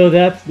right, so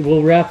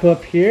we'll wrap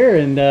up here,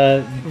 and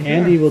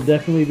Andy will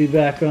definitely be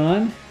back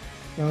on.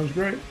 Sounds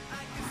great.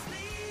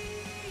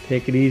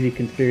 Take it easy,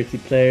 conspiracy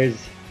players.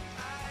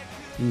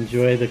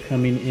 Enjoy the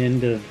coming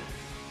end of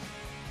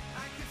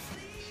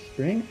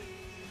spring.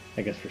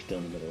 I guess we're still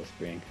in the middle of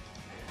spring.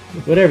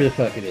 Whatever the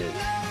fuck it is.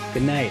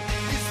 Good night.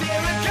 Is there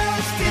a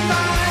ghost in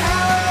my